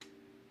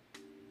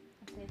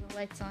Okay, the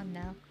light's on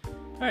now.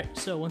 Alright,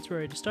 so once we're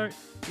ready to start,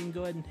 you can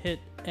go ahead and hit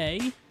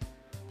A.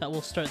 That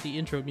will start the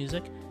intro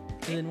music.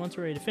 And then once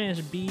we're ready to finish,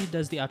 B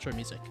does the outro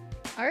music.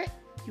 All right.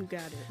 You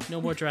got it.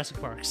 No more Jurassic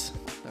Parks.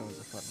 That was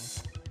a fun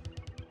one.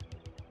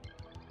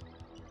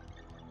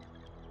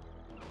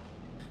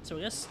 So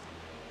I guess,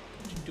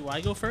 do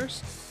I go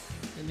first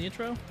in the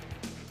intro?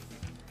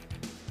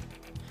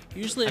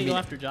 Usually I go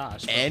after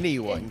Josh. but-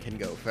 Anyone can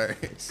go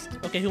first.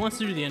 Okay, who wants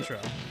to do the intro?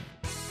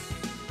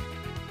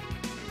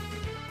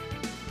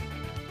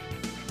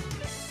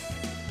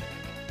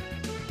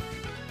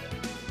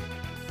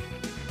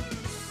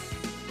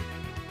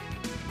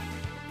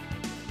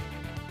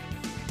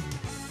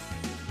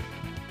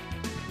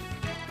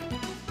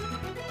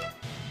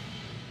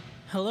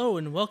 Hello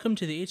and welcome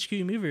to the HQ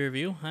Movie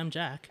Review. I'm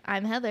Jack.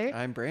 I'm Heather.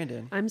 I'm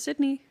Brandon. I'm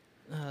Sydney.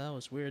 That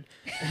was weird.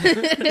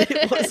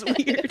 It was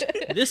weird.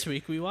 This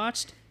week we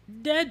watched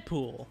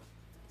Deadpool.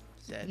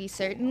 Zed. We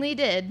certainly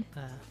did.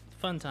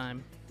 Fun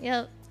time.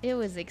 Yep, it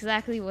was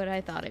exactly what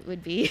I thought it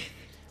would be.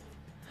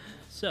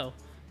 So,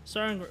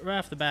 starting right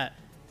off the bat,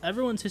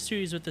 everyone's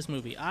histories with this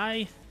movie.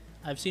 I've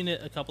seen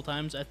it a couple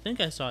times. I think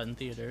I saw it in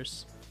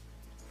theaters.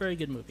 Very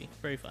good movie.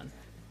 Very fun.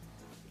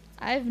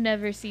 I've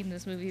never seen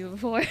this movie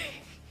before.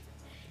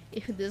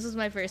 This was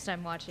my first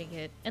time watching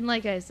it. And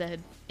like I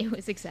said, it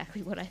was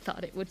exactly what I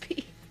thought it would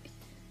be.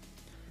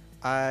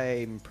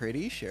 I'm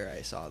pretty sure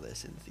I saw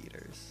this in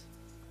theaters.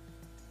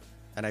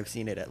 And I've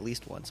seen it at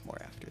least once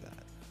more after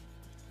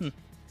that.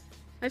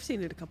 I've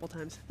seen it a couple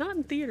times. Not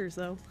in theaters,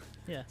 though.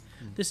 Yeah.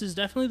 This is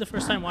definitely the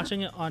first time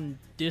watching it on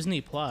Disney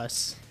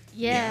Plus.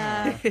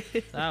 Yeah.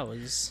 That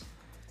was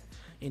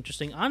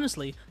interesting.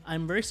 Honestly,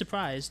 I'm very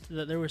surprised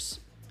that there was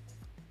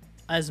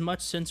as much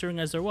censoring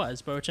as there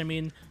was, by which I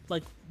mean,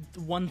 like,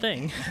 one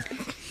thing.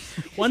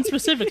 One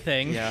specific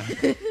thing. Yeah.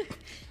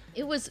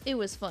 It was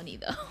funny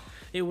though.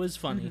 It was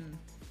funny.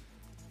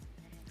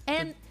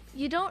 And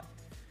you don't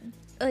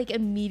like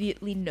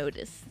immediately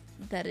notice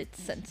that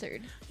it's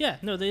censored. Yeah,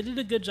 no, they did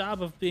a good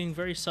job of being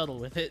very subtle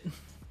with it.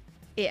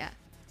 Yeah.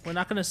 We're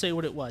not going to say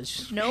what it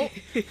was. Nope.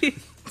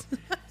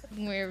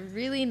 We're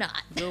really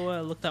not.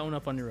 Go look that one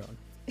up on your own.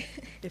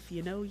 If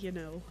you know, you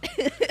know.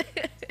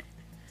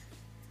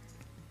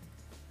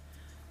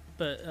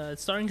 But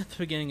starting at the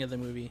beginning of the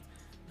movie,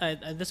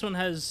 this one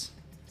has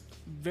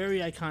very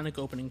iconic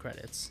opening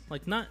credits.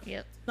 Like, not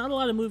Yep. a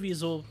lot of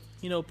movies will,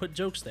 put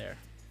jokes there.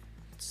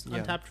 It's Yeah.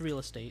 untapped real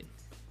estate.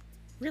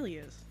 Really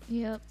is.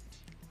 Yep.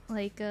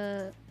 Like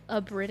a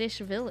British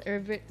villain or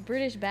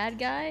British bad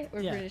guy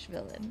or Yeah. British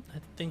villain. I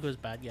think it was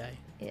Bad Guy.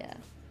 Yeah.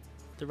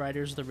 The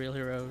writers, the real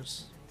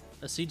heroes,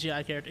 a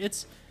CGI character.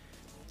 It's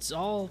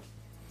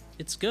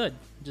good.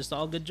 Just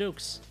all good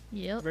jokes.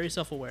 Yep. Very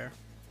self-aware,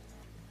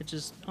 which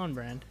is on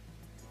brand.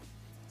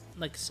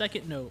 Like,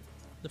 second note,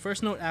 the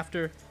first note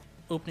after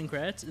opening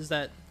credits is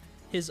that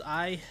his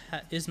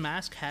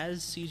mask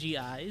has CG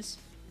eyes,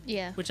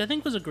 Yeah. which I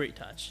think was a great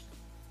touch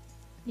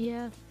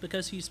Yeah.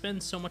 because he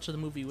spends so much of the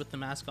movie with the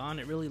mask on.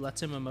 It really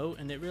lets him emote,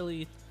 and it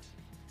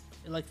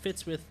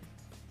fits with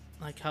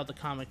like how the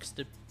comics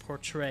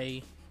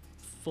portray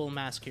full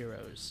mask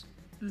heroes.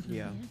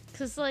 Yeah.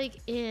 Cause like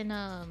in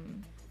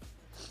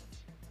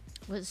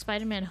was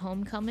Spider-Man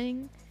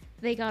Homecoming,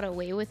 they got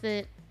away with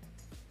it.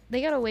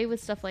 They got away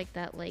with stuff like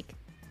that, like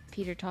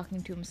Peter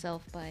talking to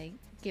himself by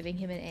giving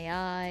him an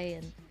AI,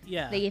 and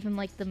Yeah, they gave him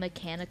like the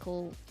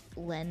mechanical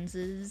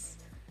lenses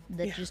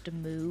that Yeah. just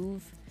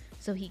move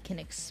so he can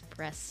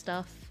express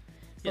stuff.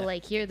 But Yeah.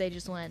 like here, they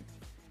just went,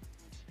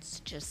 it's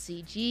just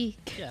CG.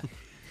 yeah.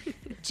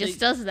 Just They-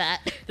 does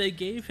that. They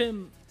gave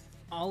him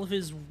all of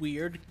his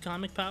weird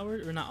comic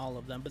powers, or not all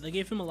of them, but they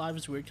gave him a lot of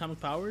his weird comic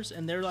powers,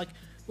 and they're like,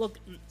 look,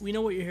 we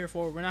know what you're here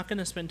for. We're not going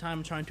to spend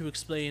time trying to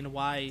explain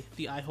why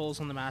the eye holes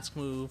on the mask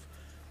move,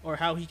 or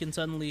how he can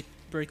suddenly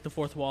break the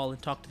fourth wall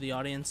and talk to the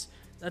audience.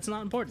 That's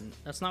not important.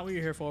 That's not what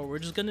you're here for. We're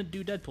just going to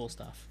do Deadpool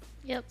stuff.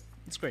 Yep.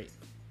 It's great.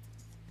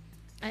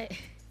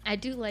 I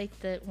do like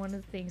that one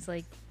of the things,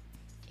 like,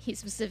 he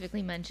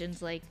specifically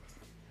mentions, like,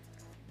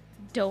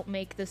 don't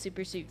make the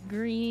super suit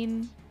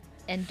green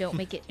and don't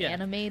make it Yeah.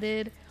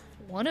 animated.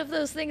 One of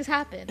those things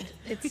happened.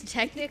 It's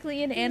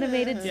technically an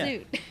animated Yeah.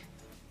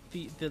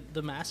 suit.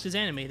 The mask is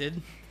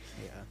animated,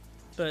 Yeah.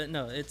 but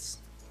no, it's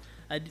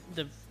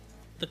the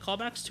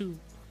callbacks to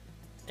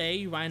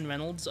A, Ryan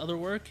Reynolds' other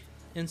work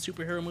in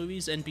superhero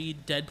movies, and B,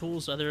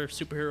 Deadpool's other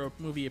superhero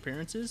movie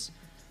appearances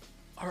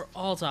are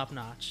all top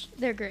notch.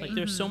 They're great. Like,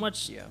 there's so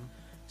much Yeah.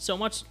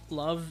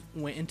 love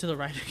went into the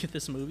writing of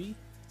this movie.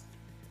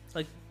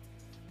 Like,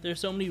 there's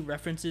so many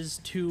references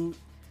to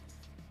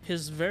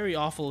his very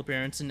awful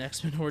appearance in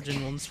X-Men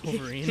Origin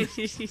Wolverine.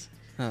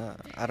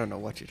 I don't know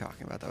what you're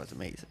talking about. That was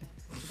amazing.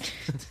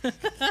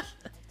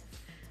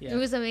 Yeah. It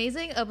was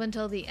amazing up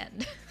until the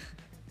end.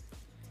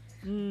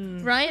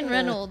 Mm, Ryan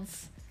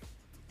Reynolds,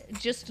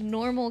 just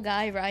normal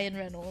guy Ryan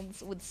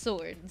Reynolds with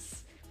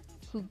swords,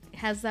 who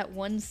has that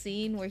one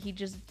scene where he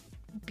just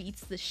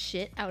beats the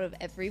shit out of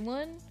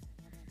everyone.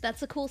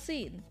 That's a cool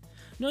scene.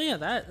 no, yeah,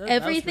 that was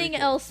Everything pretty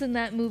cool. else in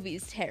that movie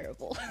is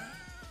terrible.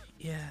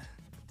 Yeah.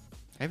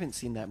 I haven't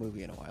seen that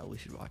movie in a while. We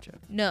should watch it.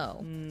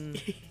 No.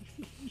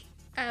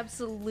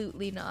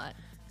 Absolutely not.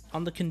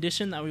 On the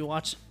condition that we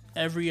watch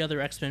every other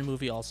X-Men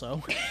movie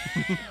also.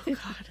 God.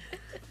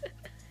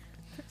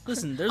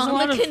 Listen, there's a On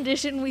lot the of...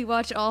 condition we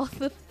watch all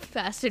the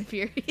Fast and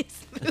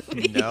Furious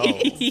movies. No.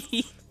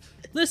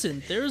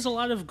 Listen, there's a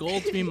lot of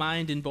gold to be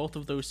mined in both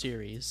of those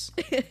series.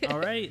 All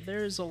right,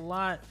 there's a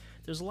lot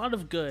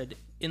of good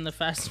in the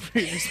Fast and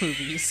Furious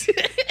movies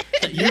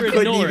that You you're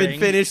couldn't ignoring. even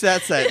finish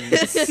that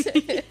sentence.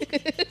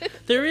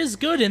 There is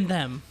good in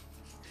them.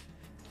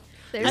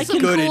 There's some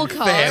Good cool in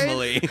cars.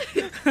 family.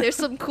 There's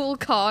some cool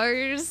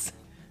cars.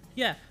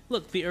 Yeah,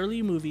 look, the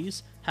early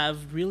movies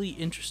have really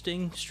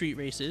interesting street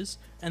races,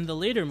 and the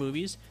later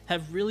movies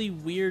have really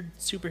weird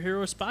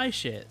superhero spy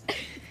shit.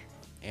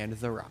 And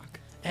The Rock.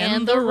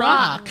 And The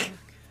Rock.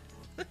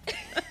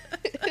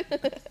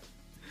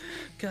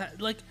 God,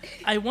 like,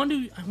 I want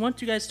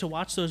you guys to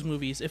watch those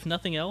movies, if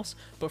nothing else,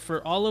 but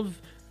for all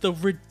of the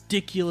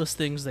ridiculous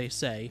things they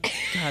say.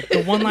 God,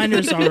 the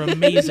one-liners are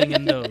amazing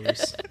in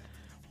those.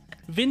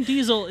 Vin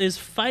Diesel is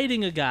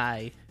fighting a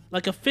guy,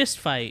 like a fist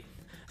fight,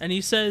 and he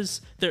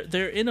says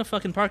they're in a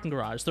fucking parking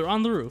garage. They're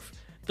on the roof.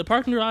 The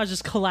parking garage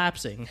is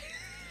collapsing.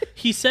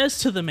 He says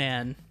to the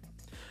man,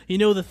 you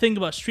know, the thing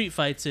about street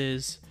fights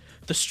is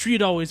the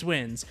street always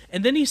wins.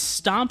 And then he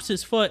stomps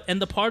his foot, and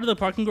the part of the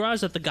parking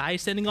garage that the guy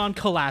is standing on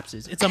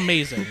collapses. It's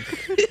amazing.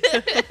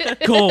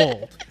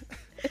 Gold.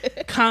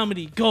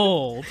 Comedy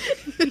gold.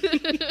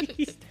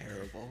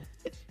 Terrible.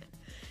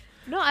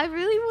 No, I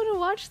really want to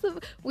watch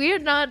the. We're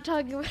not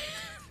talking about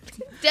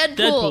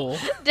Deadpool.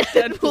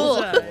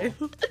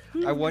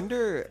 Deadpool. I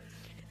wonder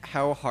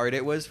how hard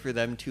it was for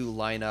them to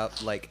line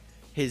up, like,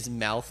 his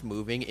mouth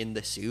moving in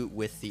the suit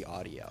with the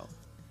audio.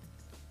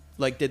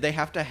 Like, did they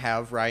have to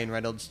have Ryan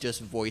Reynolds just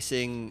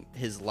voicing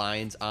his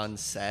lines on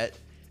set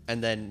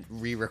and then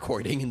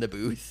re-recording in the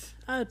booth?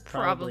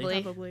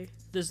 Probably. Probably.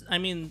 I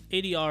mean,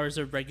 ADR is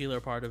a regular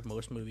part of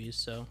most movies,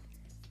 so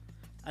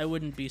I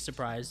wouldn't be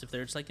surprised if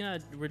they're just like, yeah,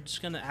 we're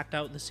just going to act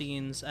out the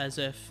scenes as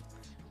if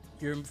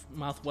your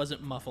mouth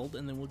wasn't muffled,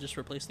 and then we'll just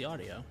replace the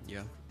audio.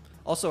 Yeah.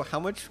 Also, how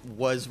much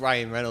was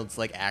Ryan Reynolds,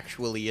 like,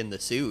 actually in the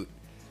suit?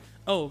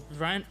 Oh,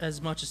 Ryan, as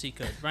much as he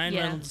could. Ryan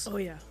Yeah. Reynolds Oh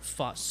yeah.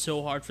 fought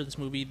so hard for this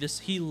movie.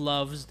 He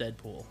loves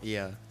Deadpool.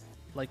 Yeah.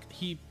 Like,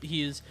 he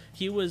is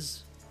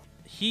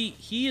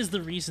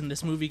the reason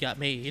this movie got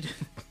made.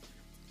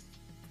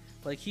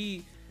 Like,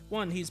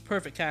 he's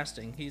perfect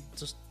casting. He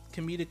just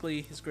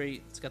comedically, he's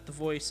great. He's got the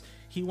voice.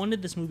 He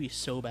wanted this movie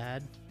so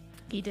bad.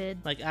 He did.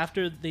 Like,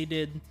 after they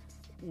did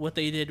what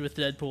they did with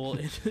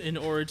Deadpool in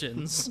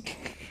Origins,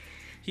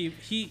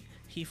 he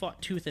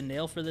fought tooth and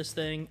nail for this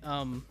thing.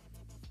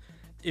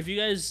 If you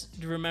guys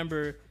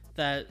remember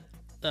that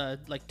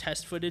like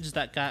test footage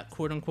that got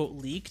quote unquote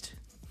leaked,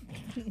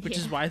 which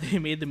is Yeah. why they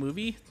made the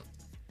movie.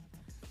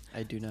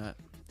 I do not.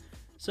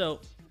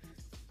 So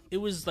it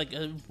was like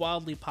a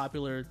wildly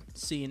popular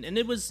scene, and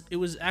it was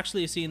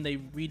actually a scene they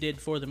redid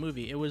for the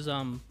movie. It was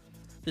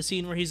the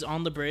scene where he's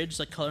on the bridge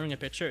like coloring a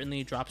picture, and then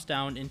he drops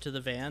down into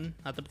the van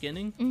at the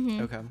beginning.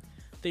 Okay.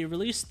 They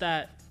released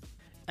that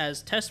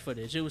as test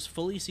footage. It was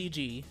fully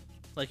CG,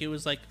 like it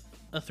was like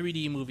a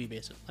 3D movie,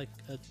 basically, like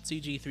a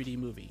CG 3D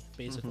movie,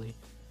 basically.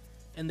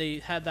 And they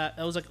had that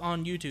was like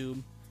on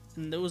YouTube,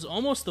 and it was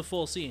almost the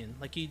full scene.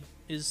 Like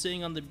he's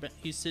sitting on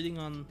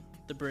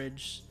the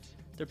bridge.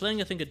 They're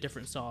playing, I think, a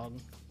different song,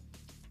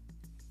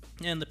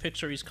 and the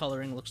picture he's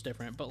coloring looks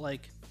different. But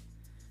like,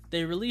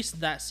 they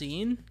released that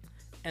scene,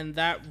 and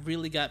that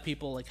really got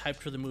people like hyped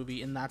for the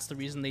movie, and that's the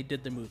reason they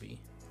did the movie.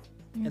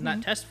 And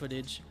that test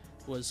footage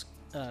was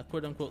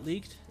quote unquote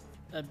leaked,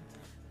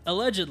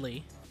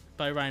 allegedly,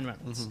 by Ryan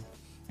Reynolds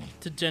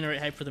to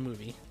generate hype for the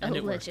movie, and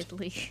it worked.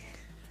 Allegedly.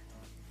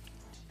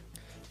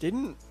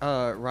 Didn't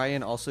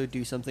Ryan also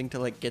do something to,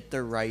 like, get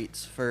the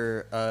rights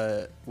for,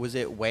 was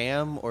it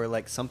Wham or,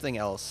 like, something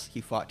else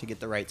he fought to get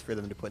the rights for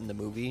them to put in the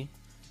movie?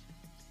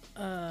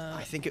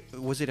 I think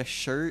was it a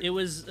shirt? It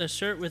was a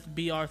shirt with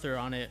B. Arthur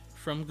on it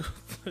from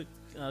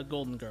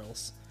Golden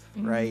Girls,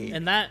 Right.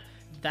 and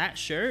that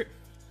shirt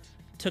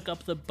took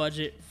up the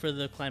budget for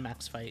the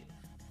climax fight.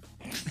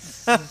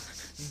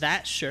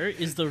 That shirt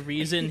is the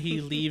reason he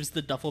leaves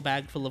the duffel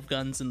bag full of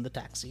guns in the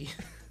taxi.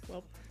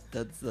 Well,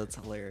 That's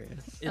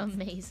hilarious.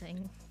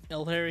 Amazing.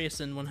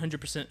 Hilarious and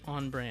 100%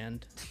 on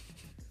brand.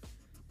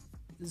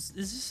 This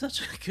is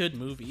such a good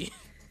movie.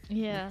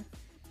 Yeah.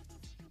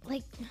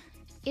 Like,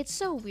 it's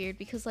so weird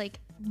because, like,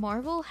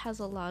 Marvel has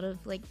a lot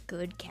of, like,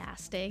 good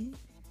casting.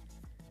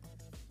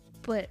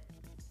 But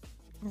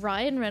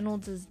Ryan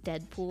Reynolds'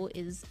 Deadpool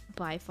is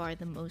by far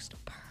the most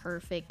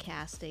perfect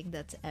casting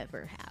that's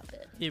ever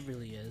happened. It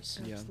really is.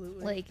 Yeah.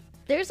 absolutely. Like,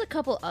 there's a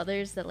couple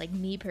others that, like,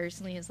 me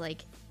personally is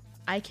like,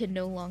 I can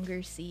no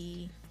longer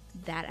see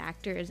that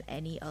actor as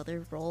any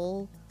other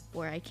role,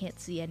 or I can't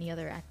see any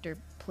other actor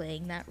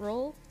playing that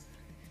role.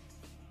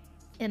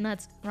 And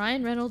that's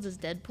Ryan Reynolds as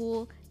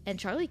Deadpool and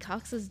Charlie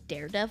Cox as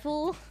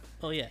Daredevil.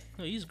 Oh yeah,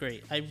 no, he's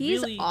great.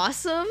 He's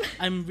awesome.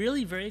 I'm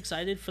really very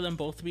excited for them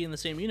both to be in the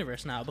same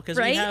universe now because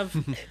Right?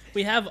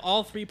 we have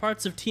all three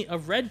parts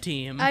of Red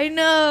Team I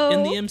know.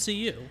 in the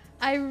MCU.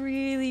 I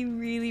really,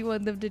 really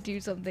want them to do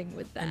something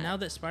with that. And now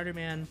that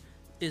Spider-Man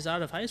is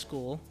out of high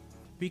school,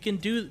 we can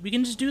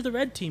just do the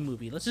Red Team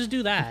movie. Let's just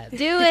do that.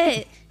 Do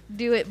it.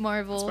 Do it,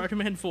 Marvel.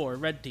 Spider-Man 4,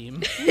 Red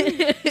Team.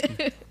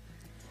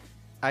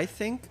 I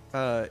think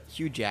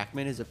Hugh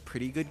Jackman is a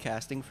pretty good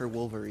casting for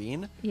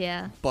Wolverine,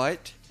 Yeah.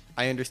 but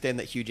I understand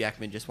that Hugh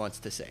Jackman just wants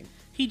to sing.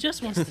 He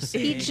just wants to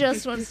sing. He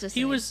just wants to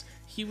sing.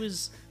 He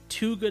was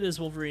too good as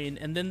Wolverine,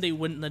 and then they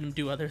wouldn't let him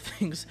do other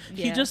things.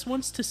 He Yeah. just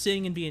wants to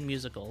sing and be in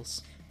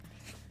musicals.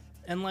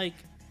 And like,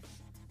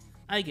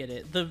 I get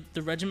it.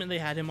 The regiment they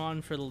had him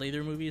on for the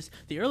later movies,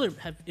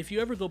 if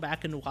you ever go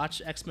back and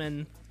watch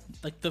X-Men,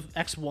 like the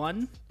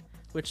X1,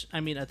 which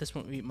I mean at this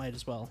point we might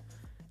as well.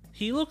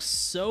 He looks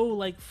so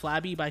like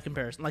flabby by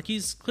comparison. Like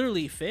he's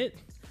clearly fit,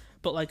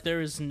 but like there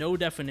is no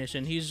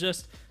definition. He's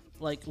just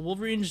like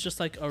Wolverine's just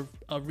like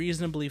a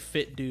reasonably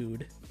fit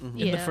dude in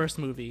the Yeah. first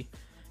movie.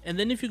 And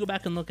then if you go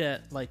back and look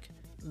at like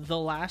the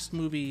last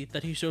movie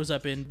that he shows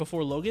up in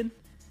before Logan,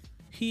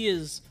 he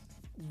is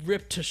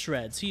ripped to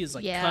shreds. He is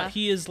like Yeah. cut.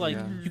 He is like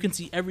Yeah. you can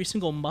see every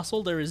single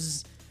muscle. There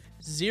is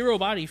zero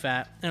body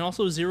fat and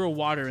also zero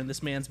water in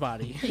this man's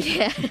body.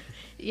 Yeah.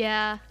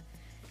 Yeah.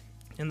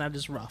 And that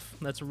is rough.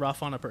 That's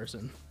rough on a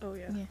person. Oh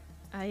yeah.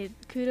 Yeah.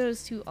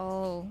 Kudos to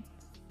all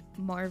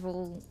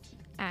Marvel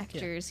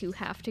actors who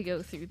have to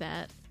go through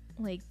that.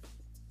 Like,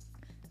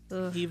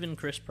 ugh. Even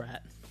Chris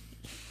Pratt.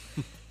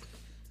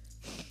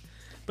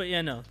 But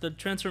yeah, no, the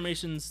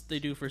transformations they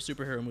do for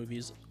superhero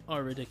movies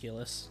are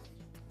ridiculous.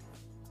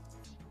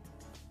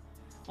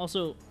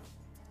 Also,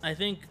 I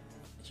think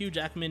Hugh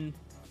Jackman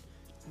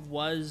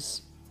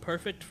was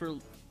perfect for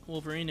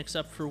Wolverine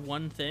except for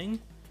one thing,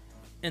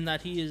 in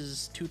that he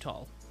is too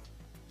tall.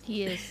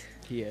 He is.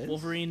 He is?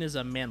 Wolverine is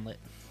a manlet.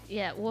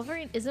 Yeah,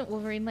 isn't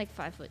Wolverine like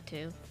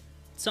 5'2"?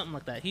 Something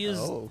like that. He is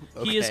Oh,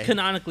 he is okay.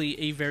 canonically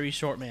a very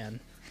short man.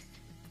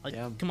 Like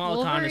Yeah.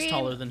 Kamala Khan is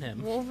taller than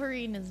him.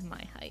 Wolverine is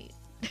my height.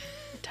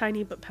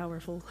 Tiny but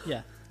powerful.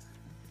 Yeah.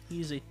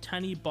 He's a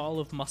tiny ball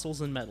of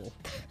muscles and metal.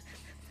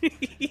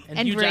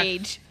 And Hugh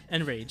rage.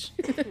 And rage.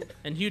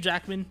 And Hugh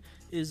Jackman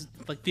is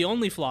like the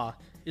only flaw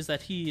is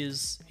that he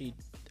is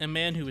a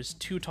man who is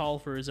too tall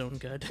for his own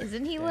good.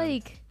 Isn't he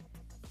like...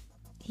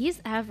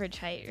 He's average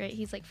height, right?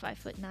 He's like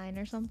 5'9"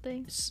 or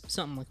something.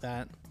 Something like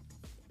that.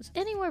 It's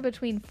anywhere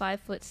between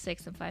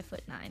 5'6" and 5'9",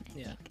 I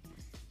Yeah. think.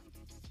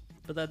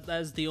 But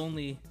that is the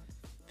only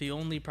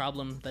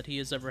problem that he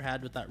has ever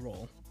had with that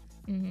role.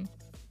 Mm-hmm.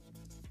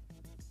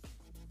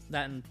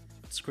 That and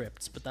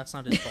scripts, but that's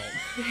not his fault.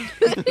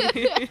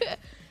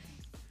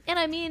 And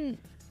I mean,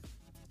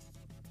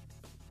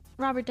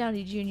 Robert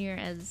Downey Jr.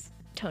 as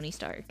Tony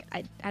Stark.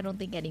 I don't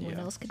think anyone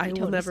Yeah. else could be I will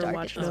Tony never Stark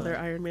watch at this another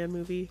point. Iron Man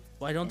movie.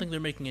 Well, I don't think they're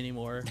making any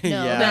more. No,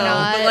 Yeah. they're No,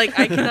 not. but like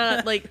I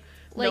cannot like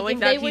Like, knowing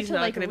if they that were he's to,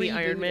 not like, going to be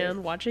Iron reboot Man.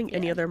 it. Watching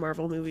any Yeah. other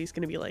Marvel movie is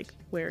going to be like,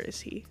 where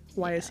is he?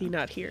 Why is he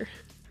not here?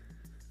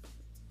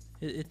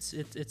 It's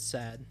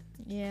sad.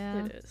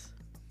 Yeah. It is.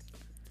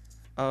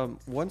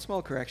 One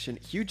small correction.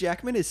 Hugh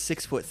Jackman is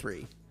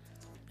 6'3".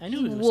 I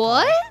knew he was tall.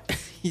 What?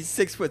 He's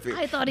 6'3".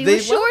 I thought he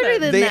was shorter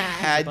than They that.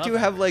 had Above to that.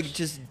 have like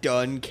just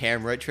done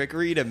camera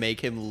trickery to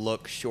make him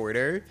look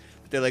shorter.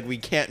 But they're like, we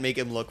can't make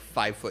him look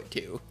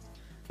 5'2".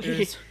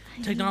 There's,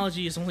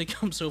 technology has only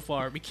come so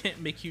far. We can't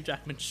make Hugh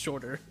Jackman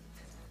shorter.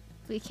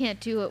 We can't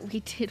do what we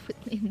did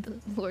in the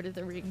Lord of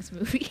the Rings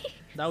movie.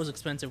 That was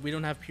expensive. We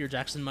don't have Pierre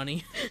Jackson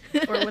money.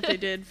 Or what they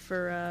did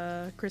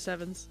for Chris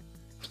Evans.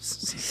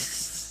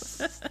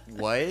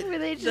 What? Where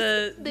they just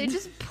The- they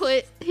just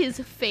put his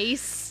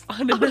face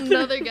On on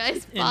another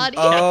guy's In- body.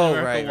 Oh,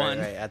 America right, 1.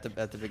 right.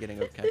 At the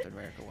beginning of Captain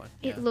America 1.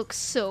 Yeah. It looks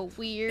so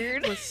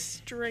weird. It was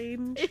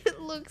strange.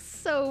 It looks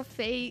so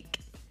fake.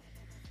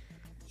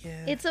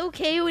 Yeah. It's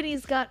okay when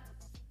he's got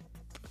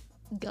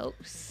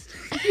ghosts.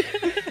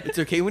 It's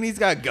okay when he's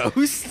got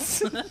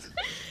ghosts.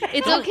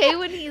 It's okay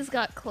when he's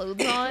got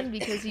clothes on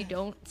because you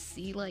don't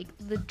see like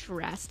the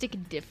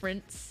drastic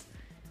difference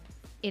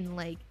in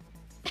like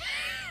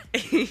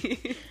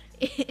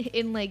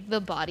in like the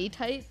body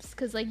types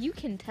because like you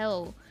can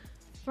tell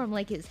from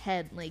like his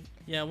head like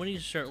Yeah, when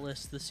he's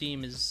shirtless, the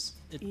seam is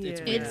it's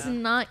Yeah. weird. it's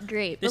not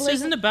great. This but, like,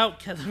 isn't about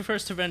the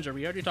first Avenger.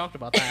 We already talked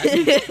about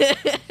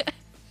that.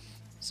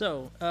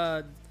 So,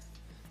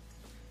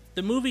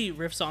 the movie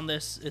riffs on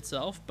this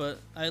itself, but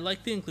I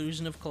like the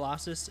inclusion of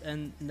Colossus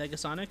and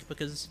Negasonic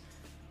because,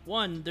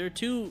 one, there are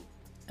two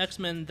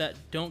X-Men that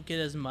don't get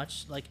as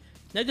much. Like,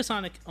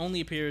 Negasonic only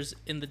appears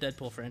in the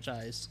Deadpool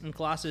franchise, and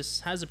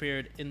Colossus has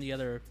appeared in the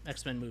other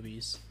X-Men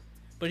movies.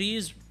 But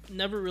he's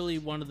never really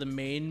one of the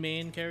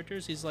main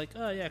characters. He's like,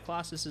 oh yeah,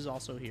 Colossus is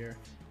also here.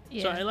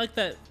 yeah. So I like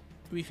that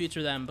we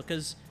feature them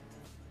because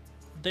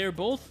they're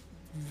both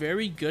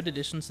very good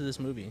additions to this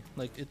movie.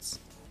 Like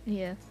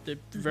yeah. they're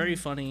very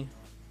funny.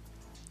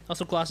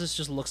 Also, Colossus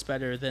just looks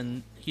better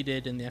than he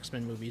did in the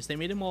X-Men movies. They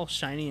made him all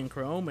shiny and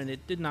chrome, and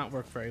it did not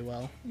work very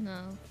well.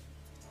 No.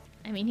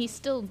 I mean, he's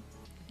still,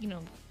 you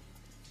know,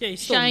 Yeah,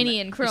 he's still shiny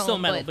and He's still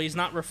chrome, metal, but- but he's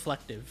not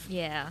reflective, shiny and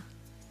He's chrome, still metal, but but he's not reflective,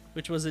 yeah.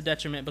 which was a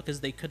detriment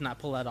because they could not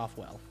pull that off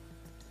well.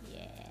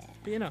 Yeah.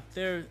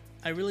 But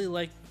I really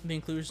like the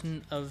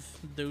inclusion of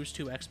those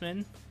two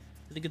X-Men.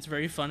 I think it's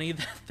very funny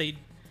that they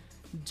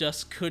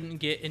just couldn't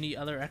get any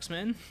other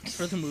X-Men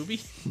for the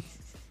movie.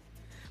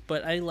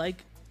 But I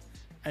like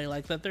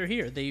that they're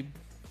here.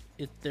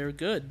 They're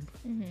good.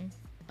 Mm-hmm.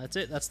 That's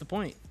it. That's the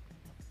point.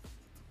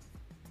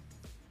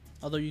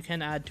 Although you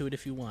can add to it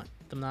if you want.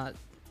 I'm not.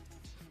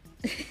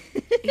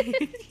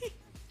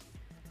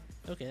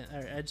 Okay,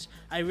 all right.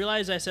 I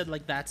realized I said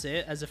like that's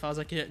it, as if I was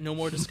like yeah, no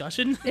more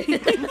discussion.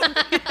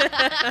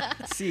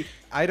 See,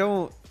 I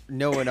don't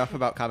know enough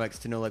about comics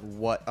to know like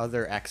what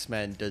other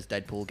X-Men does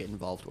Deadpool get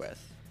involved with.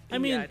 I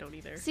mean, yeah, I don't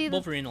either. See,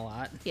 Wolverine a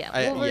lot. yeah,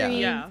 Yeah. Wolverine.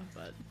 Yeah,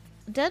 but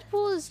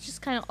Deadpool is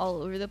just kind of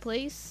all over the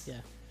place. Yeah,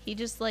 He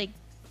just like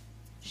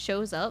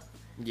shows up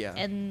Yeah,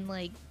 and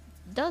like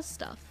does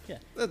stuff. yeah.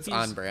 that's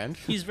He's- on brand.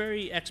 He's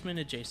very X-Men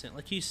adjacent.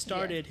 Like he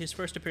started his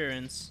first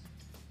appearance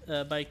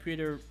by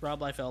creator Rob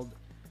Liefeld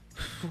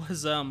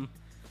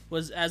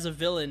was as a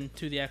villain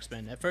to the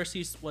X-Men. At first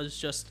he was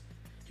just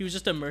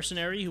a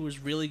mercenary who was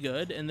really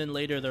good, and then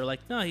later they're like,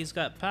 no, he's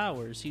got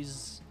powers.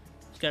 He's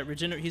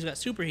got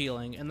super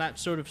healing, and that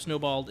sort of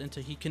snowballed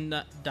into he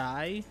cannot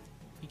die.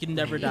 He can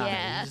never die.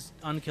 Yeah. He's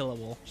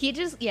unkillable. He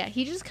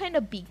just kind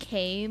of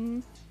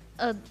became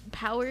a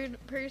powered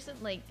person.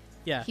 Like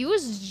Yeah. he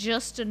was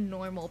just a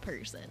normal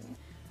person.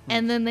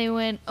 And then they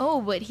went,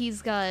 oh, but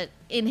he's got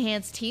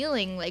enhanced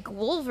healing like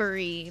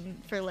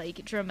Wolverine for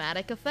like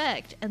dramatic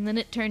effect. And then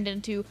it turned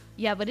into,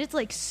 yeah, but it's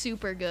like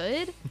super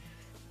good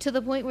to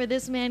the point where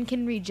this man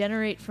can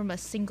regenerate from a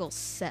single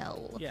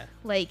cell. Yeah.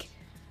 Like,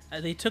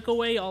 They took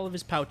away all of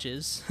his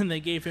pouches and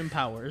they gave him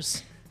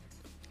powers.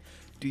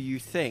 Do you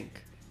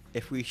think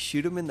if we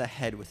shoot him in the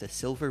head with a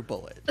silver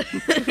bullet,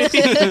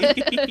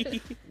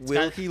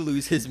 will he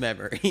lose his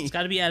memory? It's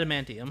got to be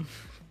adamantium.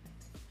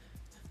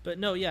 But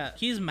no, yeah,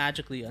 he's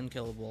magically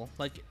unkillable.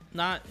 Like,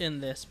 not in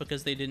this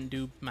because they didn't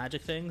do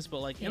magic things, but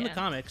like in the Yeah.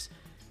 comics,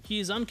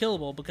 he's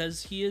unkillable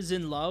because he is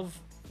in love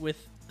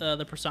with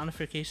the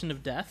personification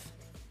of death.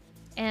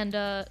 and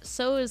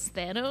so is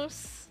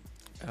Thanos.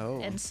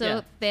 Oh, And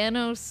so Yeah.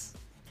 Thanos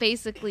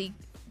basically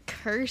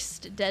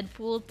cursed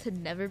Deadpool to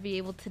never be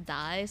able to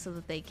die so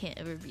that they can't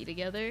ever be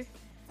together.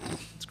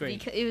 It's great.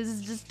 Because it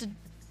was just a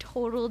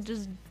total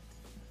just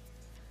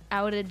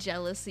out of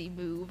jealousy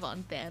move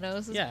on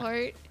Thanos' Yeah.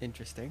 part.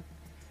 interesting.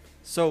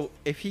 So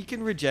if he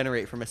can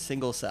regenerate from a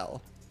single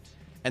cell,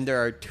 and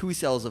there are two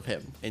cells of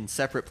him in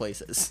separate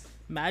places,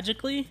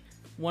 Magically,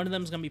 one of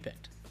them's going to be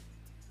picked.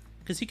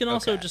 Because he can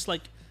also Okay. just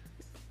like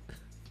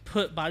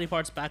put body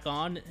parts back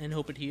on and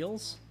hope it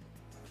heals.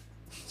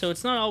 So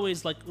it's not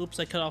always like, oops,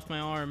 I cut off my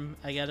arm,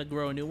 I gotta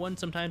grow a new one.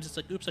 Sometimes it's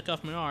like, oops, I cut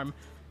off my arm,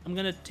 I'm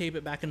gonna tape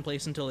it back in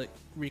place until it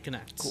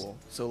reconnects. cool.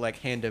 So like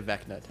Hand of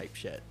Vecna type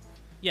shit.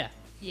 Yeah,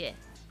 Yeah.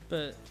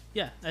 but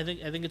yeah, I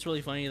think it's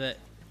really funny that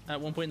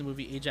at one point in the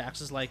movie, Ajax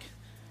is like,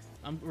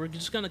 we're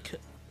just gonna,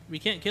 we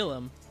can't kill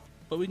him,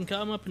 but we can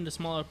cut him up into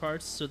smaller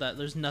parts so that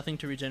there's nothing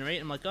to regenerate.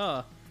 I'm like,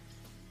 oh,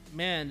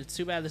 man, it's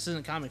too bad this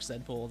isn't comics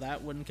Deadpool.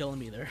 That wouldn't kill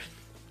him either.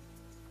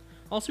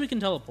 Also, he can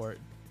teleport.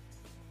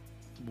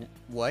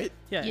 What?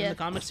 Yeah, in Yeah. the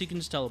comics, he can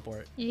just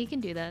teleport. Yeah, he can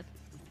do that.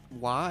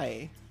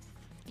 Why?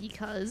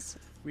 Because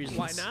Reasons.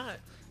 why not?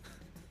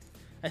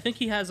 I think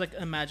he has like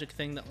a magic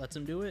thing that lets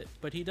him do it,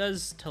 but he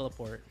does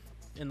teleport.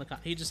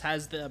 He just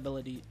has the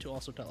ability to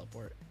also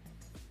teleport.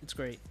 It's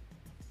great.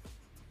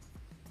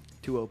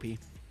 Too OP.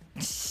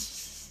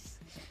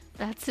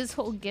 that's his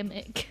whole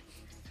gimmick.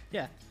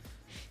 Yeah.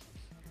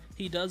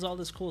 He does all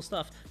this cool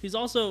stuff. He's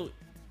also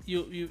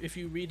you if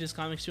you read his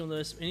comics, you'll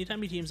notice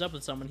anytime he teams up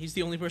with someone, he's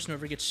the only person who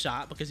ever gets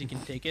shot because he can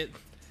take it.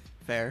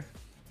 Fair.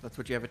 That's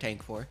what you have a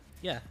tank for.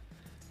 Yeah.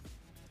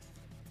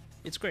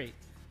 It's great.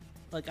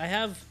 Like I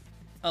have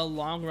a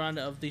long run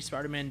of the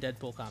Spider-Man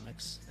Deadpool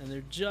comics,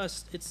 and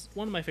it's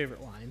one of my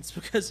favorite lines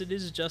because it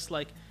is just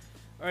like,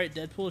 all right,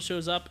 Deadpool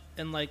shows up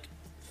and like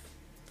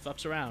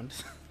fucks around.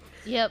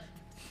 Yep.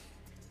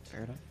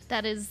 Fair enough.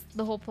 That is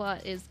the whole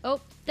plot is,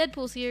 oh,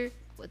 Deadpool's here.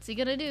 What's he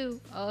gonna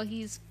do? Oh,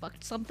 he's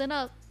fucked something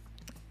up.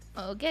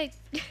 Okay.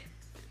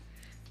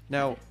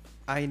 Now,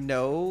 I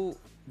know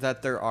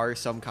that there are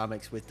some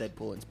comics with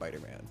Deadpool and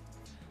Spider-Man,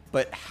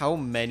 but how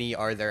many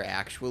are there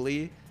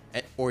actually?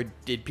 Or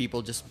did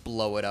people just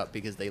blow it up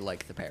because they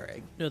like the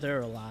pairing? No, there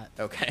are a lot.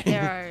 Okay.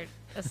 There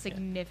are a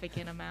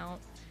significant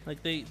amount.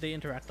 Like they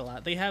interact a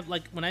lot. They have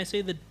like when I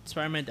say the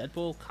Spider-Man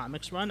Deadpool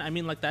comics run, I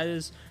mean like that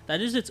is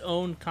its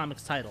own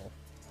comics title.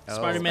 Oh,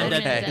 Spider-Man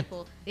okay. Deadpool.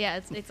 Deadpool. Yeah,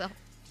 it's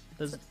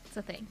There's-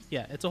 a thing.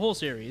 Yeah, it's a whole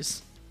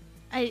series.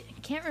 I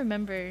can't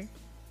remember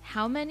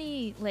how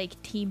many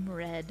like Team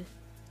Red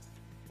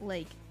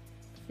like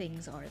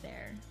things are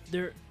there.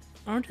 There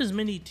aren't as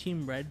many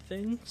Team Red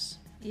things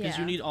because Yeah.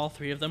 you need all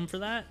three of them for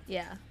that.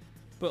 Yeah.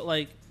 But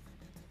like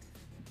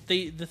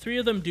the three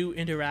of them do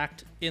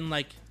interact in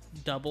like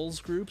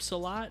doubles groups a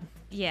lot.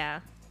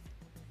 Yeah.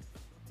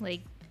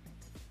 Like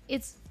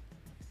it's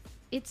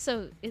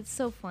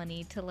so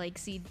funny to like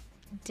see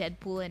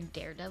Deadpool and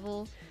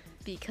Daredevil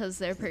because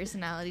their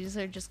personalities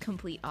are just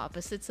complete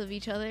opposites of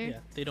each other. Yeah,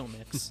 they don't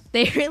mix.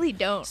 They really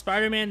don't.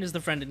 Spider-Man is the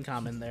friend in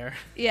common there.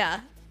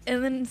 Yeah.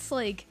 And then it's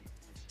like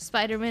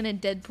Spider-Man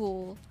and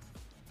Deadpool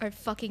are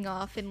fucking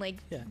off and like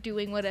Yeah.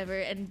 doing whatever,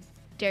 and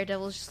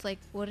Daredevil's just like,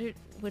 what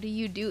are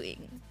you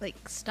doing?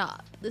 Like,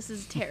 stop. This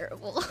is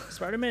terrible.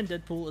 Spider-Man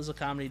Deadpool is a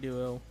comedy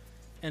duo,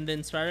 and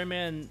then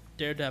Spider-Man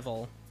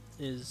Daredevil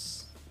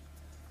is,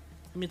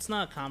 I mean, it's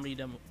not a comedy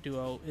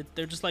duo.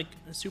 They're just like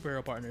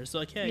superhero partners.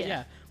 They're like, Yeah.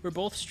 yeah, we're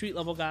both street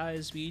level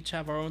guys. We each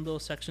have our own little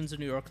sections of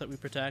New York that we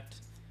protect.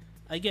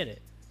 I get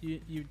it.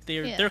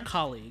 They're Yeah. they're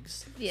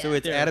colleagues. Yeah. So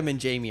it's They're- Adam and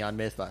Jamie on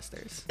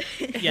Mythbusters.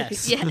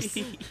 Yes. Yes.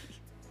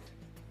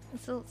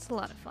 It's a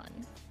lot of fun.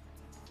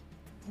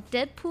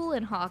 Deadpool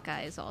and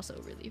Hawkeye is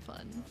also really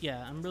fun.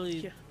 Yeah, I'm really.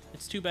 Yeah.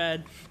 It's too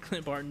bad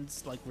Clint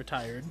Barton's like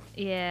retired.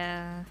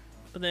 Yeah.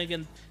 But then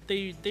again,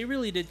 they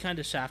really did kind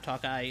of shaft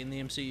Hawkeye in the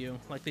MCU.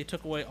 Like they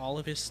took away all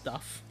of his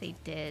stuff. They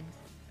did.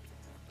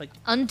 Like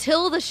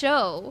Until the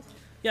show.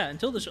 yeah,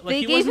 until the show. Like They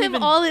he gave wasn't him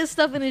even, all his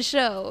stuff in his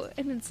show.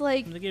 And it's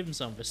like, They gave him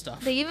some of his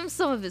stuff. they gave him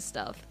some of his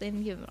stuff. They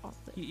didn't give him all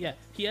of it. Yeah,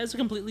 he has a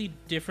completely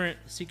different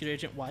secret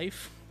agent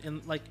wife,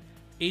 and like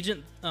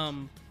Agent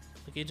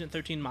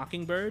 13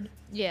 Mockingbird,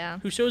 Yeah.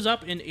 who shows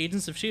up in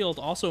Agents of Shield,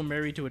 also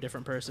married to a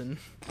different person.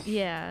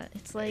 Yeah.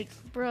 It's like,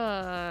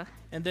 bruh.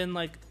 And then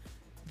like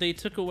they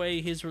took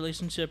away his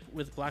relationship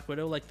with Black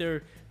Widow. Like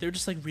they're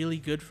just like really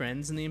good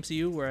friends in the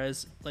MCU,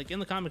 whereas like in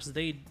the comics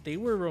they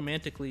were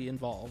romantically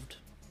involved.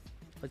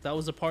 Like that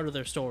was a part of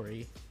their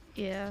story.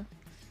 Yeah.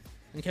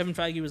 And Kevin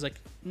Feige was like,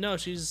 "No,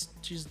 she's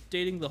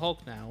dating the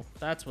Hulk now.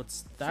 That's For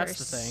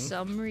the thing."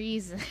 some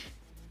reason.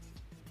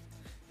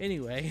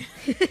 Anyway,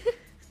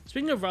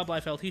 speaking of Rob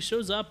Liefeld, he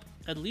shows up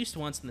at least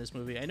once in this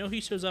movie. I know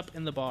he shows up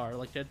in the bar,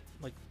 like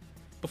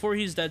before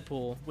he's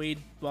Deadpool. Wade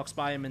walks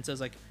by him and says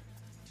like,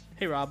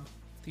 "Hey, Rob."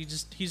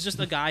 He's just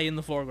a guy in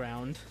the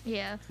foreground.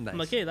 Yeah. Nice. I'm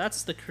like, hey,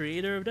 that's the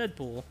creator of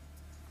Deadpool,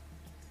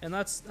 and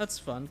that's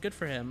fun. Good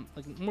for him.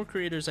 Like more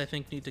creators, I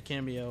think, need to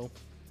cameo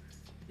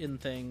in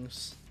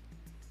things.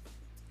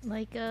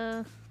 Like,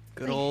 Good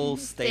like old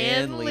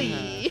Stan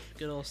Lee,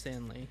 Good old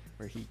Stanley.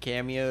 where he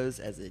cameos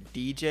as a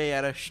DJ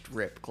at a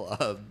strip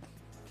club.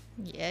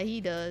 Yeah,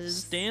 he does.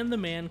 Stan the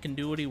man can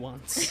do what he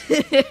wants.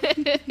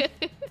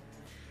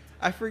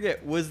 I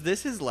forget, was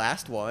this his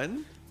last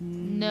one?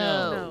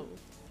 No.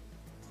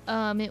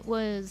 No. It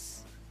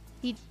was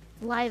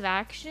live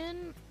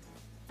action.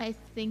 I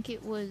think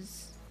it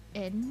was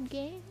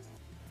Endgame.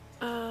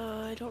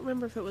 I don't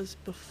remember if it was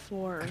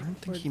before. I don't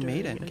think or he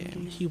made during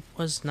Endgame. He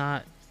was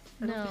not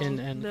No, in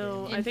Endgame.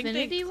 No, I think they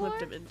Infinity clipped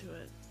War? him into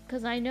it.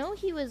 because I know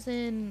he was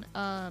in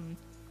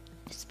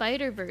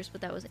Spider-Verse,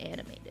 but that was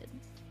animated,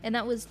 and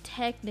that was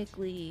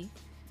technically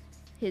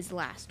his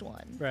last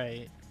one.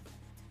 Right.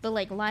 But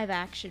like live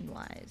action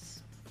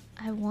wise,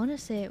 I want to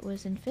say it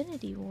was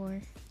Infinity War,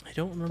 I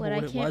don't remember but I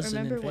what it can't was in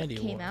remember what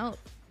Infinity came War.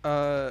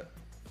 out.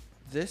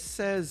 This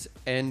says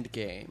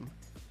Endgame.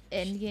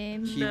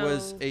 Endgame. He No.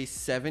 was a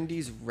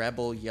 70s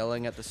rebel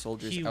yelling at the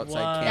soldiers He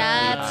outside was.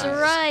 Camp That's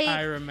Lehigh. right.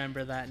 I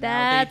remember that now.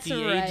 That's They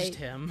de-aged right.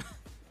 him.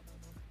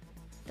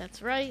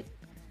 That's right.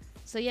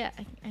 So yeah,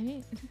 I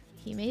mean,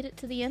 he made it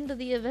to the end of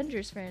the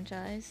Avengers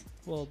franchise.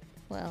 Well,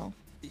 Well,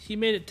 he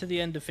made it to the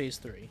end of Phase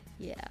 3.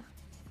 yeah,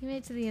 he made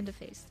it to the end of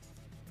Phase.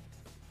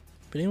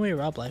 But anyway,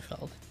 Rob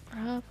Liefeld.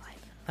 Rob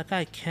That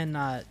guy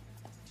cannot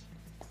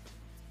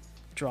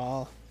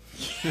draw.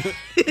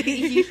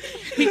 he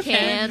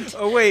can't.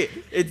 Oh wait,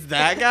 it's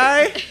that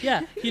guy?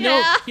 Yeah,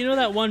 Yeah. you know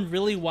that one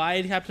really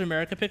wide Captain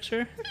America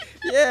picture?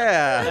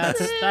 Yeah.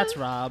 That's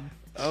Rob.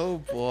 Oh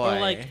boy. Or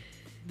like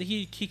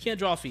he can't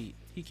draw feet.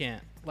 He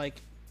can't.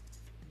 Like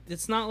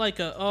it's not like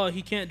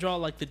he can't draw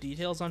like the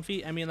details on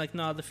feet. I mean like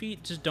no, the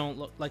feet just don't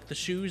look like the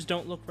shoes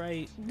don't look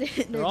right.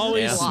 They're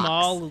always Yeah.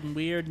 small and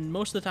weird, and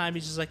most of the time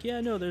he's just like, yeah,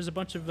 no, there's a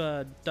bunch of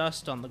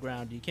dust on the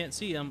ground. You can't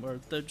see them, or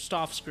they're just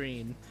off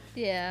screen.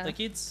 Yeah. Like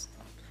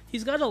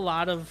he's got a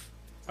lot of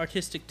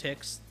artistic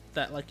tics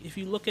that like if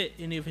you look at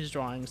any of his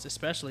drawings,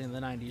 especially in the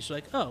 90s, you're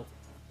like, oh,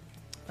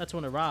 that's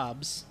one of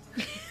Rob's.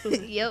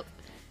 Yep.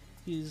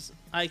 He's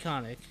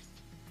iconic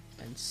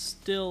and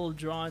still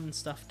drawing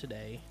stuff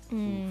today.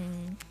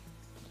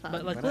 But Why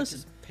like not listen,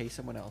 just pay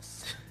someone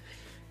else?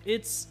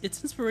 it's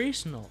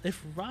inspirational.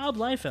 If Rob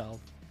Liefeld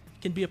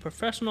can be a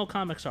professional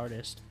comics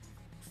artist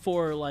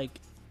for like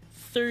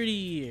 30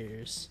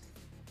 years,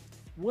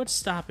 what's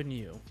stopping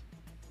you?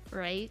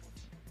 Right.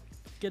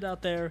 Get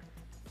out there,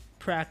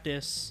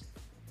 practice,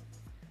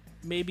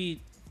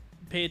 maybe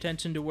pay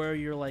attention to where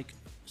your like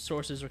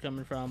sources are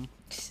coming from.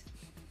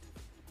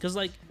 Because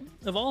like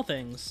of all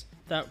things,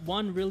 that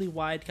one really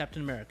wide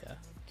Captain America,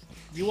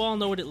 you all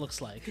know what it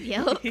looks like.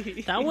 Yep.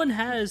 That one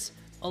has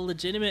a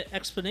legitimate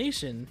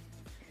explanation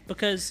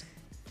because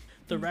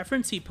the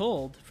reference he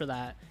pulled for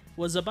that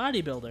was a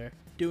bodybuilder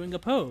doing a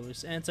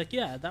pose, and it's like,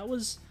 yeah,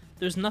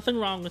 there's nothing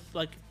wrong with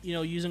like, you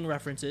know, using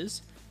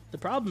references. The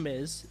problem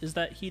is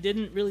that he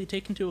didn't really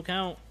take into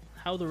account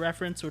how the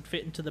reference would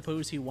fit into the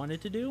pose he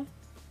wanted to do.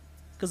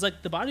 Because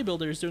like the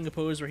bodybuilder is doing a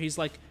pose where he's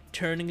like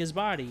turning his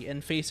body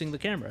and facing the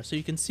camera, so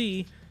you can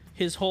see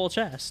his whole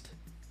chest.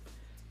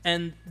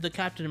 And the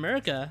Captain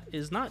America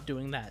is not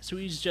doing that. So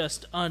he's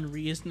just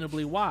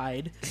unreasonably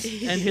wide,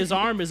 and his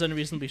arm is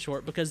unreasonably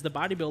short because the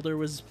bodybuilder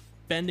was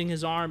bending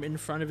his arm in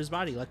front of his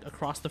body, like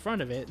across the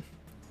front of it.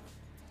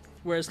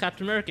 Whereas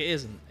Captain America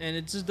isn't. And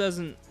it just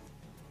doesn't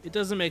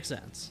make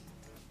sense.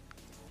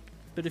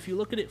 But if you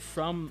look at it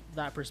from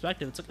that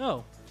perspective, it's like,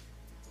 oh,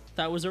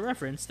 that was a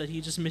reference that he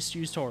just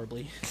misused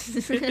horribly.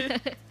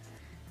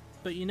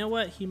 But you know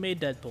what? He made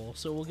Deadpool,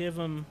 so we'll give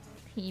him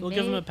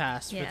a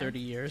pass for 30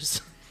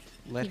 years.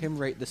 Let him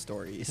write the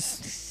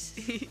stories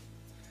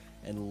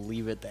and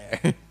leave it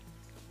there.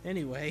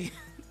 Anyway.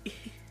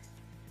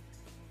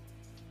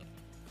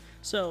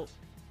 So,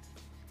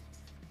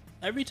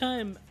 every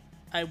time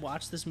I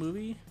watch this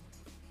movie,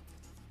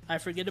 I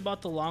forget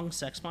about the long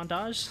sex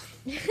montage.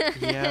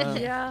 Yeah.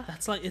 Yeah.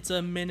 That's like, it's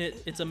a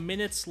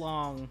minutes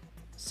long,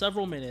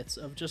 several minutes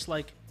of just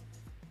like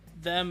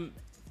them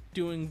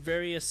doing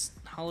various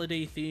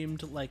holiday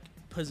themed like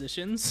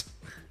positions.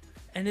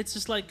 And it's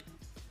just like,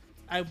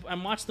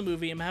 I'm watching the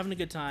movie, I'm having a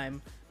good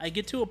time. I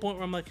get to a point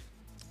where I'm like,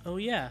 oh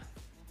yeah,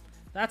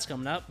 that's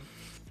coming up.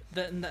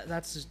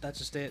 That's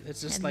just it.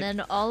 It's just And like,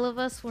 then all of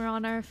us were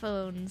on our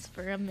phones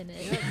for a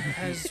minute.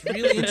 I was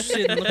really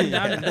interested in looking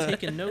down and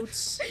taking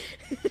notes.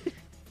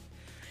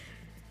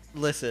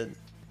 Listen,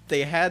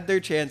 they had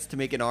their chance to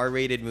make an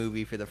R-rated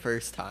movie for the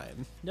first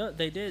time. No,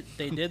 they did.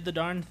 They did the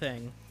darn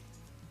thing.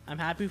 I'm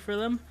happy for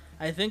them.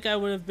 I think I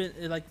would have been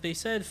like, they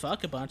said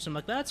fuck a bunch. I'm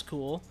like, that's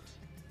cool.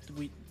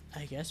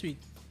 I guess we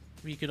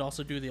could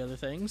also do the other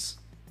things.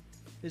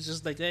 It's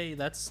just like, hey,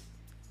 that's...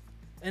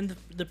 And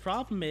the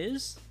problem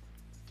is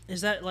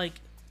that, like,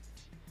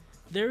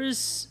 there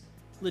is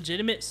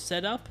legitimate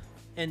setup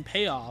and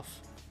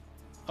payoff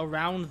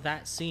around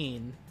that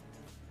scene.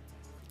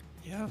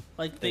 Yeah.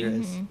 Like, There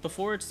is.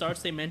 before it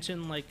starts, they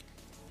mention, like,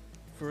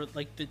 for,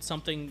 like, it's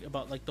something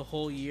about, like, the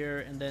whole year,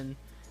 and then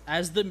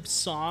as the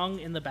song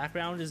in the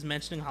background is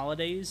mentioning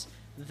holidays,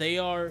 they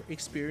are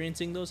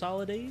experiencing those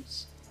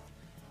holidays.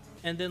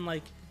 And then,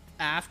 like,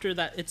 after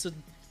that,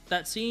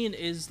 that scene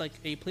is like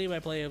a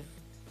play-by-play of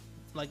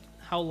like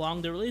how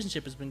long the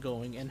relationship has been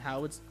going and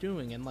how it's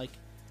doing, and like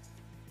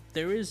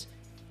there is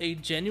a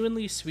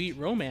genuinely sweet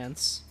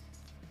romance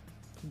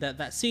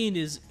that scene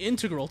is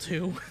integral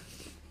to.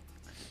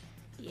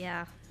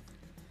 Yeah.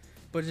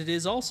 But it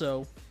is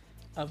also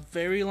a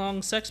very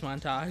long sex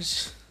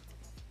montage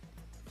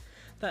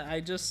that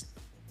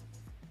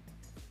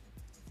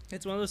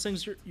it's one of those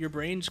things your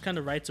brain just kind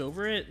of writes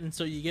over it, and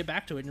so you get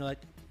back to it and you're like,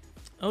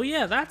 oh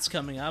yeah, that's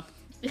coming up.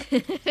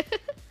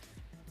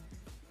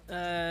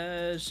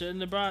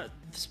 Shouldn't have brought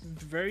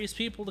various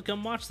people to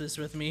come watch this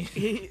with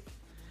me.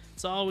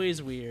 It's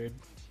always weird.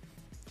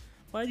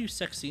 Why do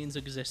sex scenes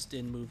exist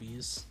in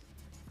movies?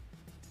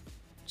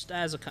 Just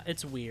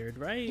it's weird,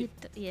 right?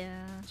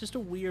 Yeah. It's just a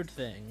weird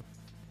thing.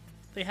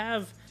 They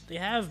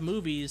have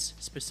movies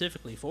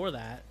specifically for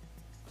that.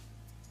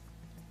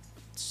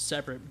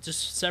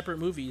 Separate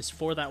movies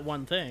for that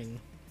one thing.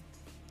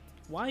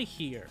 Why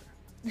here?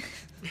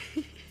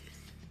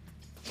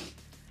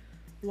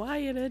 Why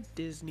in a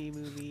Disney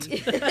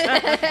movie?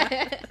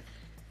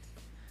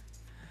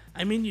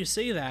 I mean, you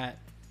say that.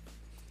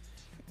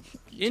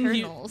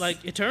 Eternals.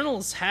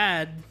 Eternals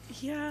had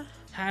Yeah.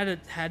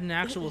 an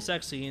actual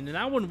sex scene, and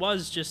that one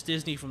was just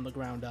Disney from the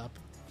ground up,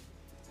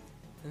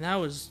 and that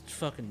was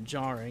fucking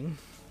jarring.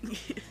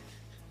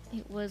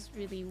 It was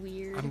really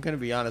weird. I'm gonna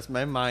be honest,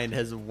 my mind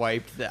has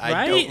wiped that. I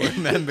Right? don't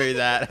remember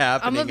that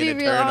happening I'm gonna be in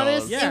real Eternals.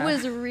 honest. Yeah. It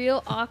was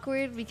real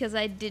awkward because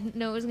I didn't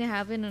know it was gonna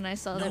happen, and I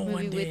saw that No one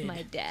movie with did.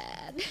 my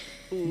dad.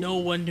 No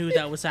one knew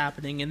that was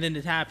happening, and then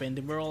it happened,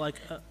 and we're all like,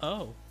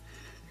 oh.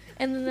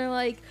 And then they're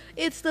like,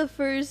 "It's the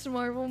first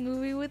Marvel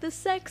movie with a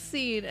sex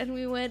scene," and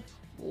we went,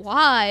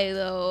 "Why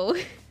though?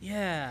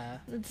 Yeah,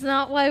 That's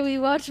not why we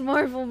watch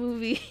Marvel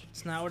movies."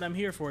 it's not what I'm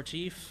here for,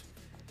 Chief.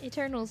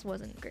 Eternals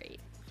wasn't great.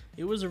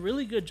 It was a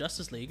really good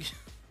Justice League.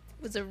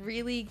 It was a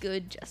really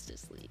good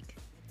Justice League.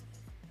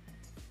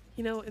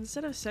 You know,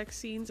 instead of sex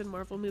scenes in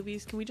Marvel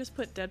movies, can we just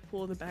put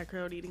Deadpool in the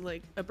background eating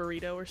like a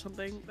burrito or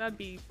something? That'd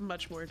be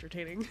much more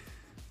entertaining.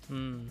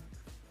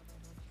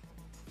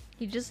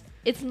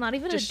 It's not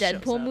even Just a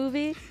shows Deadpool up.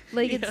 movie.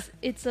 Like Yeah.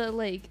 it's a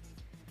like,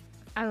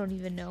 I don't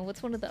even know.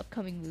 What's one of the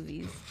upcoming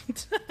movies?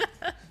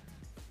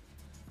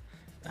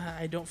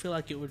 I don't feel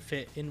like it would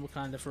fit in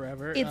Wakanda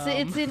Forever.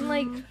 It's in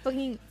like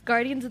fucking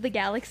Guardians of the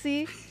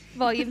Galaxy,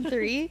 Volume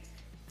 3.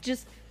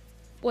 Just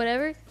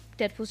whatever.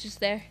 Deadpool's just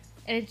there,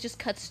 and it just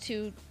cuts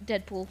to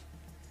Deadpool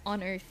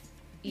on Earth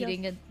Yep.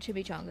 eating a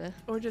chimichanga.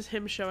 Or just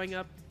him showing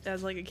up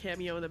as like a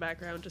cameo in the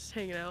background, just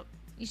hanging out.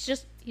 He's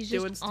just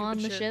Doing stupid on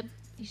the shit. ship.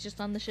 He's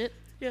just on the ship.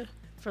 Yeah.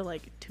 For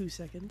like 2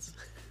 seconds.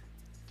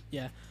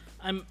 Yeah,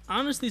 I'm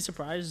honestly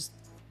surprised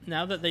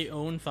now that they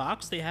own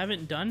Fox, they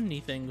haven't done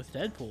anything with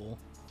Deadpool.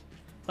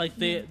 Like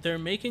they're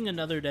making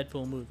another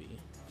Deadpool movie,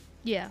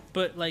 Yeah.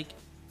 but like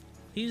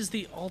he's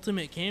the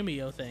ultimate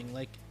cameo thing.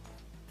 Like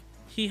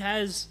he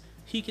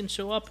can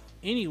show up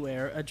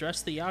anywhere,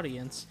 address the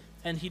audience,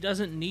 and he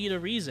doesn't need a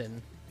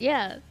reason.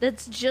 Yeah,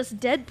 that's just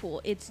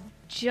Deadpool. It's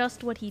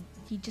just what he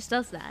just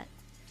does that.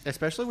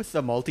 Especially with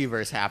the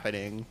multiverse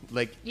happening.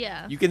 Like,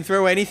 Yeah. you can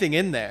throw anything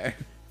in there.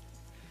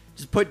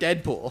 Just put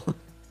Deadpool.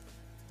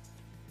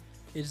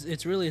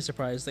 It's really a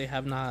surprise they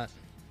have not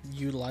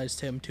utilized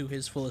him to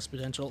his fullest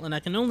potential, and I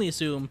can only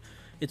assume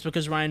it's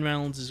because Ryan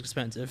Reynolds is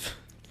expensive.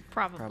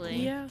 Probably.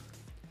 Yeah.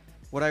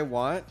 What I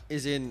want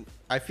is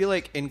I feel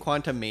like in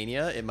Quantum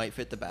Mania, it might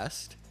fit the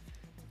best.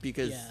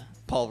 Because Yeah.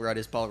 Paul Rudd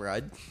is Paul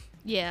Rudd.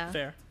 Yeah.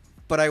 Fair.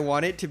 But I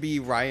want it to be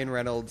Ryan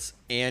Reynolds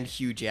and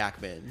Hugh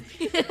Jackman.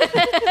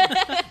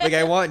 Like,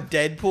 I want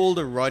Deadpool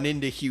to run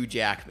into Hugh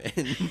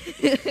Jackman.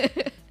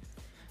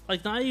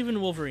 Like, not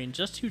even Wolverine,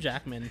 just Hugh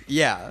Jackman.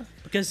 Yeah.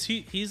 Because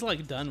he's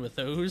like done with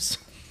those.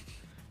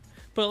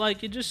 But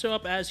like, you just show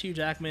up as Hugh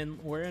Jackman,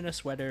 wearing a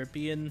sweater,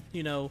 being,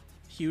 you know,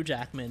 Hugh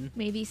Jackman,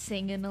 Maybe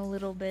singing a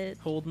little bit.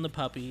 holding the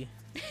puppy,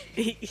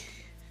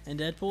 and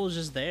Deadpool is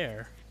just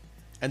there.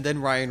 And then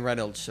Ryan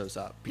Reynolds shows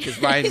up. Because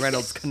Ryan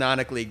Reynolds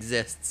canonically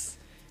exists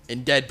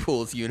in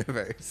Deadpool's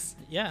universe.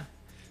 Yeah.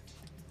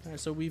 Alright,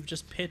 so we've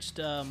just pitched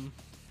the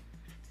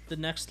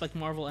next like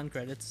Marvel end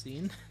credits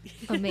scene.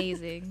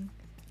 Amazing.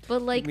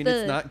 But like I mean, the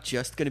it's not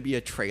just going to be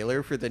a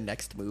trailer for the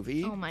next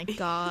movie. Oh my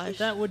gosh.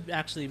 That would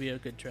actually be a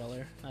good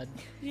trailer.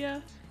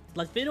 Yeah.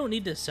 Like, they don't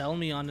need to sell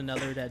me on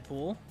another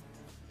Deadpool.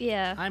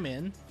 Yeah. I'm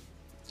in.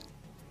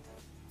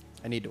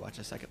 I need to watch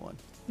a second one.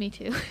 Me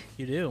too.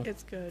 You do.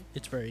 It's good.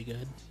 It's very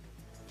good.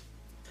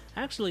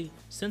 Actually,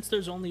 since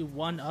there's only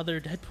one other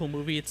Deadpool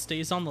movie, it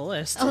stays on the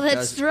list. Oh, It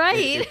that's does- right.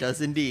 It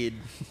does indeed.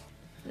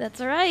 That's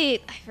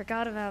right. I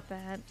forgot about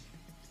that.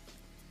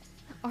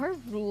 Our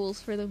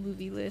rules for the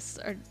movie lists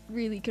are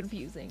really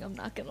confusing. I'm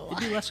not gonna It'd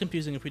be lie. less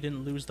confusing if we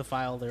didn't lose the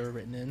file they were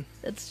written in.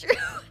 That's true.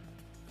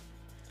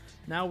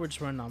 Now we're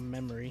just running on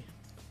memory.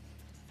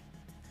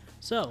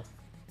 So,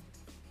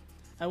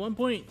 at one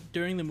point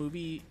during the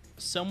movie,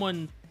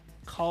 someone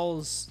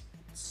calls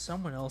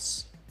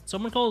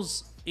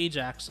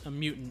Ajax a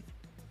mutant.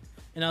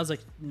 And I was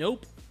like,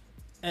 nope.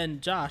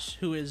 And Josh,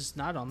 who is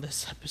not on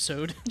this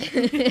episode,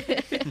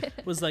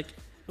 was like,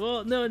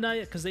 well, no, not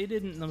yet, because they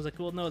didn't. And I was like,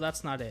 well, no,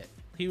 that's not it.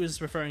 He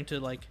was referring to,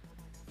 like,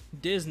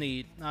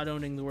 Disney not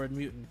owning the word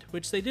mutant,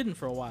 which they didn't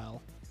for a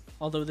while.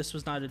 Although this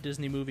was not a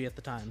Disney movie at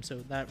the time, so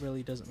that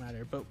really doesn't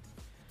matter. But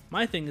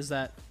my thing is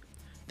that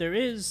there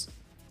is,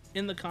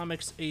 in the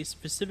comics, a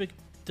specific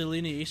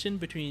delineation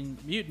between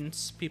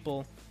mutants,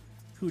 people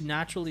who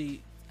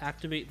naturally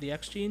activate the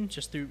X gene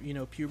just through, you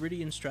know,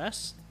 puberty and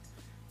stress,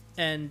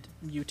 and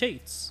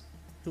mutates,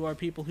 who are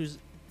people whose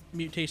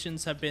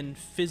mutations have been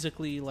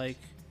physically, like,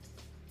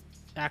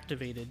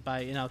 activated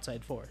by an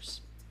outside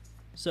force.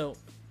 So,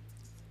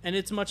 and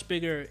it's much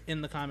bigger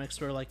in the comics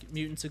where, like,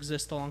 mutants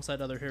exist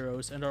alongside other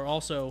heroes and are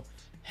also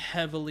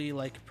heavily,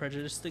 like,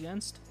 prejudiced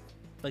against.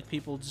 Like,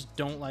 people just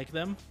don't like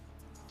them.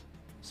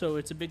 So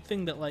it's a big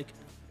thing that, like,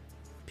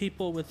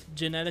 people with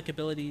genetic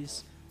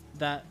abilities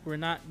that were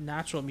not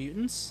natural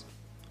mutants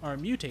are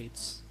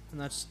mutates.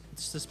 And it's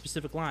a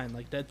specific line.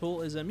 Like,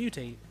 Deadpool is a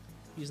mutate.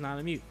 He's not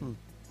a mutant.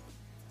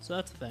 So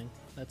that's the thing.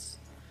 That's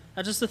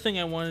just the thing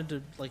I wanted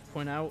to, like,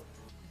 point out.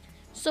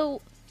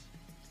 So,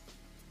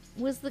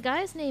 was the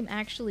guy's name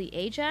actually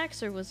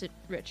Ajax or was it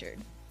Richard?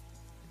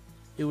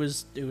 It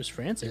was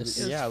Francis.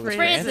 It was Yeah, it was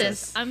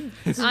Francis. I'm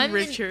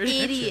Richard. an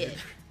idiot.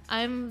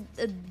 I'm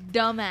a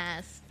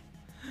dumbass.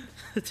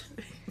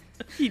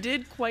 He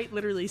did quite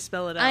literally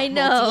spell it out I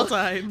know. multiple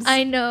times.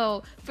 I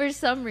know. For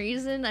some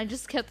reason, I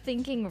just kept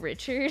thinking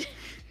Richard.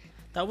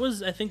 That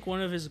was, I think,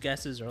 one of his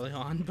guesses early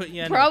on. But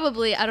yeah, no.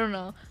 Probably. I don't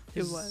know.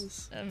 It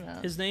was. I don't know.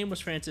 His name was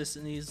Francis,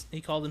 and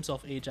he called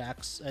himself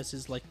Ajax as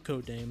his, like,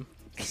 code name,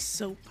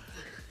 Soap.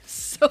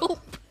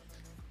 Soap.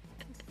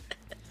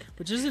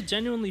 which is a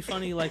genuinely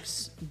funny, like,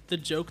 the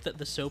joke that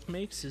the soap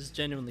makes is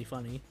genuinely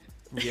funny.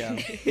 Yeah.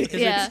 Because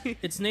Yeah.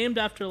 it's named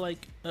after,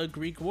 like, a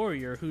Greek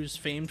warrior who's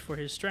famed for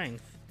his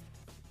strength.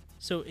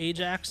 So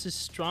Ajax is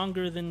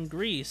stronger than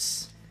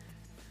Greece.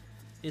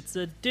 It's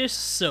a dish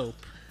soap.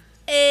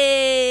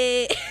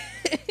 Hey.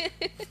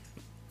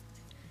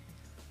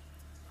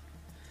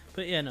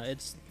 But yeah, no,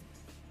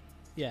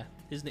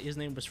 his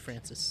name was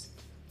Francis.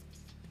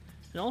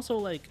 And also,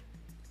 like,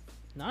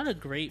 not a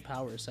great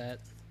power set.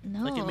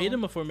 No. Like, it made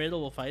him a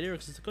formidable fighter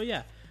because it's like, oh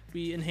yeah,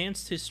 we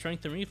enhanced his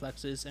strength and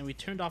reflexes and we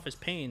turned off his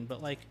pain,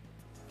 but, like,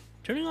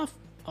 turning off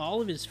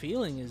all of his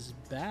feeling is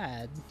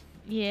bad.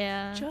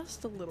 Yeah.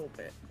 Just a little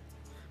bit.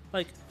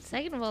 Like,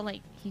 Second of all,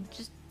 like, he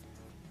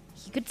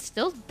could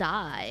still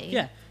die.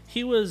 yeah,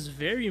 he was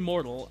very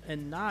mortal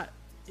and not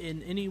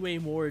in any way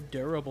more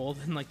durable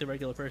than, like, the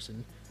regular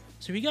person.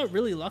 So he got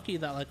really lucky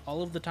that, like,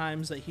 all of the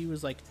times that he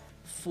was, like,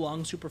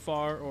 flung super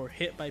far or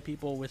hit by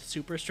people with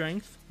super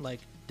strength, like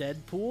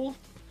Deadpool,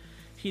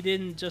 he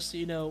didn't just,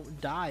 you know,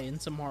 die in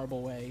some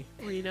horrible way.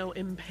 Or,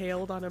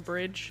 impaled on a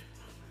bridge.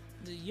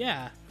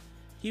 Yeah,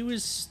 he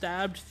was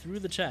stabbed through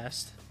the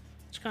chest,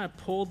 just kind of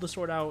pulled the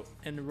sword out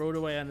and rode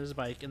away on his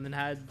bike, and then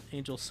had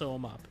Angel sew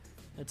him up.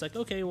 It's like,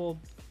 okay, well,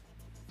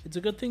 it's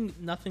a good thing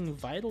nothing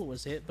vital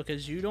was hit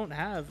because you don't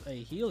have a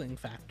healing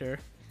factor.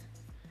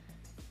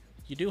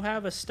 you do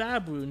have a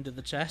stab wound to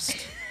the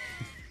chest.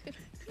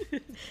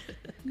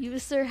 You,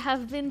 sir,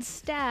 have been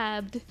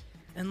stabbed.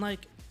 And,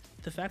 like,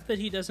 the fact that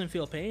he doesn't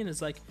feel pain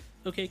is like,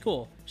 okay,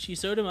 cool. She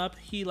sewed him up.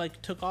 He, like,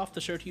 took off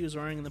the shirt he was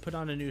wearing and then put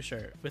on a new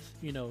shirt with,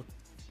 you know,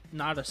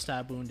 not a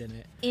stab wound in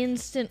it.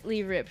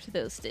 Instantly ripped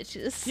those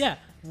stitches. Yeah.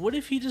 What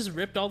if he just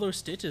ripped all those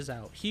stitches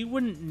out? He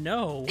wouldn't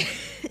know.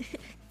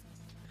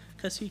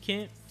 Because he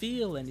can't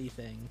feel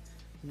anything.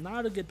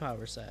 Not a good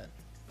power set.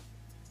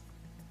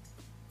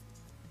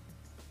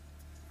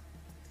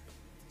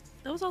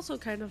 That was also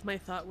kind of my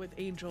thought with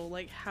Angel.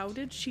 Like, how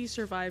did she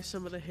survive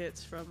some of the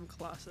hits from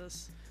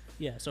Colossus?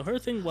 Yeah, so her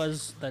thing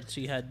was that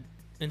she had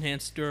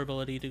enhanced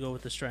durability to go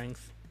with the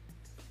strength.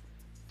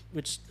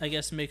 Which I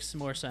guess makes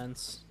more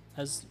sense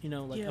as, you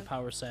know, like Yeah. a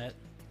power set.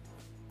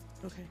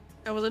 Okay.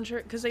 I wasn't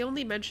sure, because they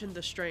only mentioned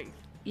the strength.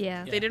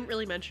 Yeah. Yeah. They didn't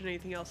really mention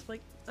anything else.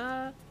 Like,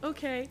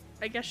 okay.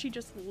 I guess she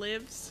just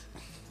lives.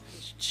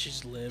 She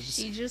just lives.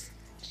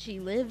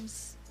 She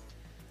lives.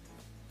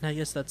 And I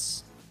guess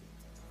that's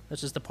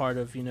just a part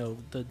of, you know,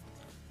 the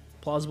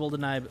plausible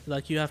deny.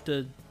 Like, you have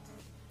to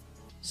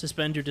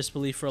suspend your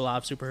disbelief for a lot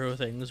of superhero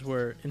things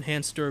where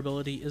enhanced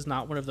durability is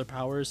not one of their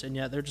powers, and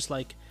yet they're just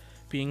like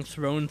being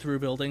thrown through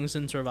buildings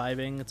and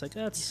surviving. It's like,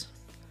 that's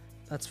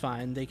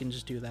fine. They can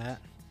just do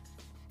that.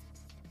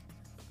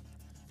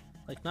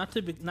 Like, not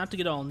to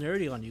get all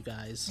nerdy on you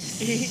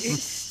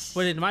guys,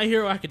 but in My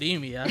Hero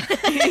Academia,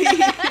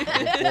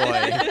 Oh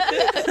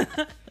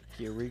boy.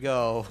 Here we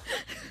go.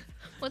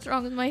 What's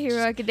wrong with My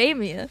Hero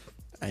Academia?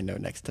 I know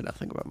next to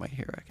nothing about My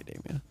Hero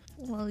Academia.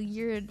 Well,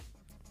 you're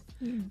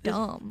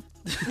dumb.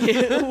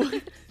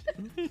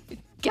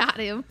 Got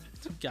him.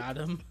 got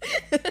him.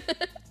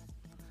 But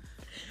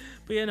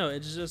yeah, no,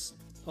 it's just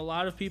a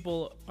lot of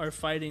people are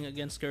fighting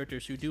against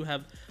characters who do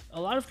have. A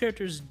lot of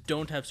characters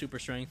don't have super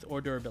strength or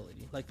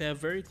durability. Like, they have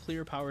very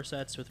clear power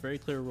sets with very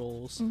clear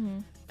roles,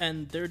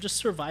 and they're just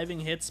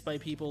surviving hits by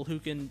people who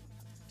can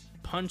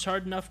punch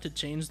hard enough to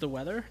change the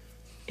weather.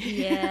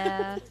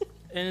 Yeah.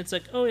 And it's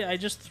like, oh yeah, I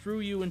just threw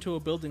you into a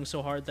building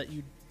so hard that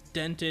you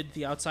dented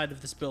the outside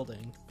of this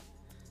building.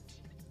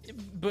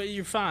 But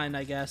you're fine,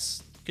 I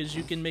guess, because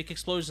you can make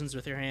explosions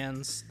with your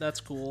hands.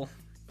 That's cool.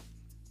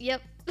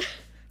 Yep.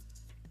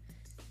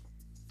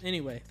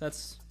 Anyway,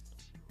 that's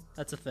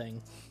a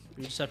thing.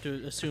 We just have to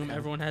assume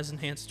everyone has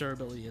enhanced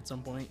durability at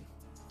some point.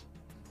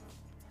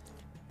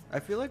 I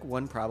feel like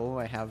one problem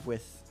I have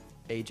with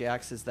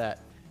Ajax is that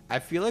I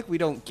feel like we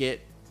don't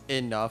get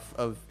enough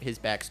of his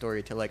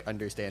backstory to like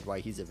understand why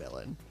he's a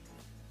villain.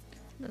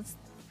 That's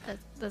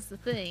the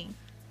thing.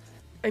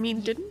 I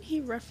mean, didn't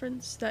he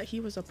reference that he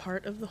was a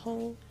part of the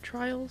whole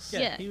trials? Yeah,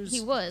 Yeah,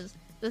 he was-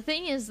 The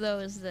thing is, though,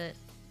 is that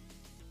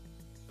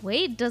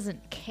Wade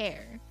doesn't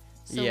care.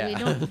 So Yeah. we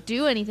don't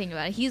do anything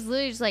about it. He's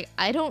literally just like,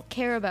 I don't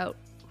care about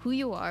who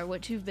you are,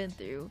 what you've been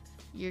through.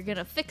 You're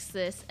gonna fix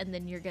this, and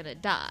then you're gonna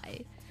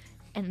die.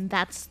 And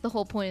that's the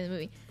whole point of the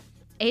movie.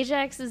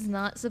 Ajax is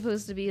not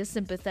supposed to be a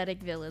sympathetic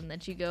villain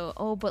that you go,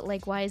 oh, but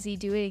like, why is he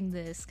doing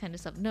this kind of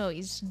stuff? No,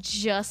 he's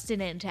just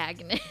an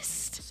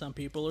antagonist. Some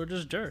people are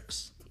just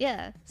jerks.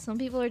 Yeah, some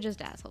people are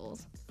just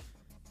assholes.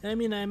 I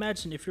mean, I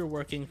imagine if you're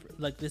working for,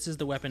 like, this is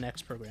the Weapon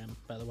X program,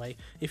 by the way.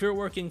 If you're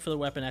working for the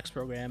Weapon X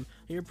program,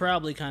 you're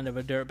probably kind of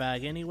a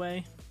dirtbag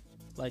anyway.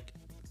 Like,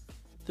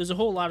 there's a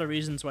whole lot of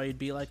reasons why you'd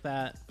be like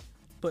that.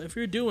 But if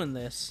you're doing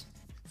this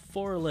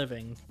for a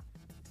living,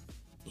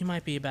 you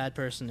might be a bad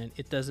person, and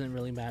it doesn't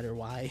really matter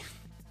why.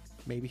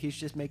 Maybe he's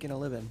just making a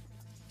living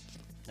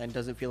and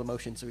doesn't feel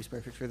emotion, so he's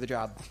perfect for the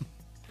job.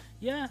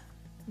 Yeah.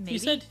 Maybe. He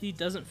said he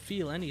doesn't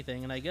feel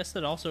anything, and I guess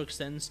that also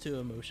extends to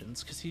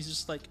emotions, because he's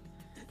just like,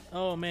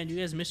 oh man, you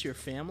guys miss your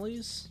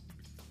families?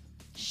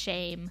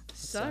 Shame.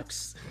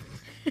 Sucks.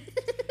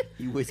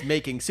 He was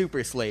making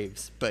super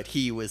slaves, but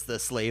he was the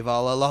slave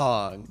all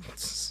along.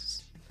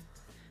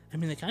 I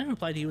mean, they kind of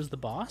implied he was the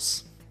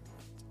boss.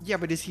 Yeah,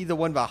 but is he the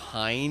one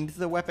behind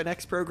the Weapon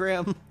X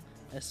program?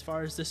 As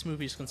far as this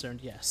movie is concerned,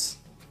 yes.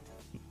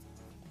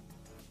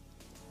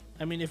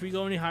 I mean, if we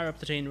go any higher up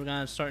the chain, we're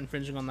gonna start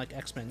infringing on like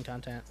X-Men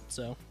content.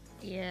 So,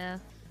 Yeah.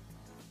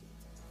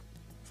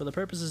 for the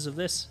purposes of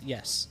this,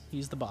 yes,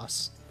 he's the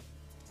boss.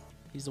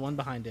 He's the one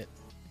behind it.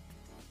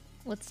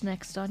 What's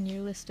next on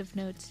your list of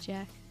notes,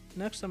 Jack?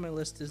 Next on my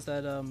list is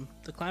that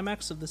the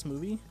climax of this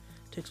movie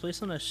takes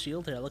place on a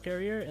Shield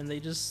helicarrier, and they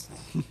just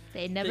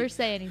They never They-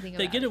 say anything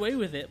they about get it. away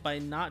with it by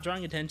not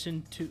drawing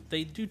attention to.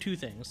 They do two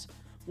things.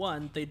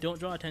 One, they don't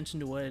draw attention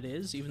to what it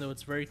is, even though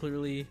it's very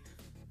clearly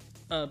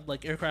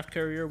like aircraft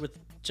carrier with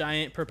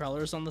giant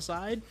propellers on the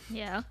side.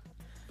 Yeah.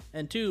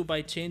 And two,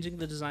 by changing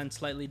the design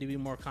slightly to be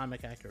more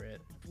comic accurate.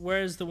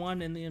 Whereas the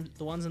ones in the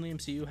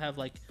MCU have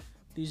like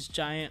these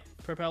giant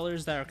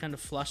propellers that are kind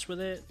of flush with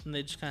it, and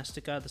they just kind of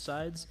stick out the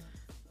sides.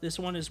 This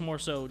one is more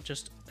so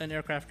just an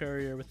aircraft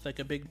carrier with like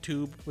a big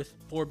tube with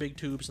 4 big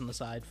tubes on the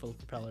side full of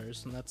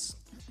propellers, and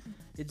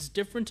it's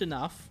different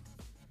enough.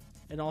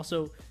 And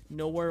also,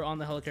 nowhere on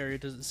the helicarrier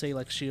does it say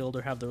like Shield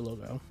or have their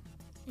logo.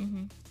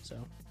 Mm-hmm. So,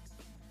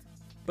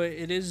 but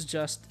it's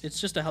just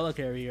a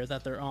helicarrier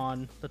that they're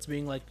on that's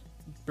being like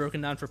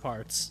broken down for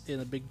parts in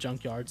a big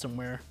junkyard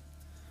somewhere.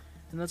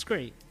 and that's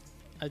great.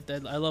 I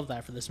love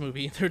that for this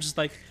movie. They're just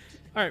like,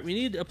 all right, we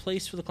need a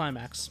place for the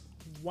climax.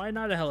 Why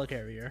not a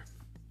helicarrier?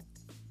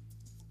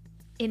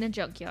 In a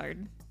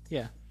junkyard.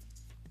 Yeah,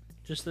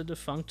 just a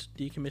defunct,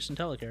 decommissioned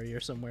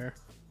helicarrier somewhere.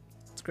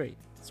 It's great.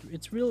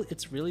 It's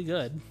really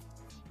good.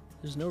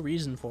 There's no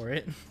reason for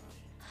it.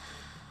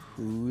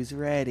 Who's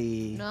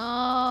ready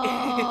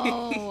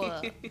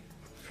No.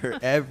 for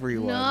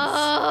everyone's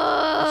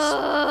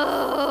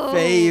No.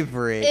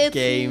 favorite It's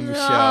game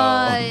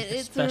not. show?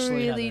 It's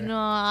Especially really Heather.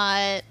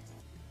 not.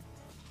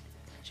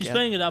 She's Yeah.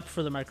 playing it up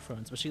for the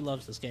microphones, but she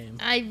loves this game.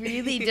 I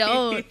really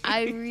don't.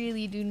 I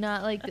really do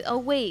not like. Oh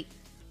wait.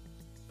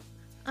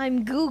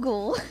 I'm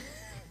Google.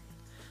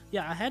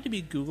 Yeah, I had to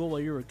be Google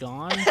while you were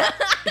gone.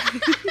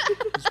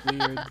 It's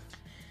weird.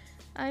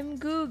 I'm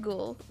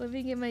Google. Let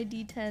me get my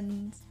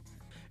D10s.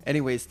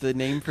 Anyways, the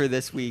name for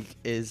this week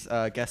is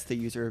Guess the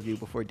User Review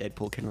Before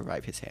Deadpool Can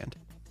Revive His Hand.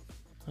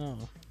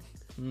 Oh.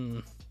 Hmm.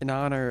 In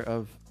honor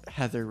of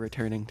Heather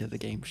returning to the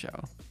game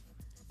show,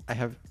 I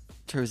have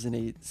chosen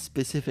a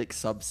specific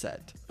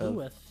subset of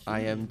Ooh, a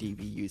theme.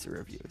 IMDb user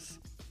reviews.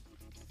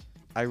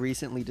 I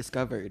recently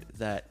discovered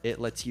that it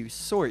lets you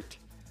sort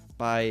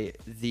by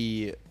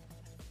the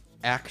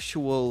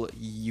actual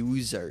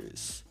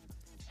user's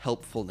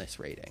helpfulness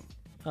rating.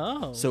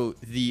 Oh. So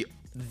the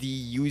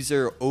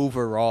user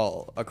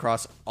overall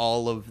across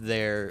all of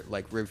their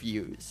like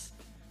reviews,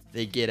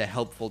 they get a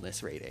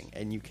helpfulness rating,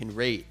 and you can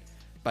rate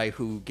by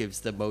who gives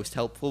the most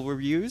helpful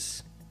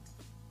reviews,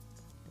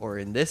 or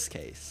in this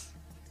case,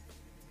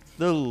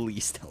 the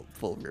least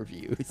helpful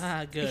reviews.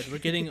 Good. We're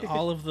getting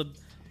all of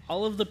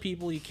the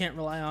people you can't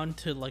rely on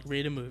to like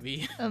rate a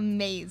movie.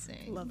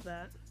 Amazing. Love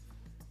that.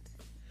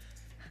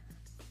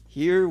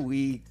 Here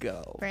we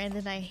go.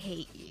 Brandon, I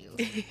hate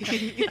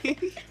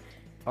you.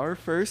 Our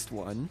first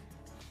one.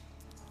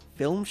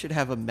 Film should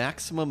have a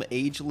maximum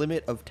age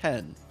limit of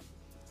 10.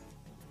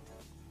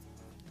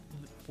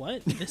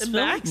 What? This film?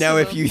 Max? Now,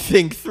 if Maximum. you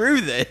think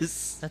through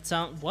this, That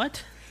sound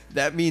what?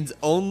 that means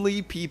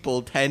only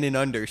people 10 and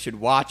under should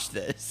watch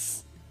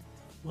this.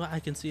 Well, I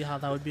can see how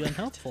that would be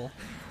unhelpful.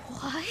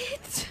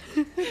 What?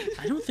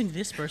 I don't think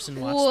this person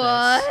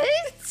watched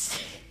this.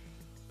 What?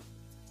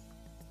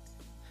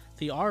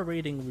 The R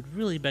rating would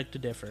really beg to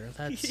differ.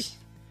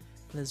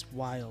 That's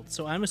wild.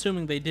 So I'm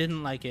assuming they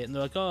didn't like it, and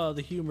they're like, "Oh,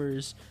 the humor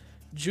is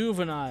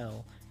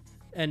juvenile,"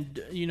 and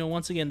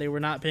once again, they were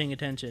not paying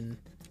attention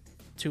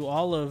to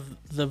all of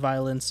the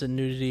violence and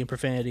nudity and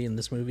profanity in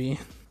this movie.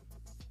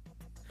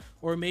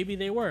 Or maybe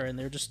they were, and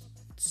they're just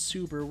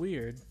super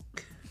weird.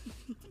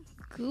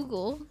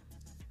 Google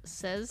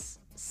says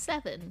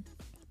 7.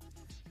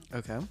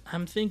 Okay.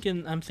 I'm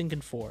thinking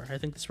 4. I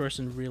think this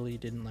person really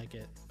didn't like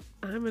it.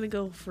 I'm gonna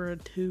go for a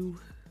 2.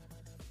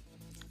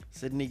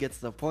 Sydney gets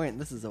the point.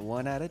 This is a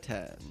 1 out of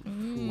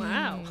 10.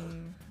 Wow.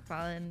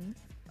 Fun.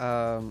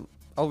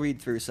 I'll read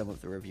through some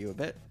of the review a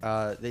bit.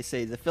 They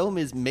say the film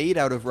is made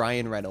out of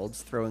Ryan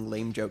Reynolds throwing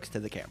lame jokes to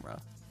the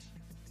camera.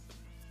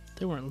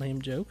 They weren't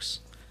lame jokes.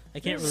 I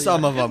can't really.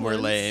 Some of them good were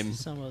ones. lame.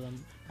 Some of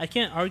them. I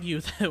can't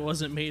argue that it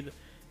wasn't made.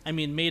 I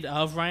mean, made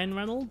of Ryan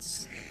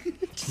Reynolds.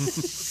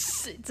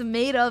 It's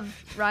made of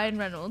Ryan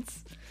Reynolds.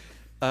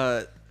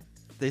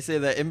 They say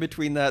that in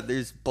between that,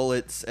 there's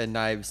bullets and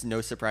knives, no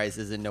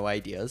surprises and no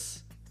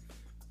ideas.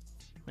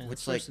 Man, Which,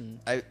 this like, person-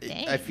 I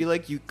Dang. feel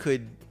like you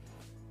could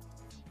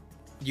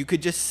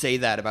just say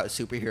that about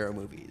superhero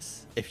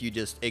movies if you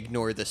just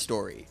ignore the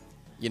story,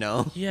 you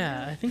know?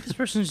 Yeah, I think this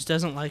person just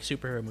doesn't like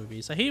superhero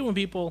movies. I hate when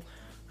people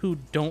who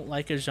don't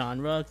like a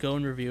genre go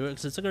and review it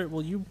because it's like,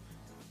 well, you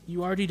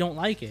already don't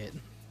like it.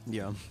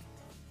 Yeah.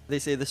 They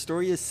say the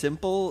story is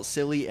simple,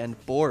 silly,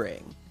 and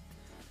boring.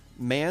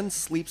 Man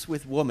sleeps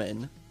with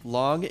woman,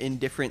 long in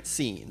different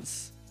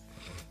scenes.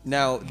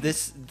 Now,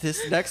 this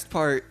next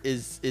part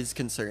is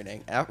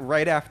concerning.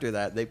 Right after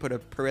that, they put a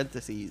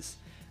parentheses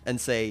and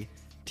say,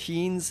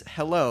 teens,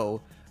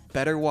 hello,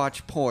 better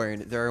watch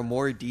porn. There are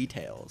more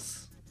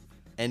details.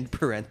 End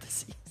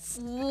parentheses.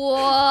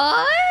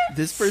 What?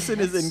 This person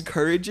is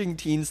encouraging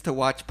teens to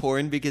watch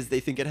porn because they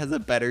think it has a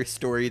better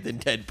story than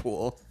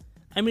Deadpool.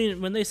 I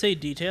mean, when they say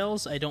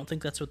details, I don't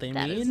think that's what they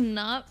That mean. is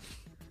not.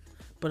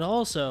 But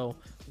also,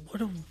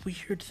 what a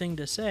weird thing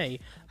to say.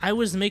 I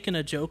was making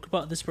a joke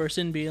about this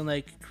person being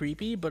like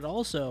creepy, but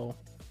also,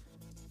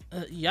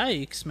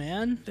 yikes,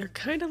 man. They're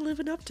kind of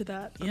living up to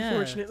that, Yeah.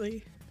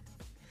 unfortunately.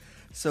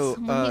 So,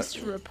 Someone needs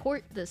to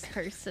report this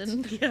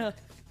person. Yeah.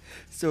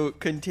 So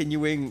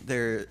continuing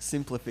their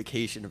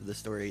simplification of the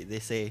story, they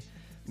say,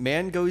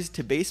 man goes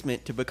to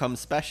basement to become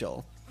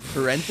special.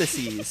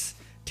 Parentheses.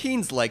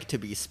 Teens like to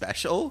be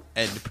special.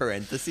 End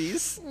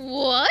parentheses.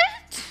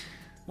 What?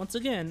 Once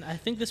again, I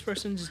think this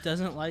person just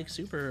doesn't like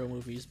superhero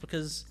movies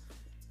because,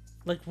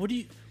 like, what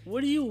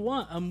do you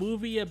want? A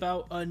movie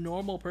about a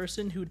normal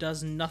person who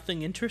does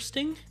nothing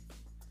interesting?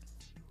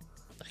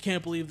 I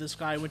can't believe this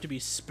guy went to be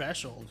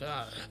special.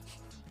 God,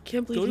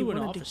 Can't Go believe he to an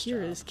wanted to office cure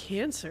job. his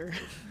cancer.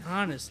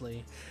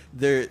 honestly.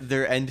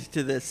 Their end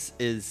to this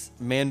is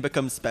man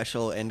becomes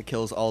special and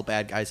kills all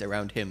bad guys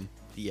around him.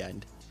 The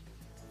end.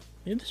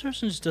 Maybe this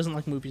person just doesn't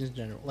like movies in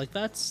general. Like,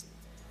 that's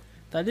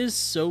That is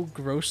so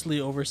grossly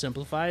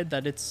oversimplified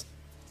that it's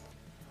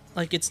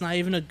not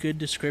even a good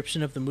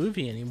description of the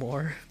movie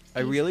anymore. I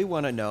really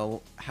want to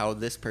know how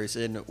this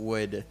person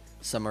would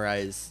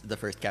summarize the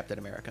first Captain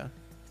America.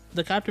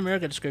 The Captain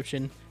America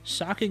description,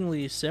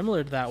 shockingly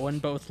similar to that one,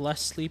 but with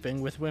less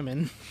sleeping with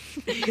women.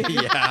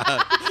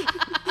 Yeah.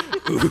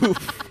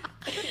 Oof.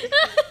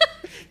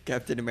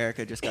 Captain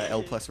America just got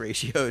L+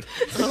 ratioed.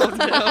 Oh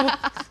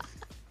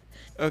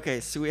no. Okay,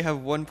 so we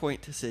have 1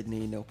 point to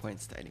Sydney, no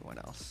points to anyone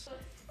else.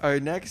 Our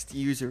next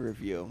user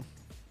review.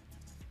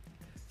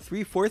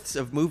 3/4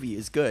 of movie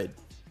is good.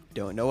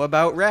 Don't know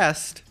about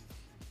rest.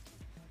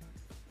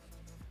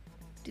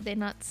 Do they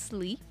not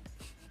sleep?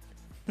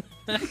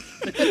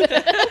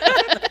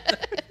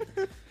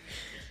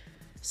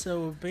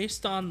 So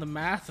based on the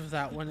math of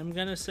that one, I'm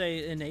gonna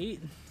say an 8.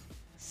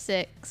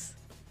 6.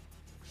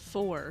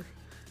 4.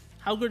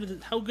 How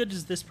good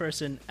is this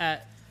person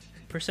at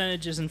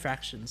percentages and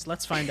fractions?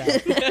 Let's find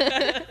out.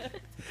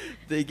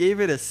 They gave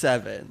it a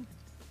 7.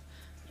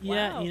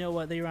 Yeah, Wow. you know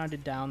what? They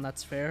rounded down.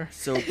 That's fair.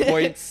 So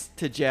points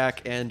to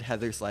Jack and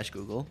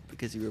Heather/Google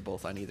because you were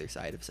both on either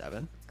side of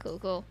 7.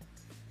 Cool.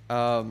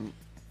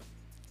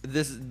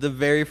 The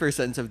very first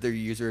sentence of their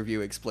user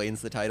review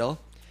explains the title.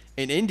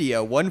 In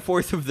India,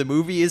 1/4 of the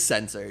movie is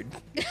censored.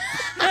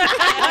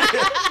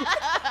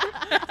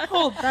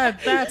 Oh,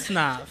 that's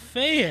not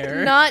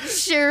fair. Not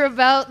sure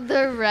about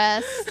the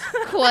rest.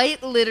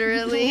 Quite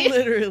literally.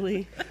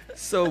 Literally.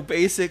 So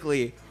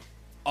basically,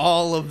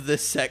 all of the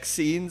sex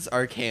scenes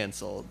are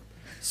canceled.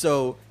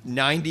 So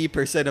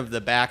 90% of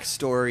the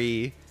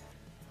backstory,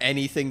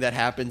 anything that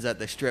happens at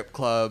the strip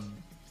club,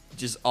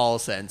 just all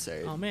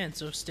censored. Oh man,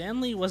 so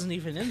Stanley wasn't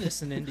even in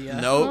this in India.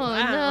 Nope.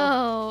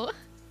 Oh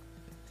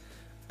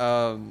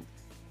no.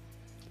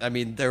 I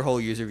mean, their whole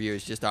user review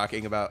is just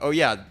talking about, oh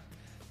yeah,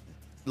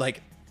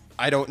 like,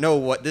 I don't know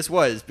what this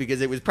was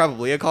because it was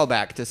probably a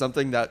callback to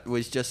something that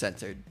was just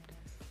censored.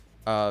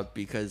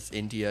 Because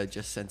India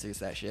just censors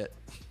that shit.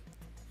 I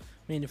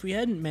mean, if we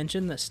hadn't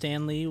mentioned that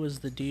Stan Lee was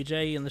the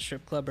DJ in the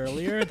strip club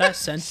earlier,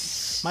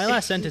 that my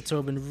last sentence would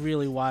have been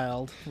really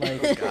wild.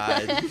 Like, Oh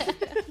god.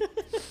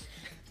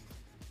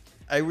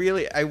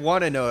 I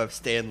want to know if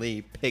Stan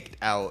Lee picked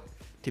out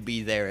to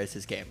be there as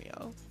his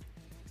cameo.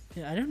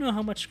 yeah, I don't know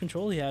how much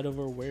control he had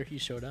over where he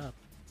showed up.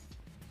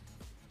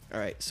 All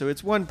right, so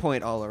it's 1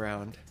 point all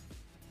around.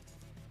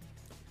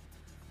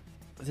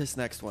 This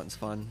next one's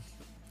fun.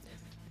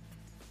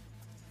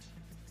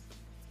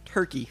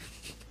 Turkey.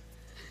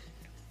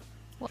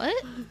 What?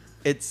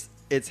 It's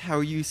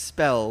how you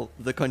spell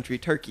the country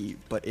Turkey,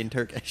 but in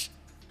Turkish.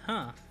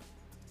 Huh.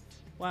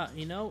 Wow,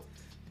 you know,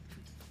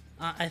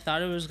 I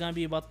thought it was going to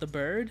be about the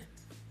bird.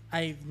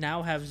 I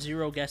now have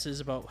 0 guesses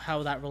about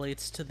how that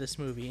relates to this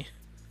movie.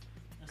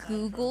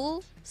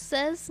 Google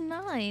says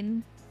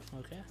 9.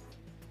 Okay.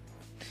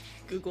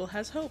 Google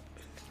has hope.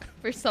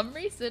 For some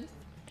reason.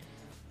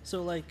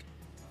 So, like,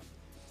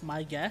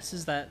 my guess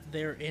is that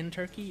they're in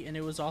Turkey and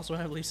it was also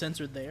heavily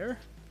censored there.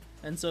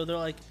 And so they're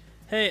like,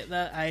 hey,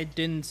 that I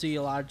didn't see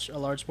a large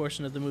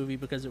portion of the movie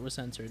because it was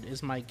censored,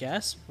 is my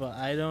guess, but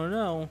I don't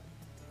know.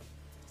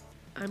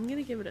 I'm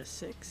gonna give it a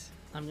 6.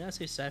 I'm going to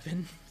say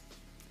 7.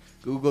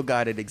 Google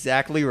got it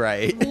exactly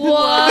right.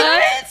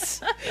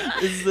 What?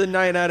 This is a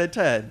 9 out of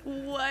 10.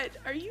 What?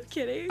 Are you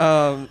kidding?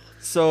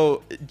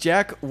 So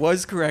Jack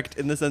was correct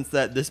in the sense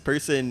that this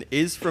person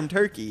is from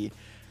Turkey,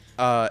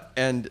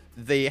 and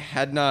they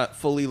had not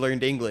fully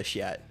learned English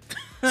yet.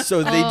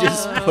 So they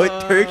just put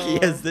Turkey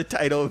as the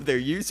title of their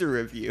user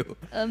review.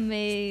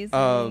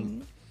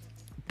 Amazing.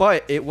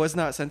 But it was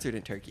not censored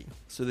in Turkey,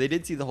 so they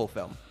did see the whole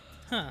film.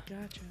 Huh.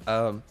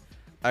 Gotcha.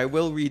 I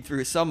will read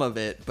through some of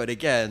it, but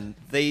again,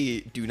 they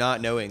do not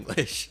know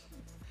English.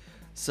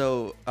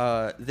 So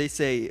they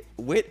say,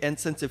 wit and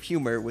sense of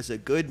humor was a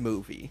good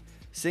movie.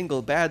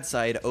 Single bad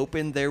side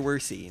open there were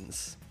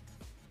scenes.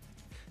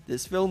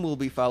 This film will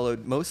be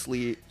followed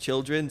mostly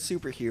children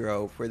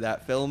superhero for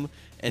that film,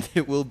 and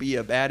it will be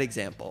a bad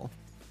example.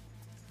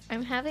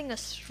 I'm having a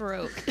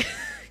stroke.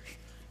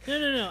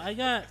 No. I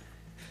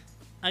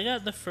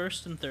got the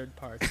first and third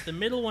parts. The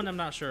middle one I'm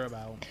not sure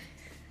about.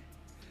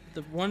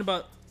 The one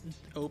about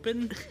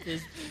open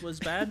was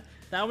bad.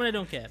 That one I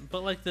don't get.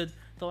 But like the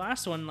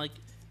last one, like,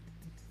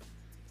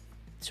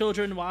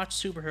 children watch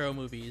superhero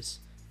movies.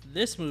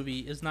 This movie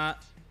is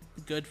not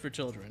good for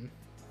children.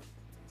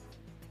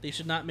 They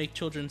should not make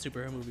children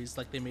superhero movies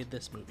like they made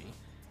this movie.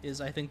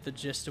 Is I think the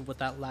gist of what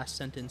that last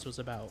sentence was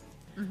about.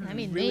 I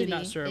mean, Really maybe.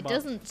 not sure It about-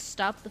 doesn't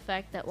stop the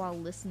fact that while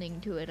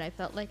listening to it, I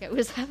felt like I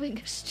was having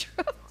a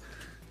stroke.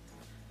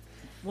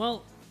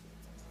 Well,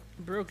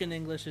 broken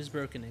English is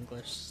broken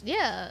English.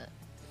 Yeah.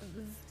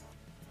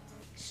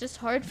 It's just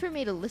hard for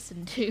me to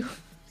listen to.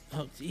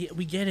 Oh, yeah,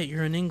 we get it.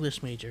 You're an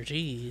English major.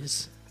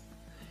 Jeez.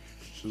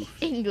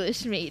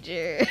 English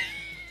major.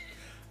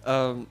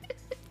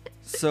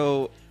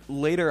 So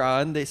later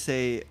on, they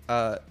say,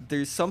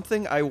 there's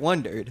something I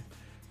wondered.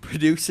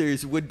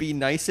 producers would be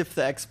nice if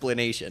the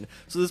explanation.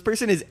 So this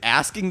person is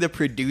asking the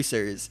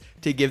producers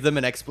to give them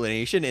an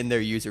explanation in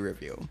their user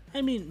review.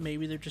 I mean,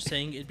 maybe they're just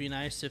saying it'd be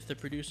nice if the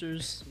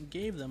producers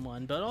gave them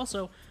one, but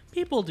also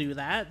people do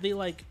that. They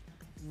like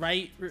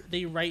write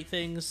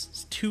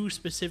things to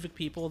specific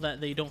people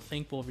that they don't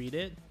think will read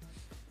it.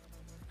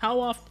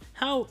 How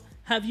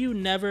have you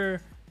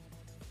never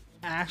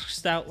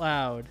asked out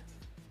loud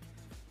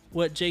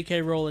what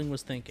J.K. Rowling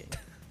was thinking?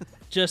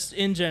 Just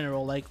in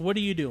general, like, what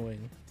are you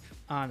doing?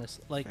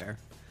 Honestly, like, Fair.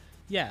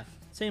 yeah,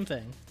 same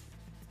thing.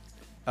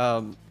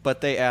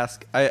 But they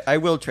ask, I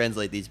will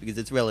translate these because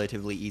it's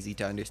relatively easy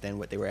to understand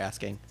what they were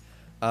asking.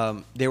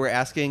 They were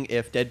asking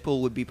if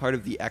Deadpool would be part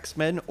of the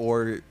X-Men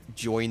or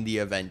join the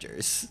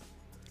Avengers.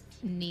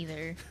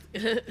 Neither.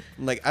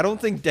 Like, I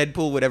don't think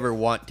Deadpool would ever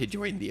want to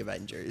join the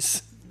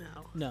Avengers. No.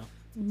 No,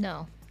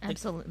 No,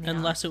 absolutely not.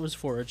 unless it was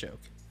for a joke.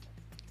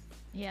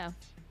 Yeah.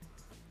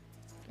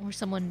 Or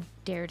someone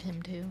dared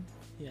him to.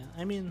 Yeah,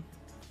 I mean,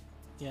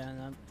 yeah,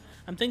 and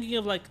I'm thinking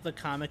of like the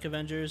comic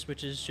Avengers,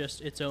 which is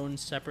just its own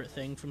separate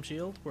thing from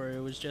Shield, where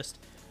it was just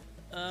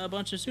a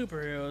bunch of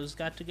superheroes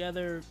got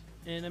together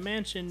in a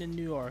mansion in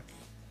New York,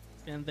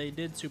 and they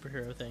did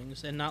superhero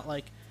things, and not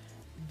like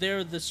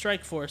they're the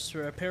strike force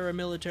for a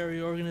paramilitary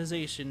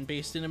organization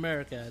based in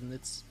America, and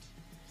it's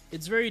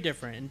very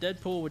different. And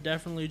Deadpool would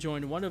definitely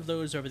join one of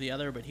those over the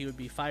other, but he would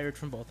be fired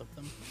from both of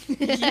them.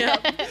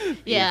 Yep.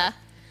 Yeah.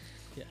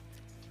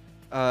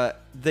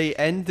 They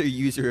end their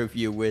user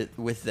review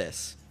with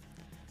this.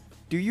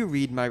 Do you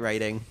read my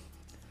writing?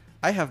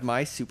 I have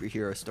my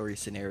superhero story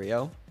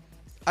scenario.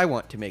 I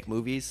want to make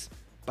movies,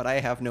 but I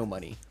have no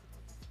money.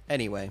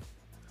 Anyway,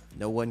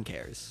 no one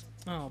cares.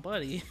 Oh,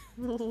 buddy,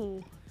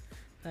 Oh.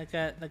 that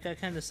got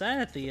kind of sad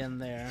at the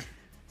end there.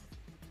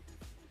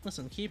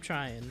 Listen, keep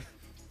trying.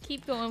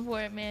 Keep going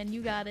for it, man.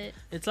 You got it.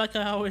 It's like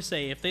I always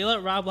say, if they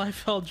let Rob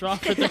Liefeld draw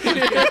for the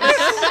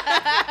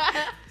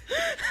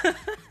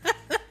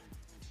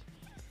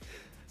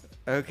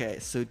Okay,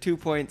 so 2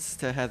 points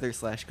to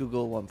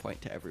Heather/Google, 1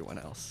 point to everyone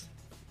else.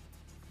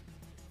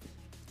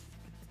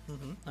 All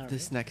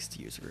This right. next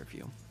user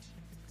review.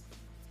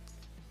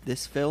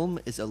 This film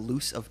is a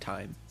loose of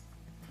time.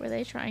 Were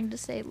they trying to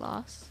say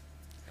loss?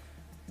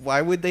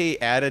 Why would they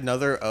add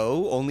another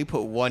O, only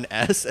put one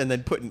S, and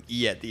then put an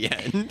E at the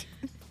end?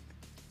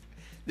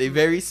 They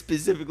very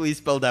specifically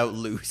spelled out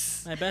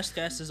loose. My best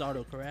guess is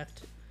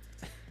autocorrect,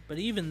 but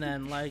even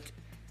then, like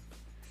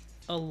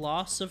a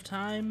loss of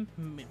time,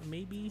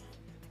 maybe,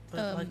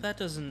 but like that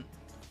doesn't.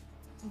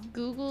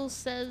 Google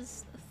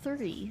says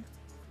 3.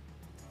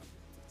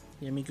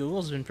 Yeah, I mean,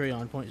 Google's been pretty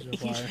on point so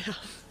far.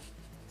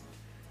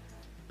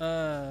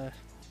 Yeah.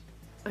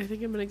 I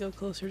think I'm gonna go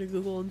closer to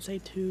Google and say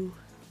 2.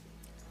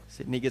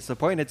 Sydney gets the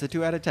point. It's a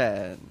 2 out of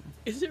 10.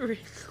 Is it really?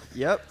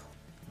 Yep,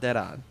 dead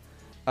on.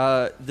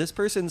 This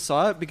person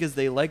saw it because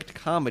they liked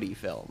comedy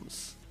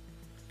films.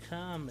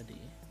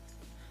 Comedy.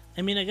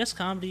 I mean, I guess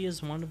comedy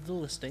is one of the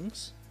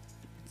listings.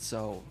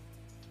 So,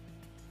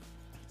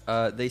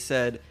 they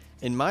said,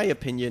 in my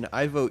opinion,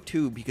 I vote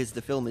 2 because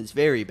the film is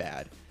very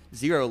bad.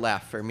 0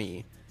 laugh for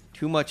me.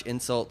 Too much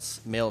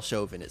insults, male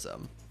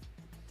chauvinism.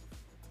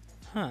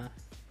 Huh.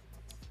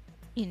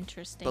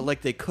 Interesting. But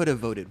like they could have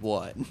voted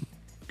 1.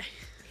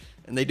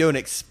 And they don't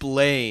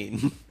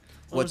explain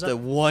what was the that?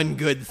 one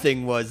good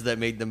thing was that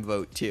made them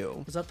vote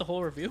 2. Was that the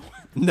whole review?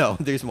 No,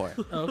 there's more.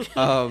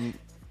 Okay.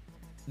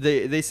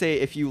 They say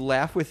if you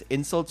laugh with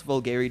insults,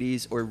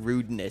 vulgarities, or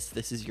rudeness,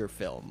 this is your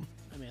film.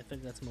 I mean, I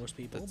think that's most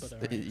people, That's,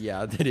 but alright.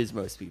 yeah, that is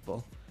most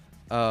people.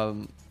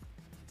 Reading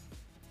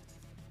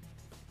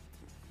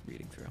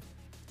through.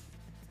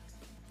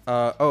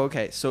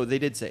 Okay. So they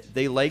did say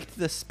they liked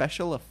the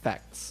special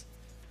effects,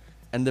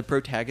 and the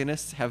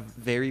protagonists have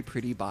very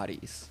pretty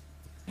bodies.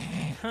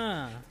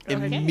 Huh.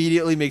 Okay.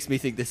 Immediately makes me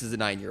think this is a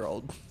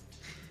 9-year-old.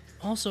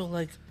 Also,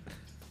 like,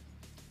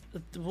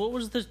 what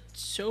was the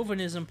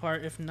chauvinism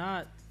part if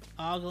not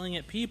ogling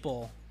at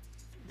people?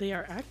 They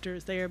are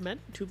actors. They are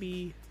meant to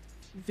be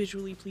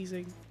visually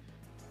pleasing.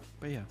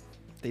 But yeah,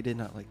 they did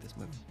not like this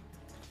movie.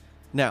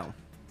 Now,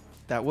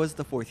 that was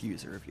the 4th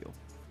user review.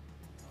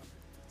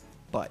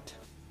 But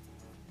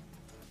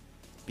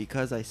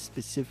because I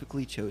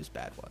specifically chose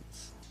bad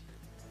ones,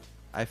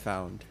 I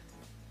found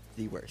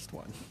the worst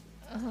one.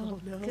 oh,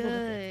 no.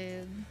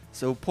 good.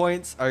 So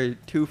points are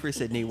 2 for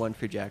Sydney, 1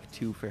 for Jack,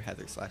 2 for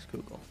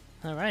Heather/Google.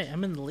 All right,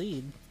 I'm in the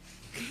lead.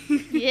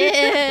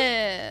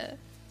 Yeah.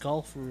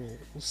 Golf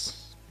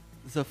rules.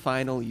 The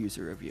final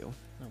user review.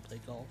 I don't play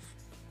golf.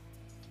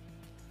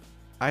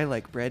 I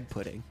like bread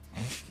pudding.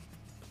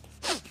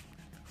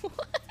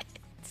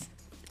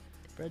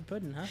 Bread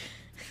pudding, huh?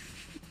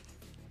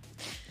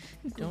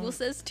 Google Don't-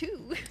 says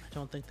 2. I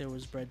don't think there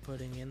was bread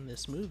pudding in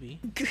this movie.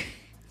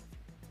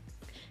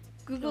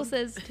 Google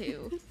says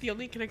 2. The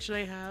only connection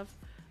I have,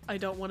 I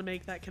don't want to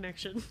make that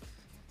connection.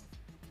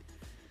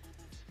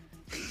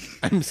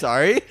 I'm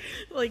sorry?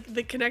 Like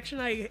the connection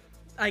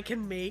I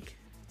can make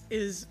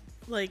is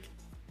like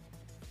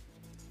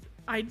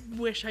I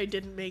wish I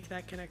didn't make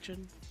that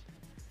connection.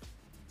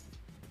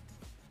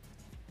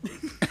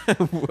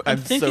 I'm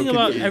thinking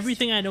about confused.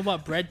 everything I know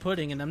about bread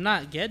pudding, and I'm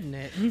not getting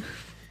it.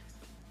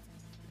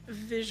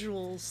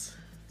 Visuals.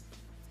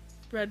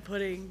 Bread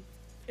pudding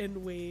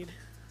and Wade.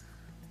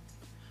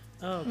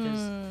 Oh,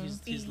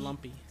 because he's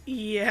lumpy.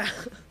 Yeah.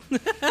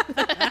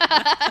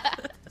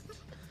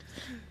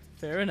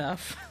 Fair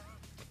enough.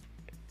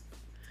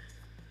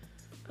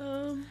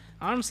 Um,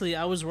 Honestly,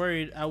 I was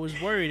worried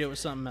it was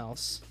something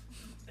else.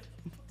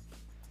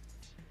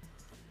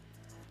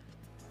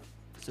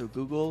 So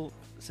Google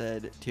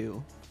said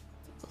 2.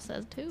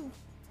 Says 2.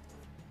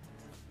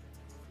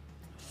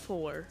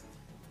 4.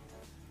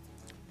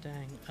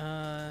 Dang.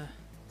 I'm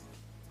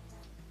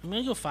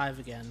gonna go 5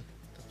 again,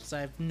 because I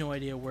have no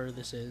idea where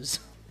this is.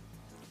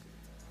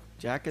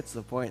 Jack gets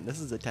the point. This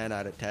is a 10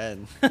 out of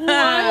 10.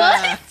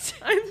 What?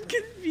 I'm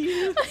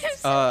confused. I'm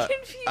so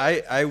confused.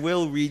 I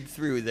will read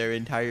through their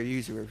entire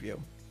user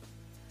review.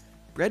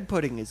 Bread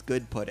pudding is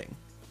good pudding,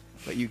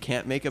 but you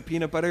can't make a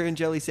peanut butter and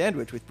jelly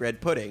sandwich with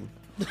bread pudding.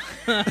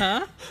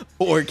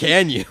 Or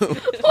can you?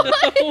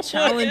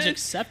 Challenge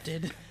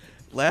accepted.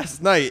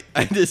 Last night,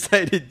 I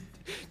decided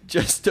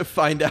just to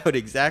find out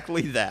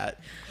exactly that.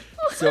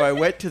 So I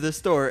went to the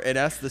store and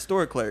asked the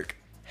store clerk,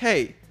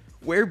 "Hey,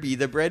 where be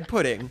the bread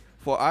pudding?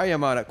 For I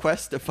am on a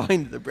quest to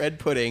find the bread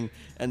pudding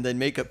and then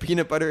make a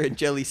peanut butter and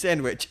jelly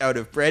sandwich out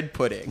of bread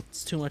pudding."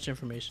 It's too much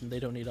information. They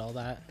don't need all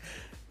that.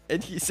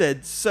 And he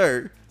said,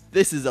 "Sir,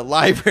 this is a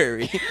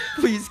library.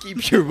 Please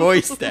keep your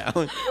voice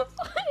down."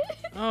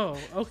 Oh,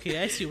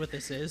 okay. I see what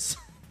this is.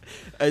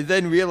 I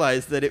then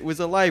realized that it was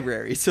a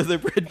library, so the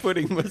bread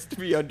pudding must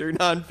be under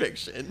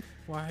nonfiction.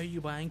 Why are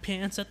you buying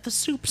pants at the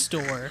soup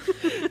store?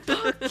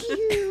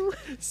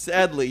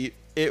 Sadly,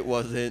 it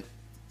wasn't.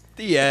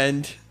 The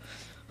end.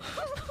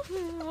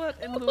 What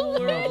in the Oh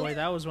world? boy,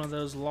 that was one of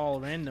those lol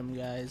random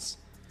guys.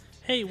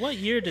 Hey, what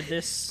year did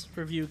this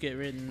review get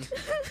written?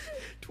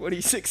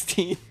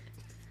 2016.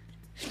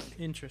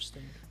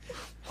 Interesting.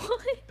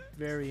 What?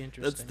 Very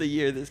interesting. That's the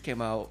year this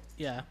came out.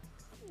 Yeah,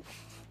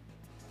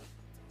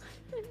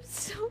 I'm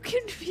so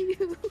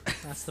confused.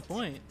 that's the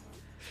point.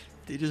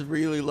 They just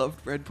really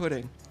loved bread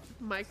pudding.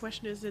 My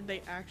question is, did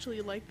they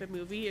actually like the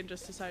movie and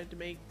just decided to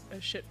make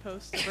a shit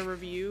post of a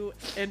review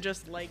and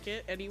just like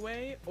it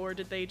anyway? Or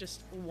did they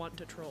just want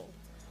to troll?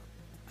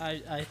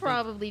 I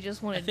Probably just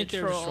think, wanted I think to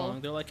they were troll.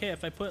 strong. They're like, hey,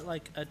 if I put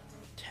like a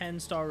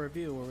 10-star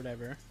review or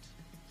whatever,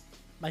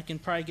 I can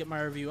probably get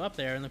my review up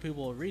there and the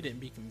people will read it and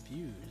be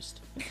confused.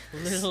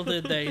 Little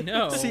did they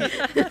know. See,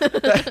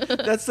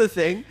 that's the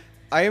thing.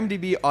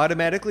 IMDb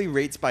automatically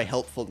rates by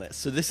helpfulness,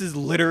 so this is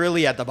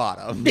literally at the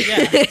bottom.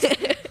 Yeah.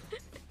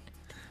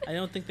 I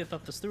don't think they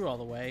thought this through all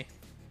the way.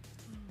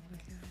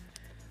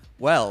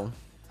 Well,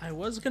 I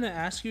was gonna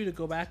ask you to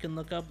go back and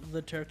look up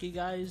the turkey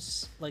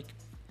guys, like,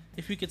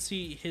 if you could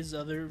see his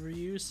other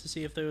reviews to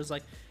see if there was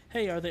like,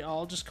 hey, are they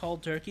all just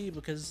called Turkey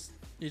because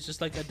it's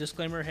just like a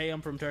disclaimer, hey,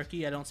 I'm from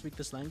Turkey, I don't speak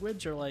this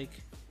language, or like.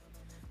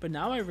 But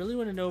now I really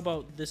want to know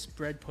about this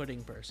bread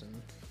pudding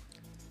person.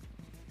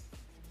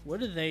 What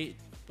do they?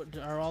 But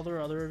are all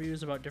their other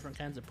reviews about different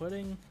kinds of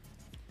pudding?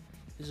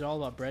 Is it all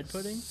about bread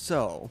pudding?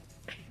 so,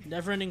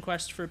 Never-ending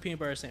quest for a peanut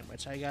butter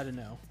sandwich. I gotta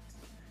know.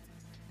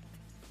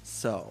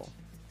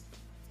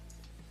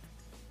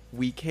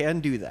 we can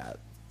do that.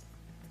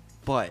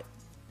 But,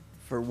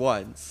 for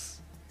once,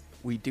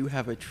 we do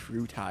have a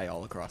true tie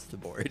all across the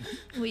board.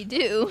 We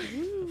do.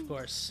 Of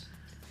course.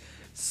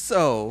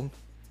 So,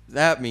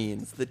 that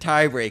means the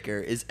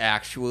tiebreaker is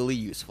actually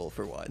useful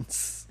for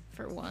once.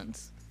 For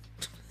once.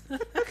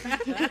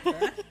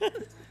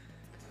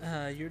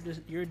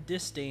 Your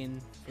disdain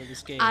for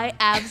this game. I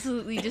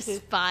absolutely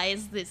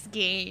despise this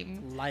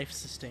game.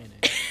 Life-sustaining.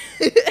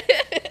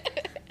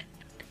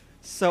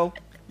 So,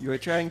 you are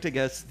trying to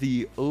guess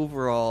the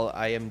overall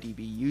IMDb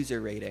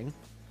user rating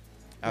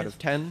out of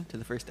 10 to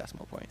the first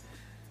decimal point.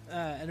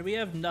 And we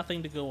have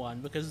nothing to go on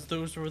because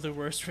those were the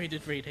worst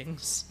rated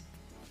ratings.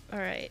 All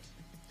right.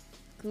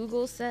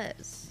 Google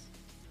says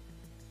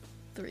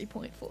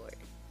 3.4.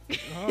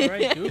 All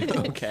right,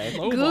 Google. Okay.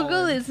 Low Google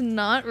balling. is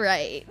not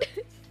right.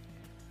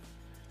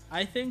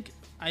 I think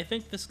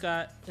this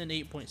got an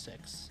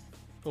 8.6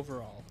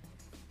 overall.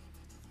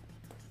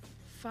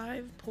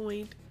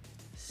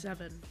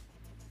 5.7.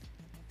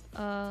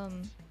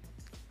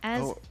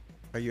 As Oh,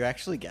 are you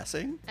actually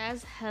guessing?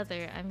 as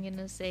Heather, I'm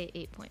gonna say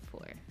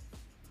 8.4.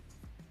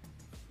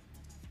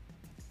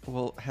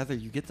 Well, Heather,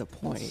 you get the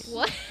point.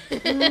 What?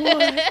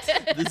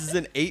 This is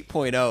an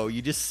 8.0.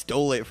 You just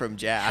stole it from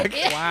Jack.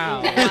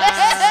 Wow.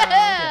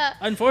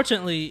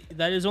 Unfortunately,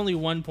 that is only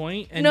 1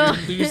 point, and No.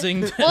 you're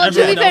losing to Well, to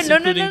be everyone fair, else, no,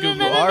 no, including no, no,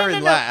 Google. no, no, Are no, in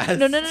no, last.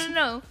 no, no, no,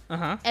 no.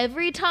 Uh-huh.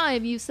 Every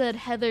time you said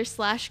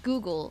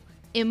Heather/Google,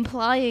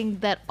 implying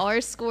that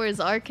our scores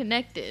are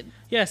connected.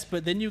 Yes,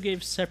 but then you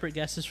gave separate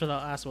guesses for the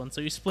last one,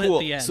 so you split Cool.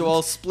 the end. So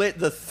I'll split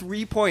the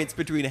 3 points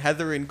between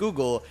Heather and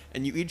Google,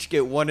 and you each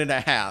get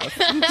 1.5.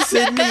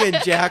 Sydney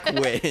and Jack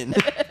win.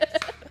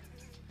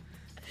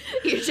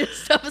 You're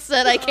just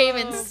upset I came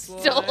and Oh,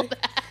 stole boy.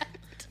 that.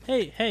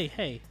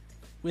 Hey.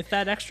 With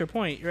that extra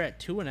point, you're at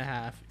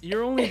 2.5.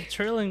 You're only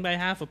trailing by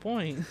half a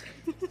point.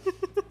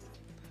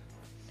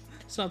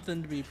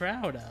 Something to be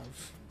proud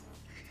of.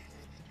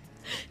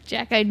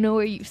 Jack, I know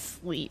where you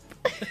sleep.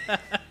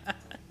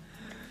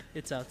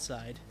 It's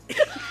outside.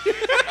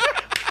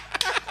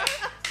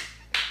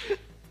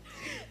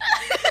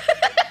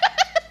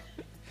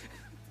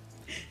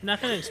 I'm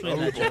not gonna explain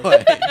that joke.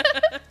 Boy.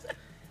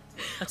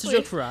 That's a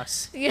joke for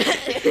us. Yeah.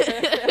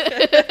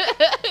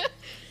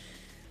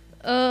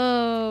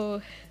 Oh.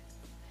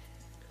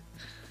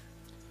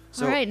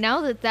 So- All right,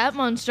 now that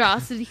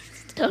monstrosity's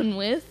done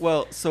with.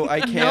 Well, so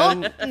I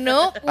can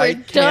Nope, we're I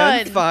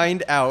done. can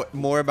find out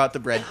more about the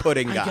bread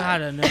pudding I guy.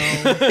 gotta know.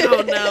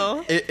 Oh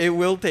no. It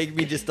will take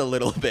me just a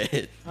little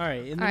bit. All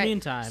right. In the All right,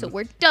 meantime, so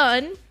we're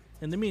done,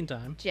 in the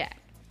meantime, Jack.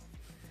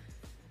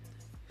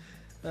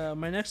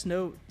 my next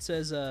note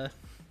says,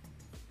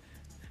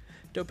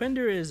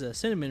 Dopender is a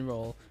cinnamon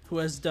roll who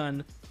has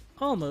done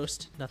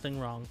almost nothing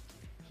wrong.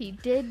 He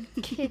did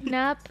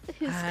kidnap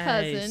his I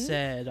cousin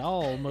said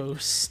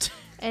almost.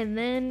 and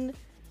then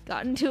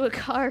got into a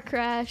car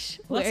crash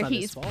Well, that's where not his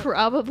he's fault.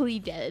 probably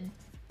dead.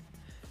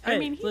 I Hey,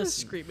 mean, he was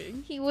listen.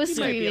 screaming. He was He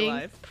might be screaming.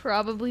 alive.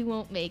 Probably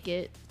won't make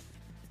it.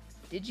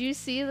 Did you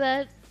see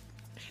that?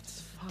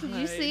 It's fine. Did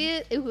you see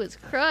it? It was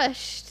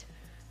crushed.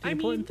 The I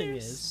important mean, thing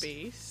there's is,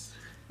 space.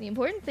 The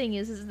important thing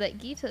is that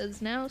Gita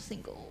is now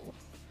single.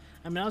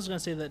 I mean, I was gonna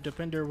say that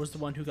Dopender was the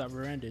one who got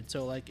rear-ended.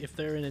 So, like, if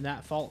they're in an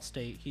at-fault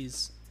state,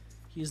 he's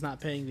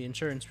not paying the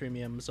insurance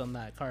premiums on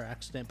that car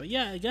accident. But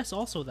yeah, I guess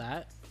also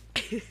that.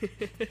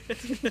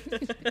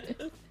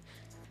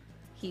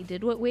 He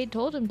did what Wade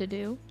told him to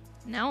do.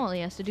 Now all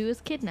he has to do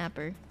is kidnap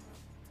her.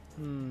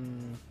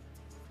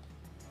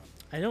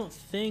 I don't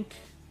think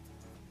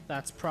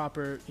that's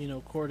proper,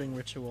 courting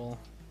ritual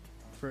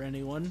for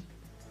anyone,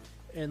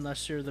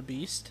 unless you're the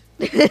beast.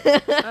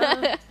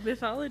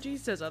 Mythology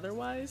says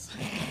otherwise.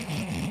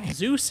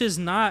 Zeus is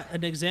not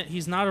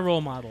he's not a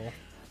role model.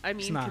 I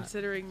mean, not.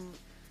 considering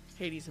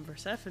Hades and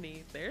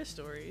Persephone, their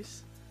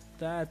stories.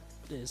 That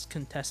is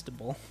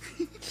contestable.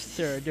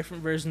 There are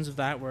different versions of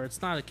that where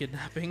it's not a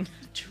kidnapping.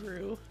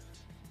 True.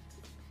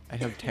 I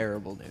have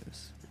terrible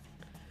news.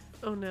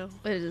 Oh no.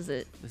 What is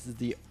it? This is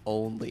the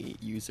only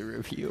user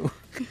review.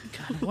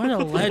 God, what a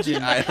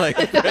legend. I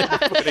like bread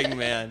pudding,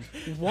 man.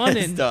 One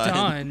It's and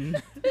done.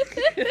 done.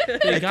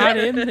 They got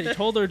in, they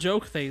told their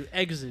joke, they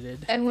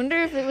exited. I wonder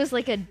if it was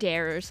like a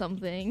dare or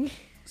something.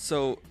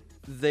 So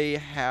they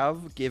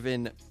have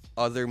given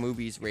other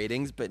movies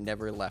ratings, but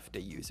never left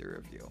a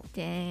user review.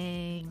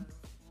 Dang.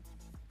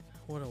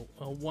 What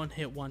a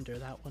one-hit wonder,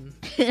 that one.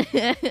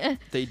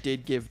 They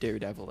did give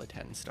Daredevil a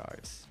 10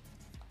 stars.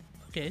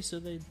 Okay, so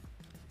they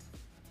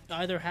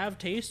either have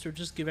taste or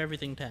just give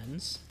everything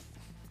 10s.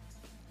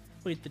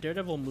 Wait, the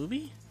Daredevil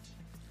movie?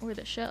 Or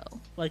the show.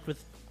 Like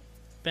with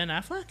Ben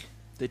Affleck?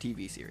 The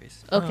TV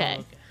series. Okay.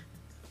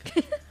 Oh,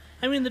 okay.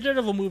 I mean, the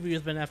Daredevil movie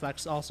with Ben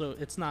Affleck's also,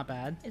 it's not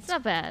bad. It's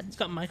not bad, It's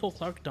got Michael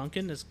Clark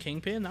Duncan as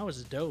Kingpin. That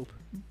was dope.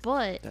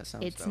 but That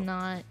sounds it's dope.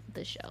 not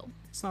the show.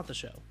 It's not the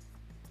show.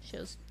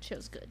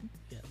 Show's good.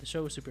 Yeah, the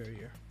show was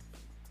superior.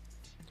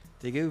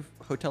 They gave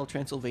Hotel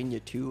Transylvania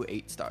 2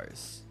 8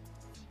 stars.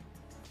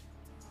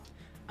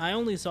 I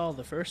only saw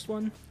the first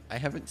one. I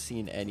haven't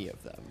seen any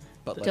of them,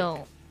 but like,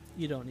 Don't.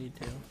 You don't need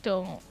to.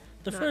 Don't.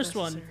 The Not first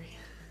one necessary.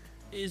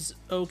 is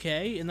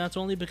okay, and that's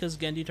only because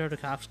Gendy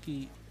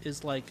Tartakovsky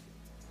is like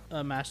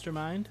a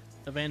mastermind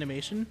of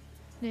animation.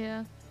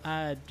 Yeah.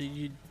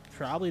 You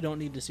probably don't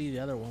need to see the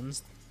other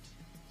ones.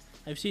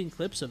 I've seen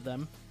clips of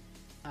them.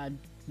 I'm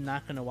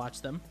not gonna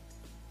watch them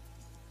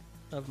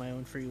of my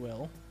own free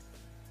will.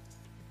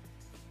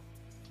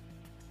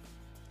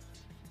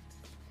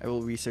 I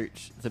will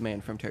research The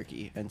Man from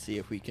Turkey and see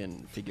if we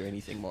can figure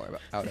anything more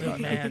out The about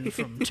him. man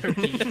from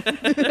Turkey.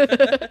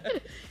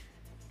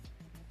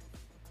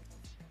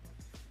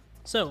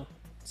 So,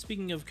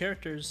 speaking of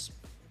characters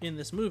in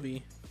this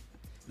movie,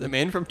 The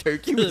Man from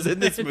Turkey was in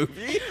this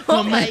movie?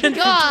 Oh my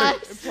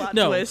god! Plot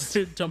no, twist.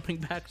 jumping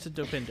back to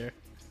Dopinder.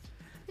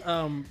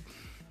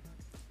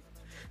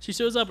 She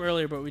shows up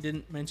earlier, but we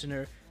didn't mention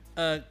her.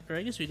 Or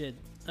I guess we did.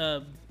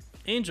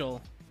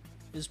 Angel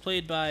is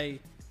played by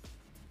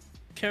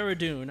Cara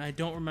Dune. I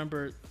don't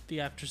remember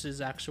the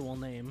actress's actual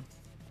name,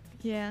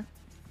 Yeah.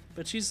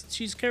 but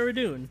she's Cara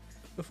Dune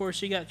before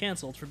she got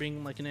canceled for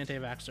being like an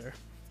anti-vaxxer,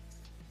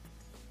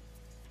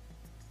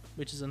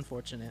 which is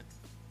unfortunate.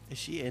 Is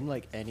she in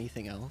like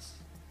anything else?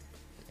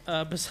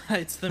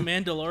 Besides The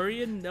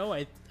Mandalorian, no,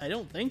 I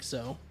don't think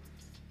so.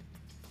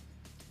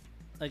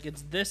 Like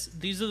it's this.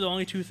 These are the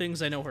only two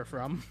things I know her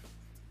from.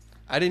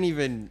 I didn't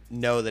even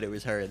know that it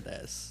was her in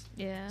this.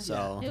 Yeah.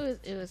 So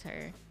It was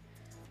her.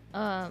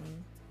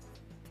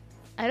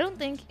 I don't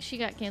think she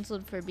got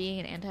canceled for being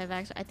an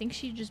anti-vaxxer. I think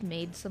she just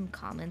made some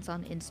comments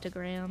on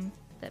Instagram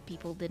that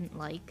people didn't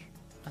like.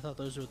 I thought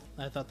that was what.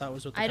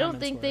 The I don't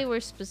comments think were. they were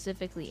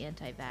specifically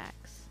anti-vax.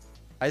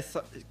 I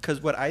thought,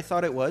 because what I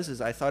thought it was is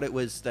I thought it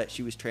was that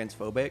she was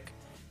transphobic,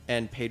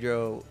 and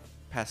Pedro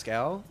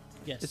Pascal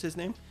Yes. is his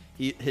name.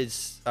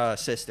 His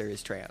sister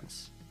is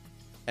trans,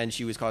 and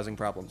she was causing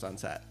problems on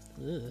set,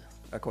 Ugh,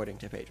 according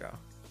to Pedro.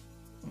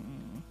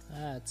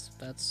 that's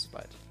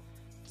But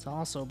it's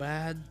also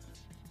bad.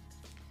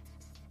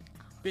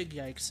 Big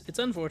yikes. It's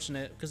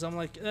unfortunate because I'm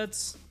like,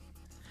 it's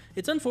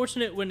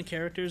unfortunate when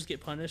characters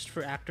get punished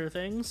for actor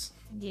things.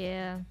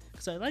 Yeah.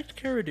 Because I liked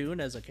Cara Dune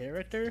as a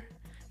character,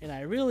 and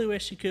I really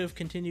wish she could have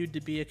continued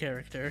to be a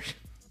character.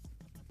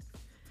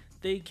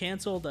 They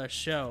canceled a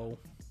show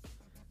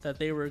that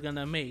they were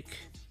gonna make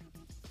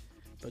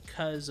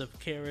because of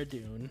Cara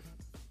Dune.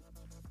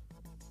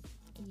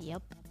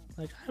 Yep.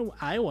 Like,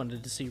 I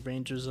wanted to see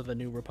Rangers of the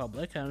New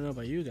Republic. I don't know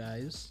about you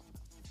guys.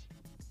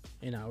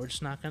 You know, we're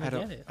just not gonna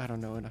get it. I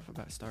don't know enough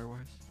about Star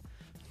Wars.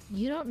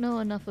 You don't know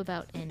enough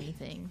about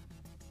anything.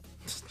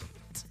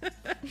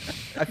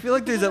 I feel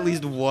like there's at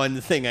least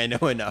one thing I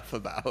know enough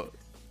about.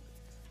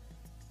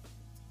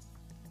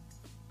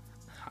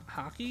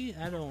 Hockey?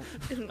 I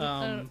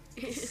don't.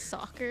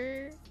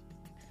 Soccer?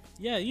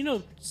 Yeah, you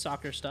know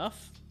soccer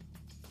stuff.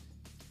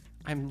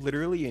 I'm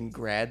literally in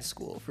grad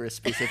school for a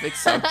specific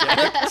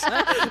subject.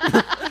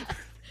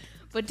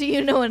 But do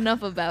you know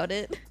enough about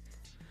it?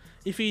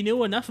 If you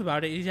knew enough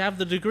about it, you'd have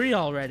the degree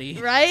already.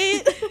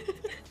 Right?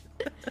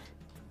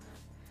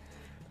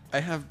 I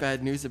have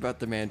bad news about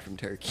the man from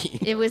Turkey.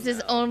 It was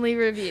his only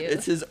review.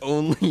 It's his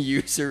only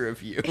user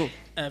review.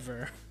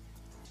 Ever.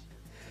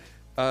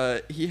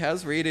 He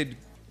has rated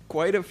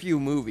quite a few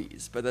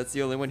movies, but that's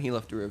the only one he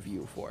left a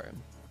review for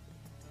him.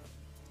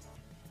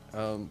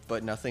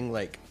 But nothing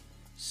like...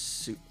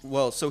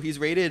 so he's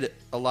rated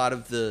a lot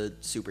of the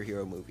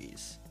superhero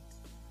movies.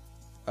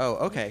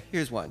 Oh, okay.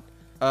 Here's one.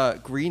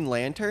 Green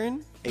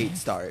Lantern, 8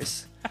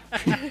 stars.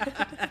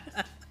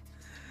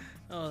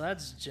 Oh,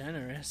 that's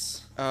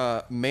generous.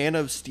 Man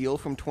of Steel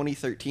from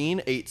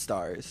 2013, 8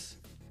 stars.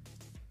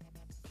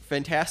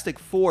 Fantastic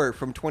Four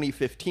from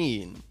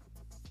 2015,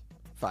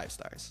 5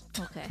 stars.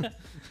 Okay.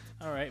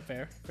 All right,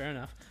 fair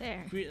enough.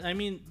 There. I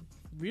mean,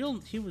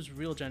 he was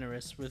real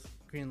generous with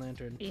Green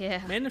Lantern.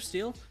 Yeah. Man of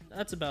Steel,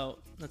 that's about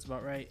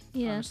right.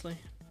 Yeah. Honestly.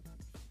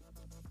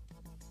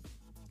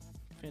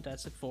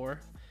 Fantastic Four,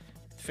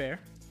 fair.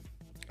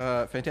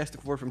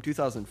 Fantastic Four from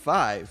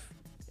 2005,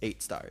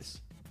 8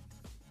 stars.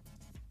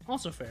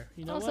 Also fair.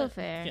 You know Also what?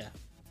 fair. Yeah.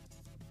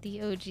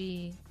 The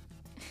OG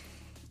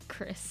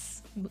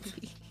Chris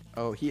movie.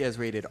 Oh, he has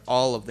rated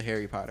all of the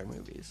Harry Potter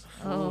movies.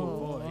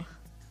 Oh. boy.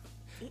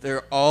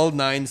 They're all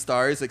 9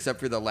 stars except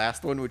for the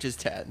last one, which is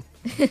 10.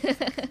 I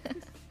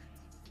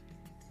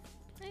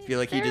feel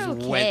like he They're just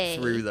okay. went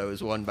through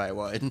those one by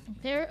one.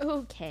 They're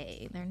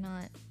okay. They're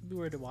not. We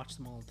were to watch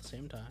them all at the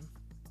same time.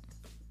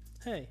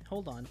 Hey,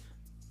 hold on.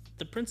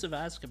 The Prince of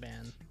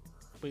Azkaban.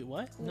 Wait,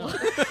 what? No.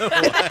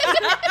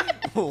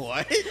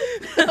 What?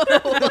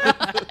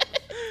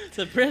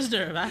 The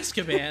Prisoner of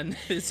Azkaban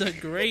is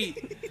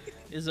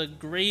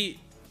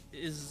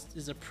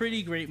a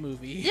pretty great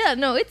movie. Yeah,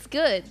 no, it's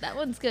good. That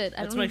one's good.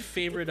 That's my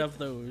favorite of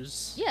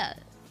those. Yeah.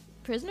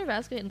 Prisoner of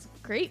Azkaban's a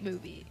great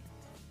movie.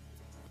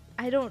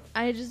 I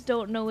just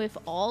don't know if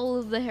all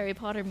of the Harry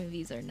Potter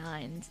movies are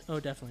 9s. Oh,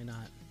 definitely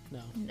not.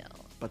 No. No.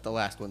 But the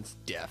last one's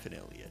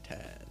definitely a 10.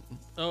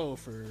 Oh,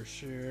 for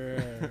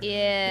sure.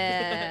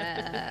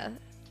 Yeah.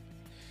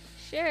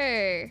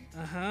 Sure.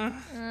 Uh-huh.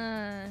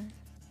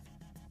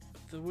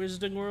 The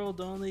Wizarding World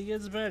only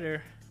gets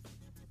better.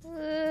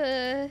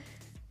 They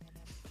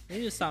They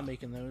need to stop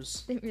making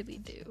those. really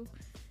do.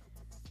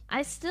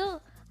 Or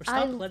stop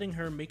letting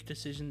her make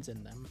decisions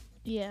in them.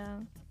 Yeah.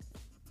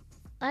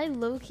 I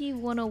low-key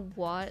want to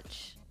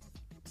watch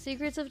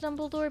Secrets of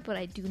Dumbledore, but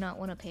I do not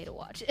want to pay to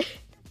watch it.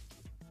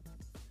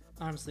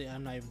 Honestly,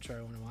 I'm not even sure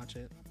I want to watch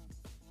it.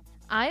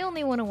 I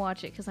only want to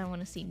watch it because I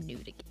want to see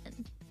Newt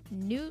again.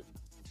 Newt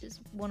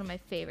is one of my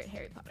favorite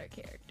Harry Potter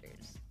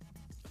characters.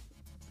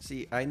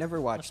 See, I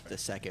never watched the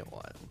second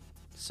one,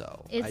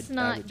 so It's I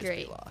not would just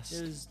great. be lost.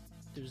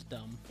 It was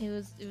dumb. It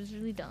was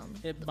really dumb.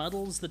 It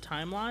muddles the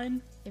timeline.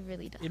 It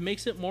really does. It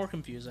makes it more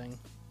confusing.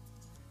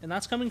 And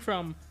that's coming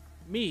from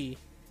me,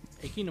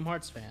 a Kingdom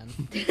Hearts fan.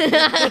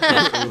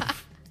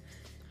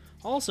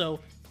 Also,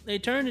 they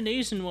turned an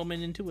Asian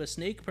woman into a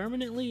snake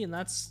permanently, and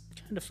that's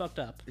kind of fucked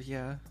up.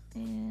 Yeah.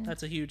 Yeah.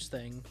 That's a huge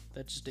thing.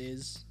 That just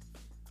is.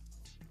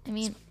 I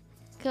mean,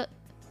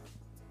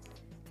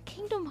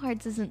 Kingdom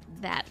Hearts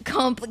isn't that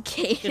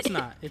complicated. It's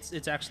not.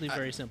 It's actually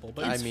very simple,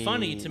 but I it's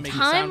funny mean- to make it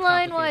sound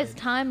complicated.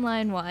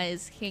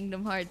 Timeline-wise,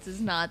 Kingdom Hearts is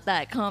not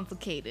that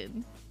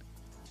complicated.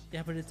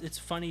 Yeah, but it's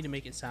funny to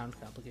make it sound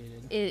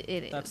complicated. It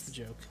is. That's the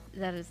joke.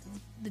 That is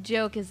the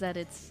joke. Is that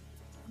it's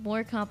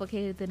more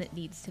complicated than it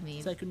needs to be.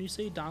 It's like when you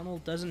say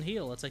Donald doesn't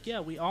heal. It's like, yeah,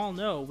 we all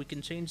know we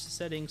can change the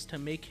settings to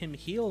make him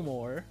heal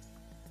more,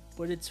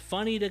 but it's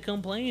funny to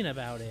complain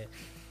about it.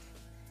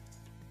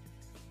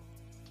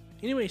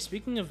 Anyway,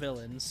 speaking of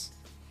villains,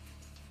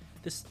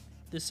 this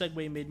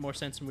segue made more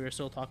sense when we were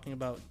still talking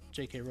about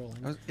J.K. Rowling.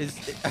 I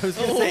was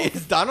gonna say,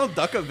 is Donald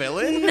Duck a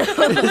villain?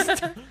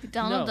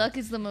 Donald No. Duck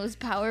is the most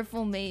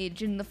powerful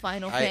mage in the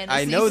Final Fantasy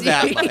I know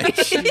that series.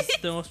 much. She's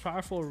the most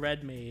powerful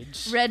red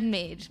mage. Red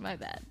mage, my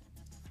bad.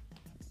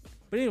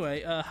 But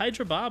anyway,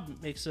 Hydra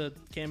Bob makes a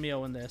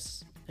cameo in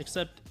this,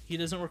 except he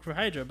doesn't work for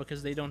Hydra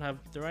because they don't have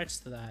the rights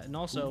to that. And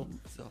also,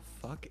 The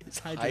fuck is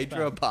Hydra's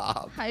Hydra Bob.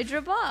 Bob?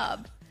 Hydra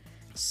Bob.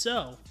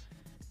 so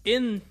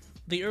in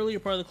the earlier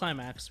part of the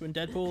climax when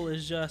Deadpool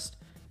is just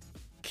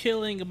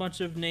killing a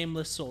bunch of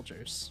nameless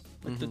soldiers,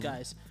 like the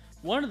guys.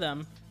 One of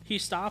them he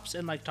stops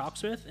and like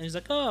talks with, and he's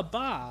like, "Oh,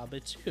 Bob,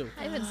 it's you."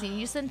 I haven't seen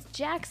you since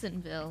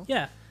Jacksonville.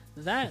 Yeah,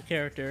 that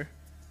character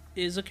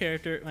is a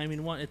character. I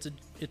mean,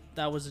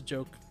 that was a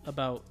joke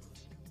about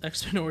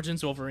X-Men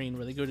Origins Wolverine,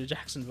 where they go to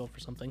Jacksonville for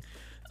something.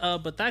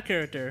 But that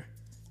character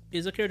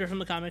is a character from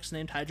the comics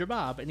named Hydra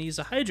Bob, and he's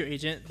a Hydra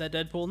agent that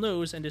Deadpool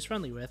knows and is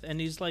friendly with, and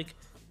he's like,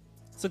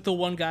 it's like the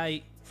one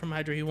guy from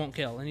Hydra he won't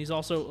kill, and he's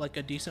also like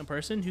a decent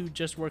person who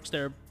just works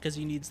there because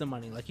he needs the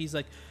money. Like he's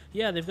like,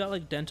 yeah, they've got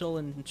like dental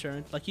and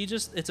insurance. Like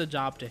it's a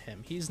job to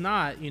him. He's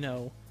not,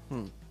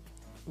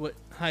 what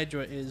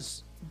Hydra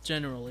is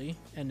generally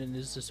and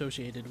is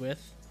associated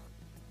with.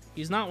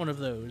 He's not one of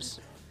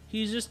those.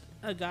 He's just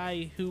a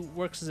guy who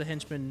works as a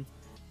henchman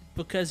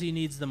because he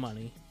needs the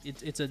money.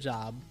 It's a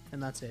job,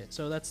 and that's it.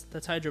 So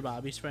that's Hydra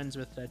Bob. He's friends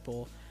with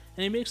Deadpool,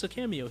 and he makes a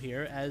cameo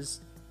here as,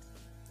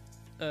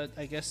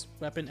 I guess,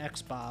 Weapon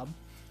X Bob.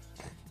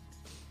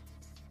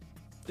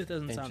 It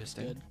doesn't sound as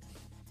good,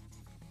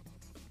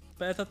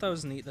 but I thought that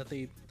was neat that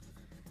they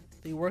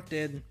worked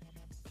in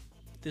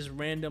this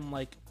random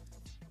like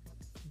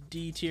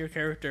D tier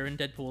character in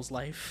Deadpool's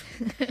life.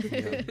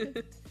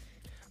 Yeah.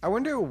 I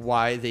wonder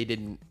why they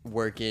didn't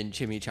work in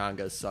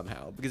chimichangas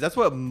somehow, because that's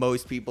what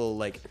most people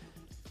like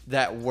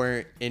that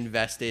weren't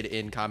invested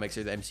in comics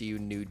or the MCU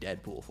knew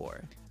Deadpool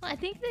for. Well, I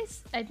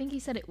think he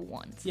said it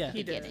once. Yeah. At the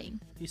He did. beginning.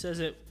 He says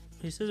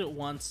it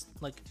once,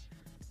 like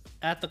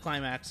at the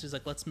climax. He's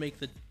like, "Let's make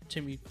the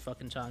Timmy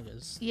fucking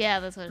changas."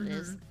 Yeah, that's what it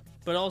is.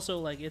 But also,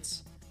 like,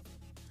 it's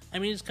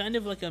kind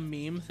of like a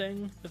meme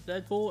thing with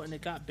Deadpool, and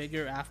it got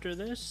bigger after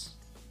this.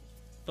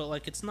 But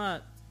like, it's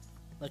not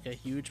like a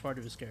huge part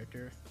of his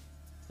character.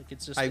 Like,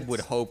 it's just. I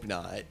would hope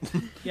not.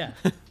 Yeah.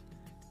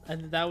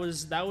 And that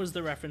was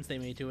the reference they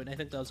made to it, and I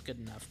think that was good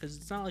enough, because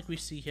it's not like we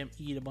see him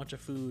eat a bunch of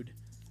food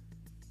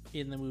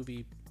in the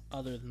movie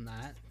other than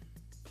that.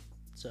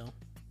 So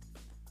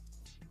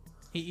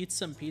he eats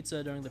some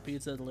pizza during the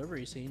pizza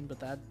delivery scene, but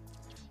that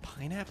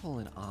Pineapple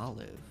and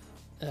olive.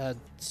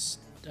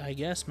 I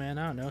guess, man,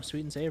 I don't know,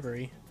 sweet and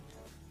savory.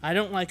 I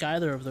don't like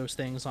either of those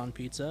things on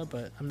pizza,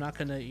 but I'm not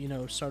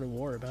gonna start a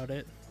war about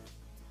it.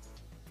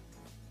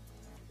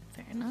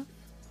 Fair enough.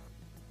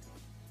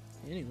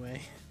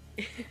 Anyway.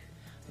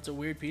 It's a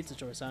weird pizza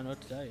choice, I don't know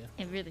what to tell you.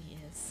 It really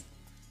is.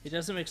 It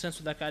doesn't make sense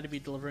for that guy to be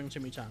delivering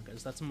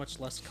chimichangas. That's a much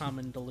less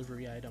common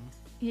delivery item.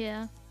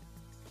 Yeah.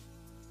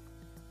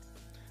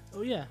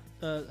 Oh yeah.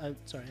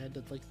 Sorry, I had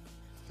to like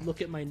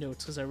look at my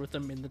notes because I wrote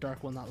them in the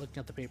dark while not looking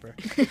at the paper.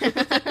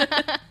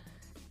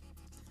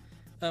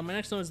 My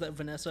next note is that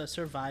Vanessa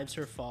survives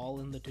her fall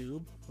in the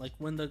tube. Like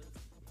when the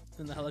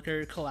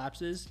helicarrier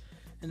collapses,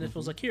 and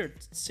Deadpool's like, "Here,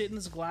 sit in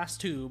this glass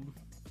tube,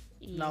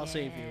 and I'll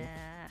save you."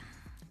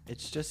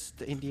 It's just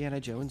the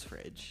Indiana Jones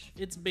fridge.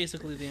 It's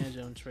basically the Indiana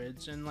Jones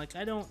fridge, and like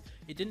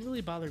it didn't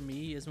really bother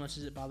me as much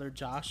as it bothered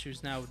Josh,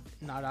 who's now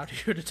not out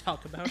here to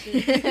talk about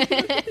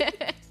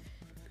it.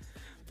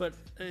 But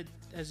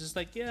it's just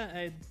like,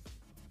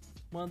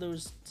 one of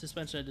those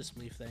suspension of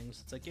disbelief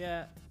things. It's like,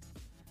 yeah,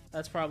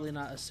 that's probably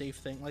not a safe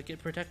thing. Like, it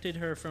protected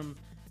her from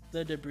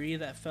the debris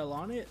that fell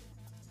on it,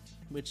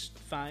 which,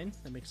 fine,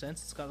 that makes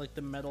sense. It's got like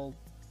the metal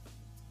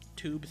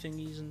tube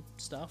thingies and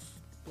stuff,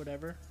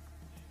 whatever.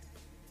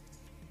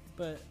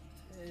 But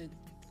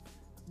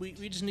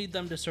we just need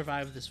them to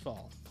survive this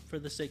fall for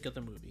the sake of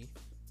the movie.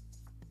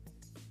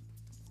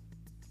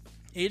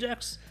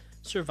 Ajax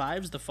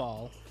survives the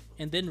fall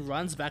and then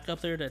runs back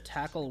up there to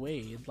tackle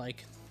Wade.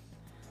 Like,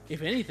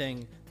 if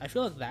anything, I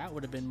feel like that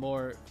would have been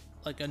more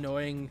like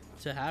annoying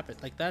to happen.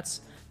 Like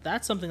that's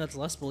something that's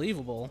less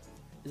believable,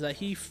 is that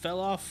he fell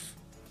off,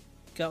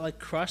 got like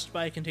crushed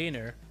by a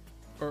container,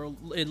 or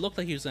it looked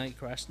like he was gonna get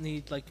crushed, and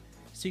he like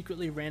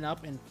secretly ran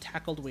up and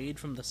tackled Wade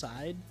from the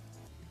side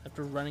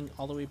after running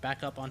all the way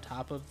back up on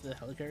top of the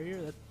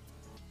helicarrier.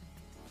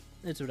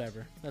 It's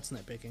whatever. That's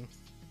nitpicking.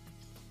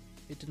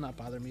 It did not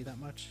bother me that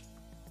much.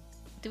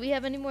 Do we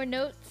have any more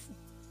notes?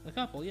 A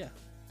couple, yeah.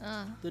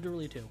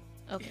 Literally 2.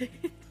 Okay.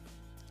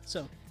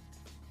 So,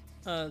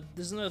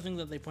 this is another thing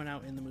that they point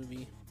out in the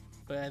movie,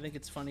 but I think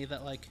it's funny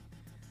that, like,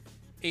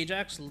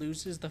 Ajax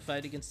loses the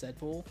fight against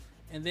Deadpool,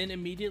 and then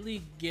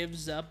immediately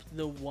gives up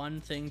the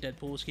one thing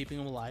Deadpool was keeping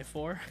him alive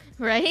for.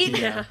 Right?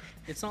 Yeah.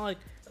 It's not like,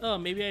 oh,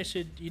 maybe I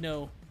should,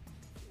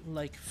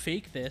 like,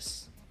 fake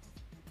this,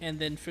 and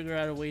then figure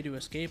out a way to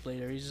escape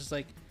later. He's just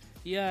like,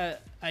 yeah,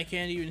 I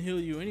can't even heal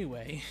you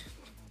anyway.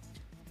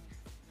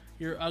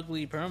 You're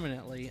ugly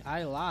permanently.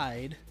 I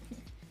lied.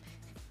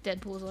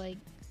 Deadpool's like,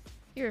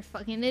 you're a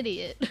fucking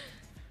idiot.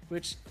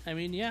 Which, I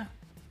mean, yeah.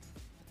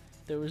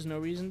 There was no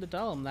reason to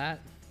tell him that.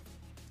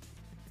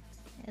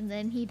 And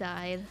then he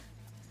died.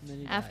 And then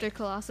he After died.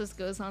 Colossus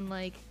goes on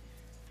like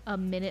a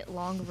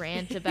minute-long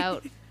rant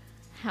about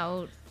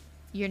how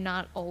you're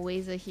not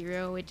always a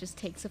hero, it just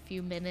takes a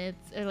few minutes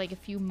or like a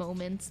few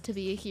moments to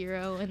be a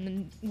hero, and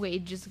then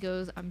Wade just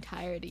goes, I'm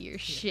tired of your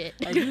shit.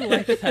 I do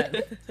like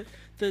that.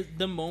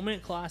 The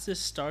moment Colossus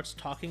starts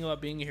talking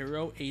about being a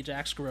hero,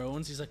 Ajax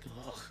groans. He's like,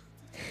 ugh.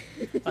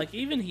 Like,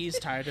 even he's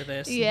tired of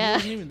this. Yeah. He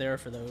wasn't even there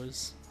for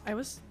those. I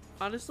was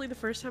honestly, the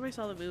first time I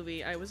saw the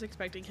movie, I was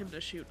expecting him to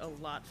shoot a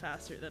lot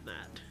faster than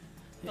that.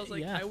 I was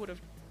like, Yeah. I would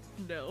have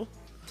no.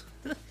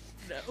 No.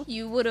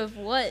 You would have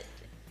what?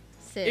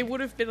 Sid? It would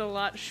have been a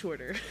lot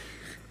shorter.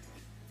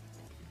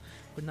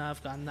 Would not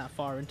have gotten that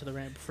far into the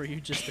rant before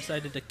you just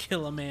decided to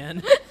kill a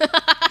man.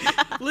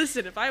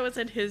 Listen, if I was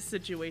in his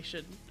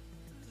situation,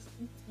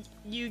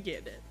 you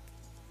get it.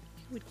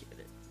 You would get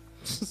it.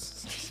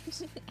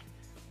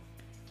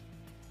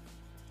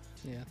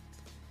 Yeah.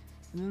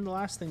 And then the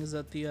last thing is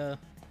that the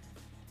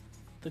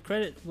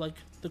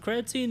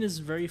credit scene is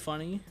very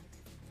funny,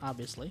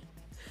 obviously.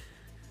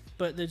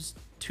 But there's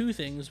two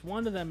things.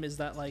 One of them is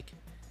that like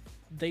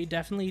they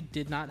definitely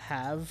did not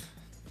have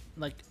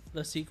like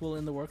the sequel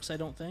in the works, I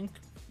don't think,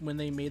 when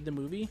they made the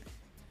movie.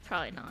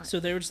 Probably not. So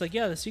they were just like,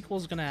 yeah, the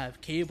sequel's gonna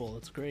have cable.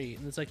 It's great.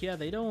 And it's like, yeah,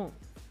 they don't.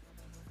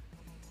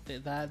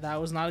 That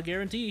was not a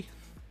guarantee,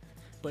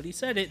 but he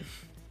said it,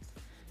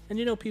 and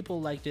you know people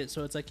liked it.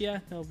 So it's like, yeah,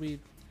 no,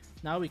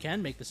 now we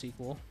can make the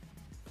sequel,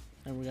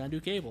 and we're gonna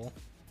do cable.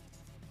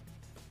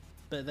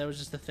 But that was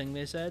just the thing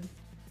they said.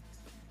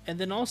 And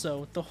then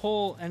also the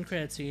whole end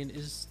credit scene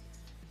is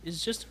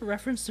just a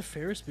reference to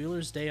Ferris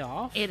Bueller's Day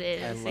Off. It I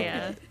is, love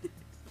yeah. it.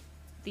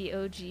 The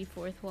OG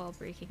fourth wall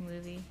breaking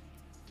movie.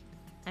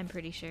 I'm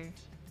pretty sure.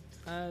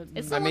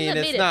 It's the I one mean, that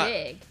it's made not-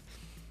 it big.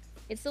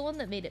 It's the one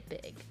that made it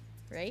big,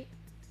 right?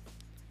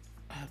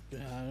 I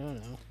don't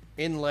know.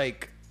 In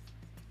like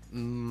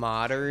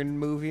modern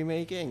movie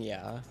making,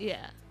 yeah.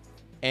 Yeah.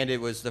 And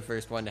it was the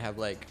first one to have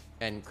like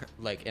an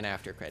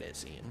after credit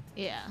scene.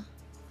 Yeah.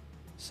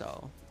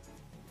 So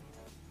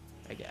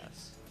I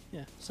guess.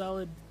 Yeah,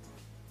 solid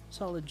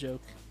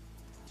joke.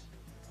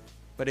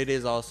 But it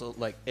is also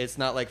like it's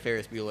not like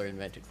Ferris Bueller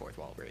invented fourth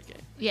wall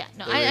breaking. Yeah.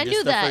 No, They were I just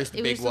knew the that. first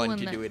It big was the one one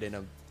to that, do it in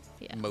a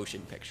Yeah.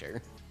 motion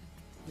picture.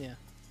 Yeah.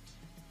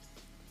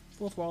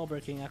 Fourth wall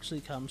breaking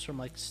actually comes from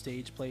like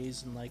stage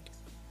plays and like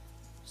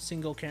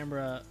single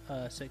camera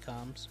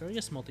sitcoms, or I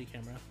guess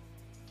multi-camera.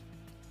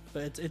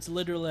 But it's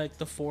literally like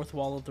the fourth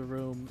wall of the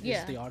room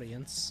Yeah. is the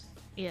audience.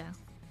 Yeah.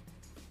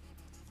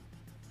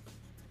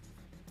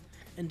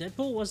 And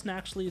Deadpool wasn't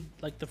actually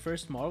like the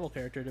first Marvel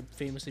character to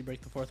famously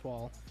break the fourth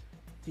wall.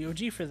 The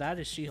OG for that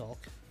is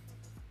She-Hulk,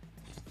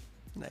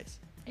 Nice.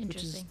 which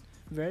is Interesting.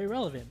 very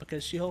relevant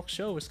because She-Hulk's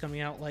show is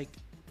coming out like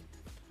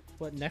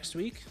what, next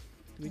week?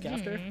 The week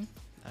after? Mhm.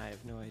 I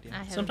have no idea. I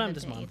haven't Sometime been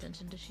this paying month.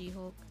 attention to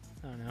She-Hulk.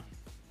 I don't know.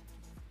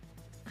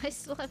 I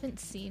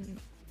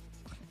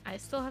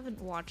still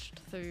haven't watched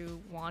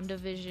through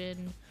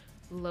WandaVision,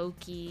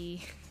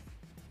 Loki.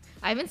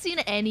 I haven't seen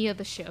any of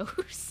the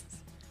shows.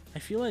 I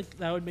feel like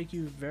that would make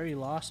you very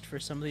lost for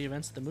some of the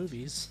events of the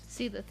movies.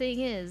 See, the thing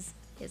is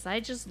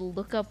I just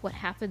look up what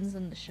happens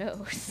in the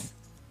shows.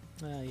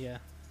 Yeah.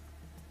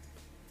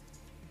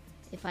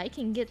 If I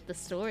can get the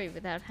story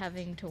without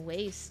having to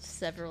waste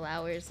several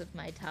hours of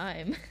my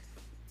time.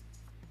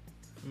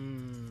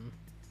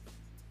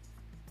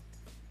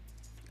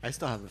 I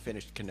still haven't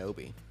finished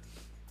Kenobi.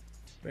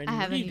 Brandon, I what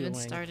are haven't you even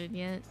doing? started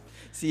yet.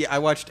 See, I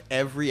watched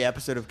every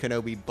episode of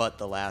Kenobi but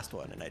the last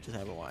one, and I just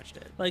haven't watched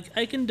it. Like,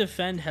 I can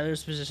defend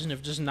Heather's position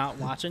of just not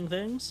watching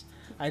things.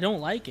 I don't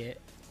like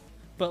it,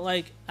 but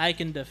like, I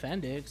can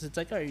defend it because it's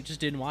like, oh, you just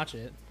didn't watch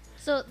it.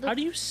 So How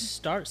do you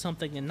start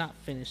something and not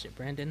finish it,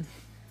 Brandon?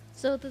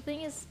 So the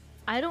thing is,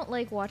 I don't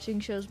like watching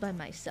shows by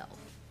myself.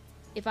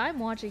 If I'm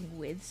watching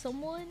with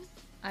someone,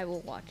 I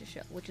will watch a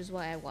show, which is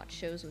why I watch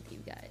shows with you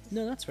guys.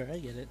 No, that's fair. I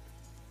get it.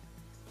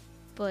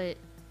 But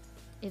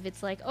if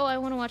it's like, oh, I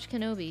want to watch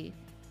Kenobi,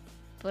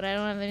 but I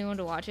don't have anyone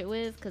to watch it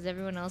with because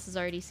everyone else has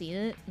already seen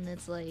it, and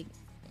it's like,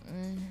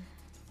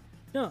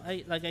 No,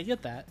 I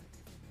get that.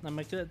 I'm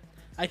like that.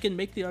 I can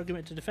make the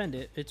argument to defend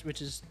it,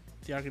 which is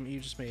the argument you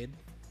just made.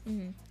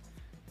 Mhm.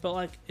 But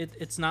like,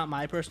 it's not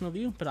my personal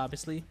view, but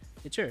obviously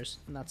it's yours,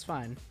 and that's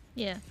fine.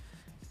 yeah.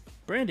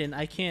 Brandon,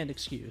 I can't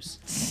excuse.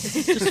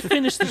 Just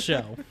finish the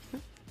show.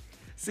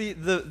 See,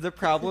 the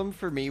problem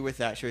for me with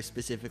that show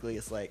specifically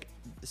is like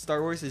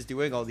Star Wars is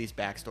doing all these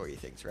backstory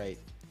things, right?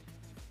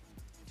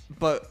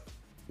 But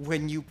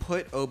when you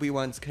put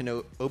Obi-Wan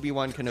Kenobi's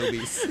Obi-Wan's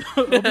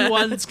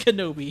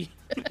Kenobi.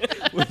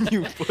 when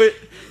you put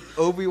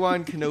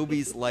Obi-Wan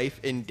Kenobi's life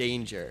in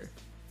danger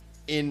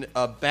in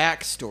a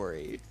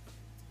backstory,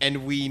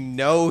 and we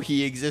know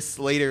he exists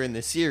later in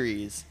the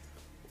series,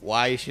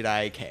 why should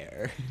I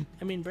care?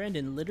 I mean,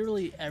 Brandon,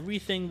 literally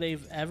everything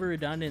they've ever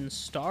done in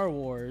Star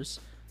Wars,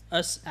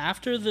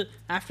 after the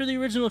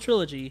original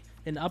trilogy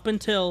and up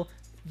until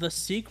the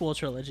sequel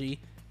trilogy,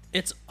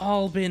 it's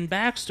all been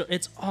backstory.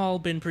 It's all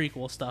been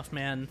prequel stuff,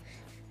 man.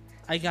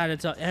 I gotta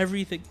tell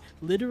everything,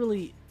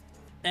 literally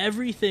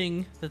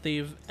everything that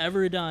they've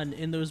ever done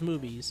in those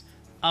movies,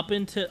 up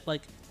until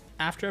like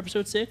after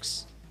Episode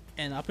 6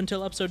 and up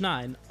until Episode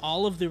 9,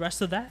 all of the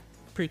rest of that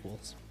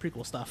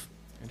prequel stuff.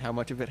 And how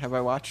much of it have I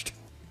watched?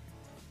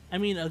 I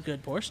mean, a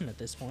good portion at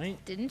this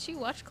point. Didn't you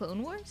watch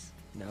Clone Wars?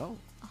 No.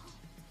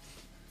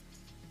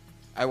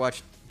 I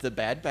watched the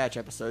Bad Batch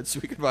episodes so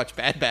we could watch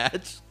Bad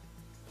Batch.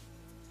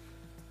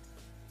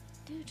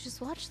 Dude,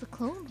 just watch the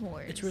Clone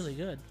Wars. It's really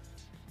good.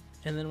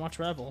 And then watch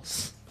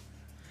Rebels.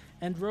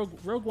 And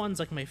Rogue One's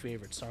like my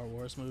favorite Star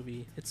Wars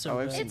movie. It's so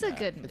I've good. seen It's a that.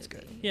 good movie. It's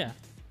good. Yeah.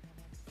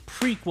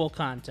 Prequel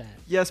content.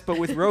 Yes, but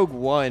with Rogue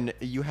One,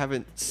 you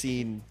haven't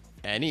seen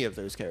any of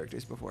those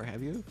characters before,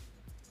 have you?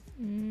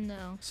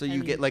 No. So I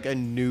you get mean- like a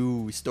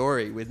new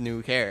story with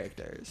new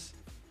characters.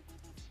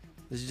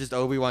 This is just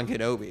Obi-Wan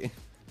Kenobi.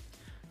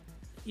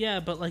 Yeah,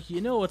 but like you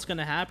know what's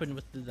gonna happen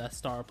with the Death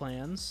Star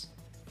plans.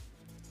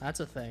 That's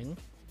a thing.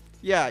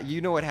 Yeah, you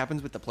know what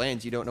happens with the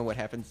plans. You don't know what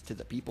happens to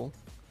the people.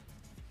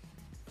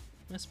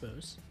 I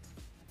suppose.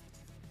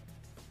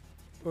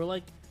 Or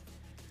like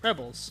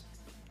Rebels.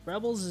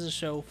 Rebels is a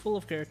show full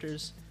of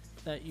characters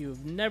that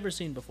you've never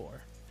seen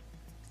before.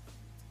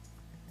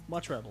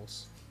 Watch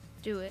Rebels.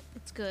 Do it.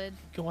 It's good.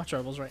 You can watch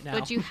Rebels right now.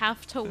 But you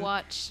have to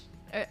watch.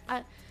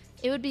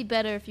 It would be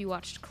better if you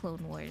watched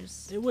Clone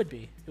Wars. It would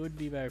be. It would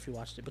be better if you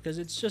watched it because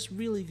it's just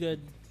really good.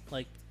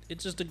 Like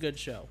it's just a good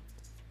show.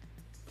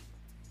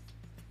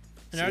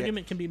 An See,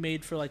 argument can be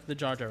made for like the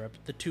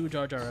the 2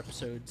 Jar Jar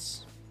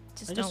episodes.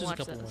 Just I guess don't there's a watch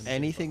couple those. ones.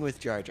 Anything with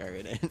Jar Jar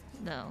in it.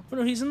 No. Well,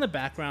 no, he's in the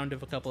background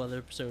of a couple other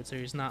episodes, so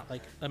he's not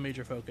like a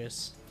major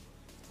focus.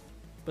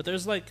 But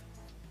there's like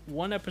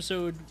one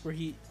episode where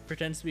he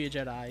pretends to be a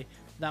Jedi.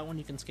 That one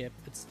you can skip.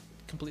 It's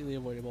completely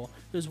avoidable.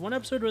 There's one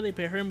episode where they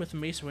pair him with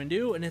Mace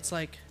Windu, and it's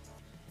like,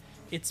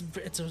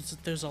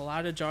 there's a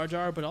lot of Jar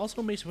Jar, but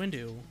also Mace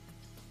Windu.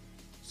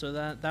 So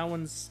that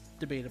one's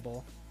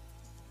debatable.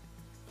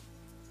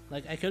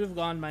 Like I could have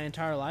gone my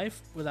entire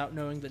life without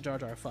knowing that Jar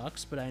Jar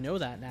fucks, but I know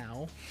that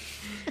now.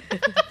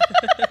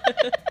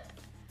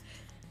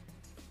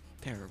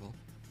 Terrible.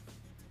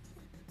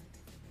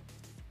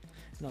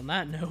 And on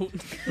that note,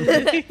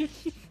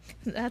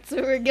 That's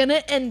where we're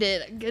gonna end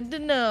it. Good to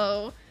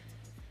know.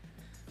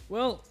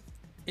 well,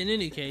 in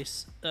any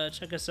case,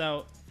 check us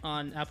out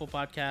on Apple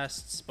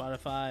Podcasts,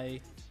 Spotify,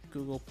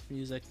 Google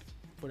Music,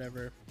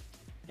 whatever,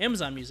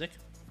 Amazon Music.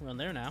 We're on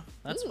there now.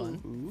 That's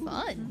fun. Ooh.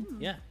 Fun.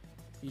 Yeah,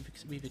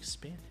 we've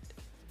expanded.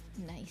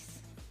 Nice.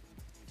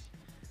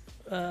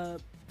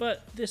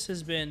 But this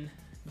has been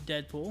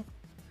Deadpool.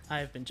 I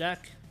have been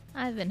Jack.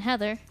 I've been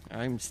Heather.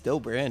 I'm still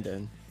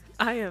Brandon.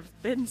 I have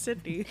been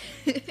Sydney.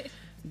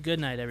 Good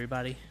night,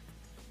 everybody.